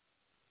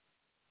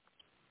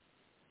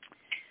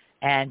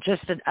 And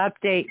just an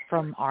update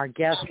from our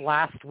guest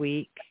last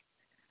week,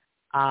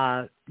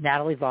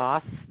 Natalie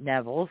Voss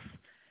Nevels.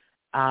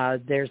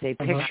 There's a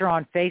picture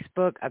on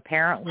Facebook.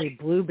 Apparently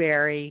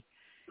Blueberry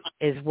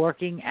is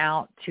working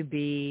out to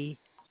be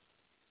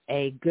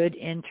a good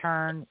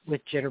intern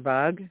with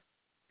Jitterbug.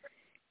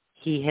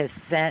 He has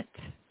sent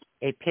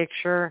a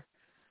picture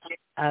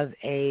of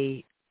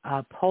a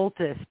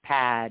poultice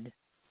pad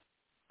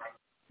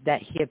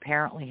that he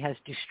apparently has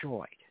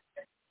destroyed.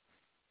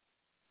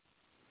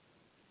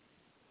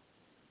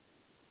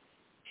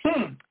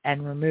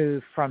 And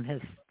removed from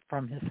his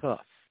hoof.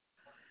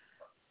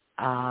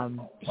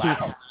 Wow. He's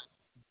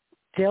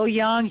still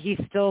young. He's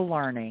still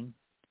learning.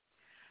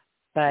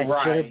 But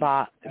right.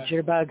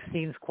 Jitterbug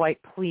seems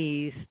quite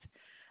pleased.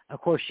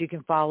 Of course, you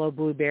can follow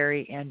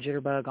Blueberry and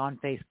Jitterbug on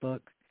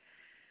Facebook.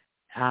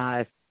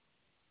 I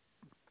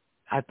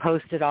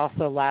posted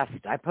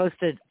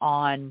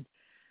on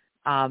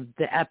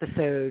the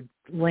episode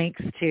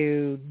links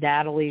to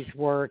Natalie's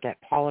work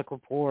at Pollock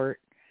Report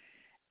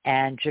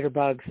and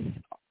Jitterbug's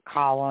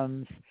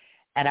columns,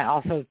 and I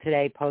also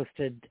today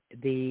posted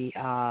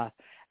a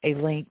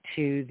link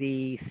to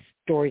the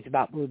stories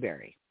about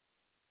Blueberry.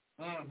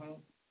 Mm-hmm.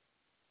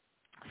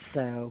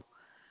 So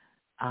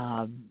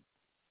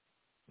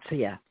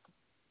yeah.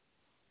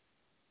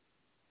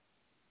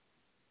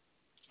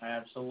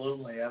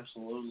 Absolutely.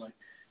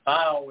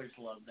 I always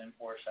love them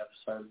horse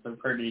episodes.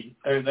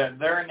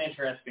 They're an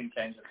interesting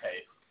change of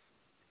pace.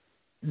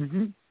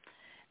 Mm-hmm.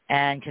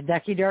 And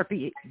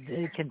the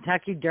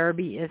Kentucky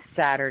Derby is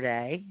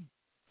Saturday.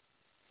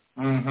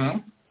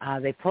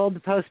 Mm-hmm. They pulled the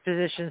post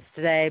positions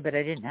today, but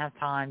I didn't have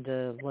time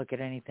to look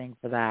at anything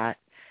for that.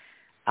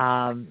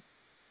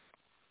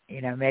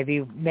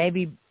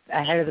 Maybe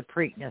ahead of the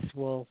Preakness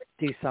we'll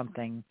do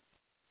something.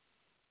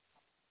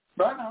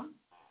 Right on.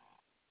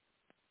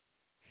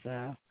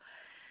 So,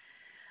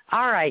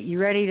 all right, you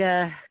ready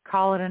to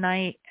call it a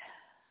night?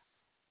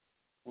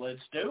 Let's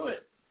do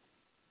it.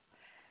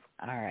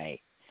 All right.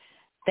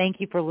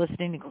 Thank you for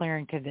listening to Clear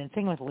and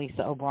Convincing with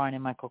Lisa O'Brien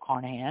and Michael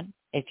Carnahan.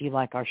 If you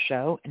like our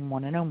show and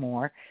want to know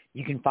more,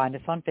 you can find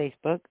us on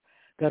Facebook.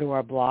 Go to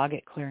our blog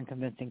at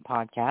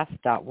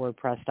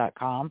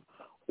clearandconvincingpodcast.wordpress.com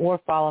or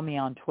follow me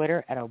on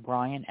Twitter at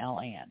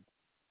O'BrienLN.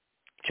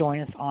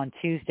 Join us on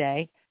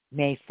Tuesday,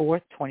 May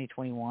 4th,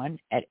 2021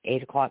 at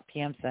 8 o'clock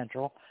p.m.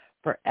 Central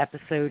for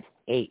Episode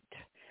 8,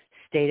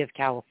 State of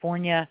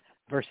California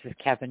versus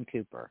Kevin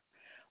Cooper.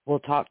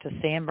 We'll talk to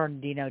San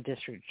Bernardino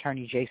District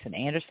Attorney Jason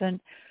Anderson,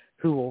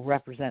 who will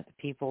represent the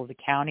people of the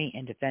county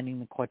in defending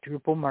the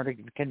quadruple murder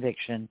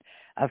conviction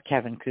of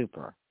Kevin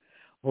Cooper.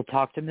 We'll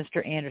talk to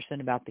Mr. Anderson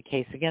about the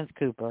case against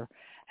Cooper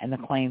and the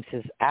claims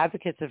his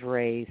advocates have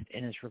raised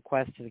in his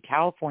request to the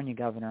California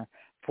governor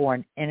for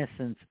an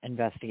innocence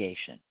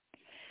investigation.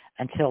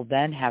 Until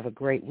then, have a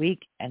great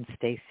week and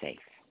stay safe.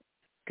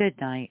 Good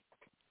night.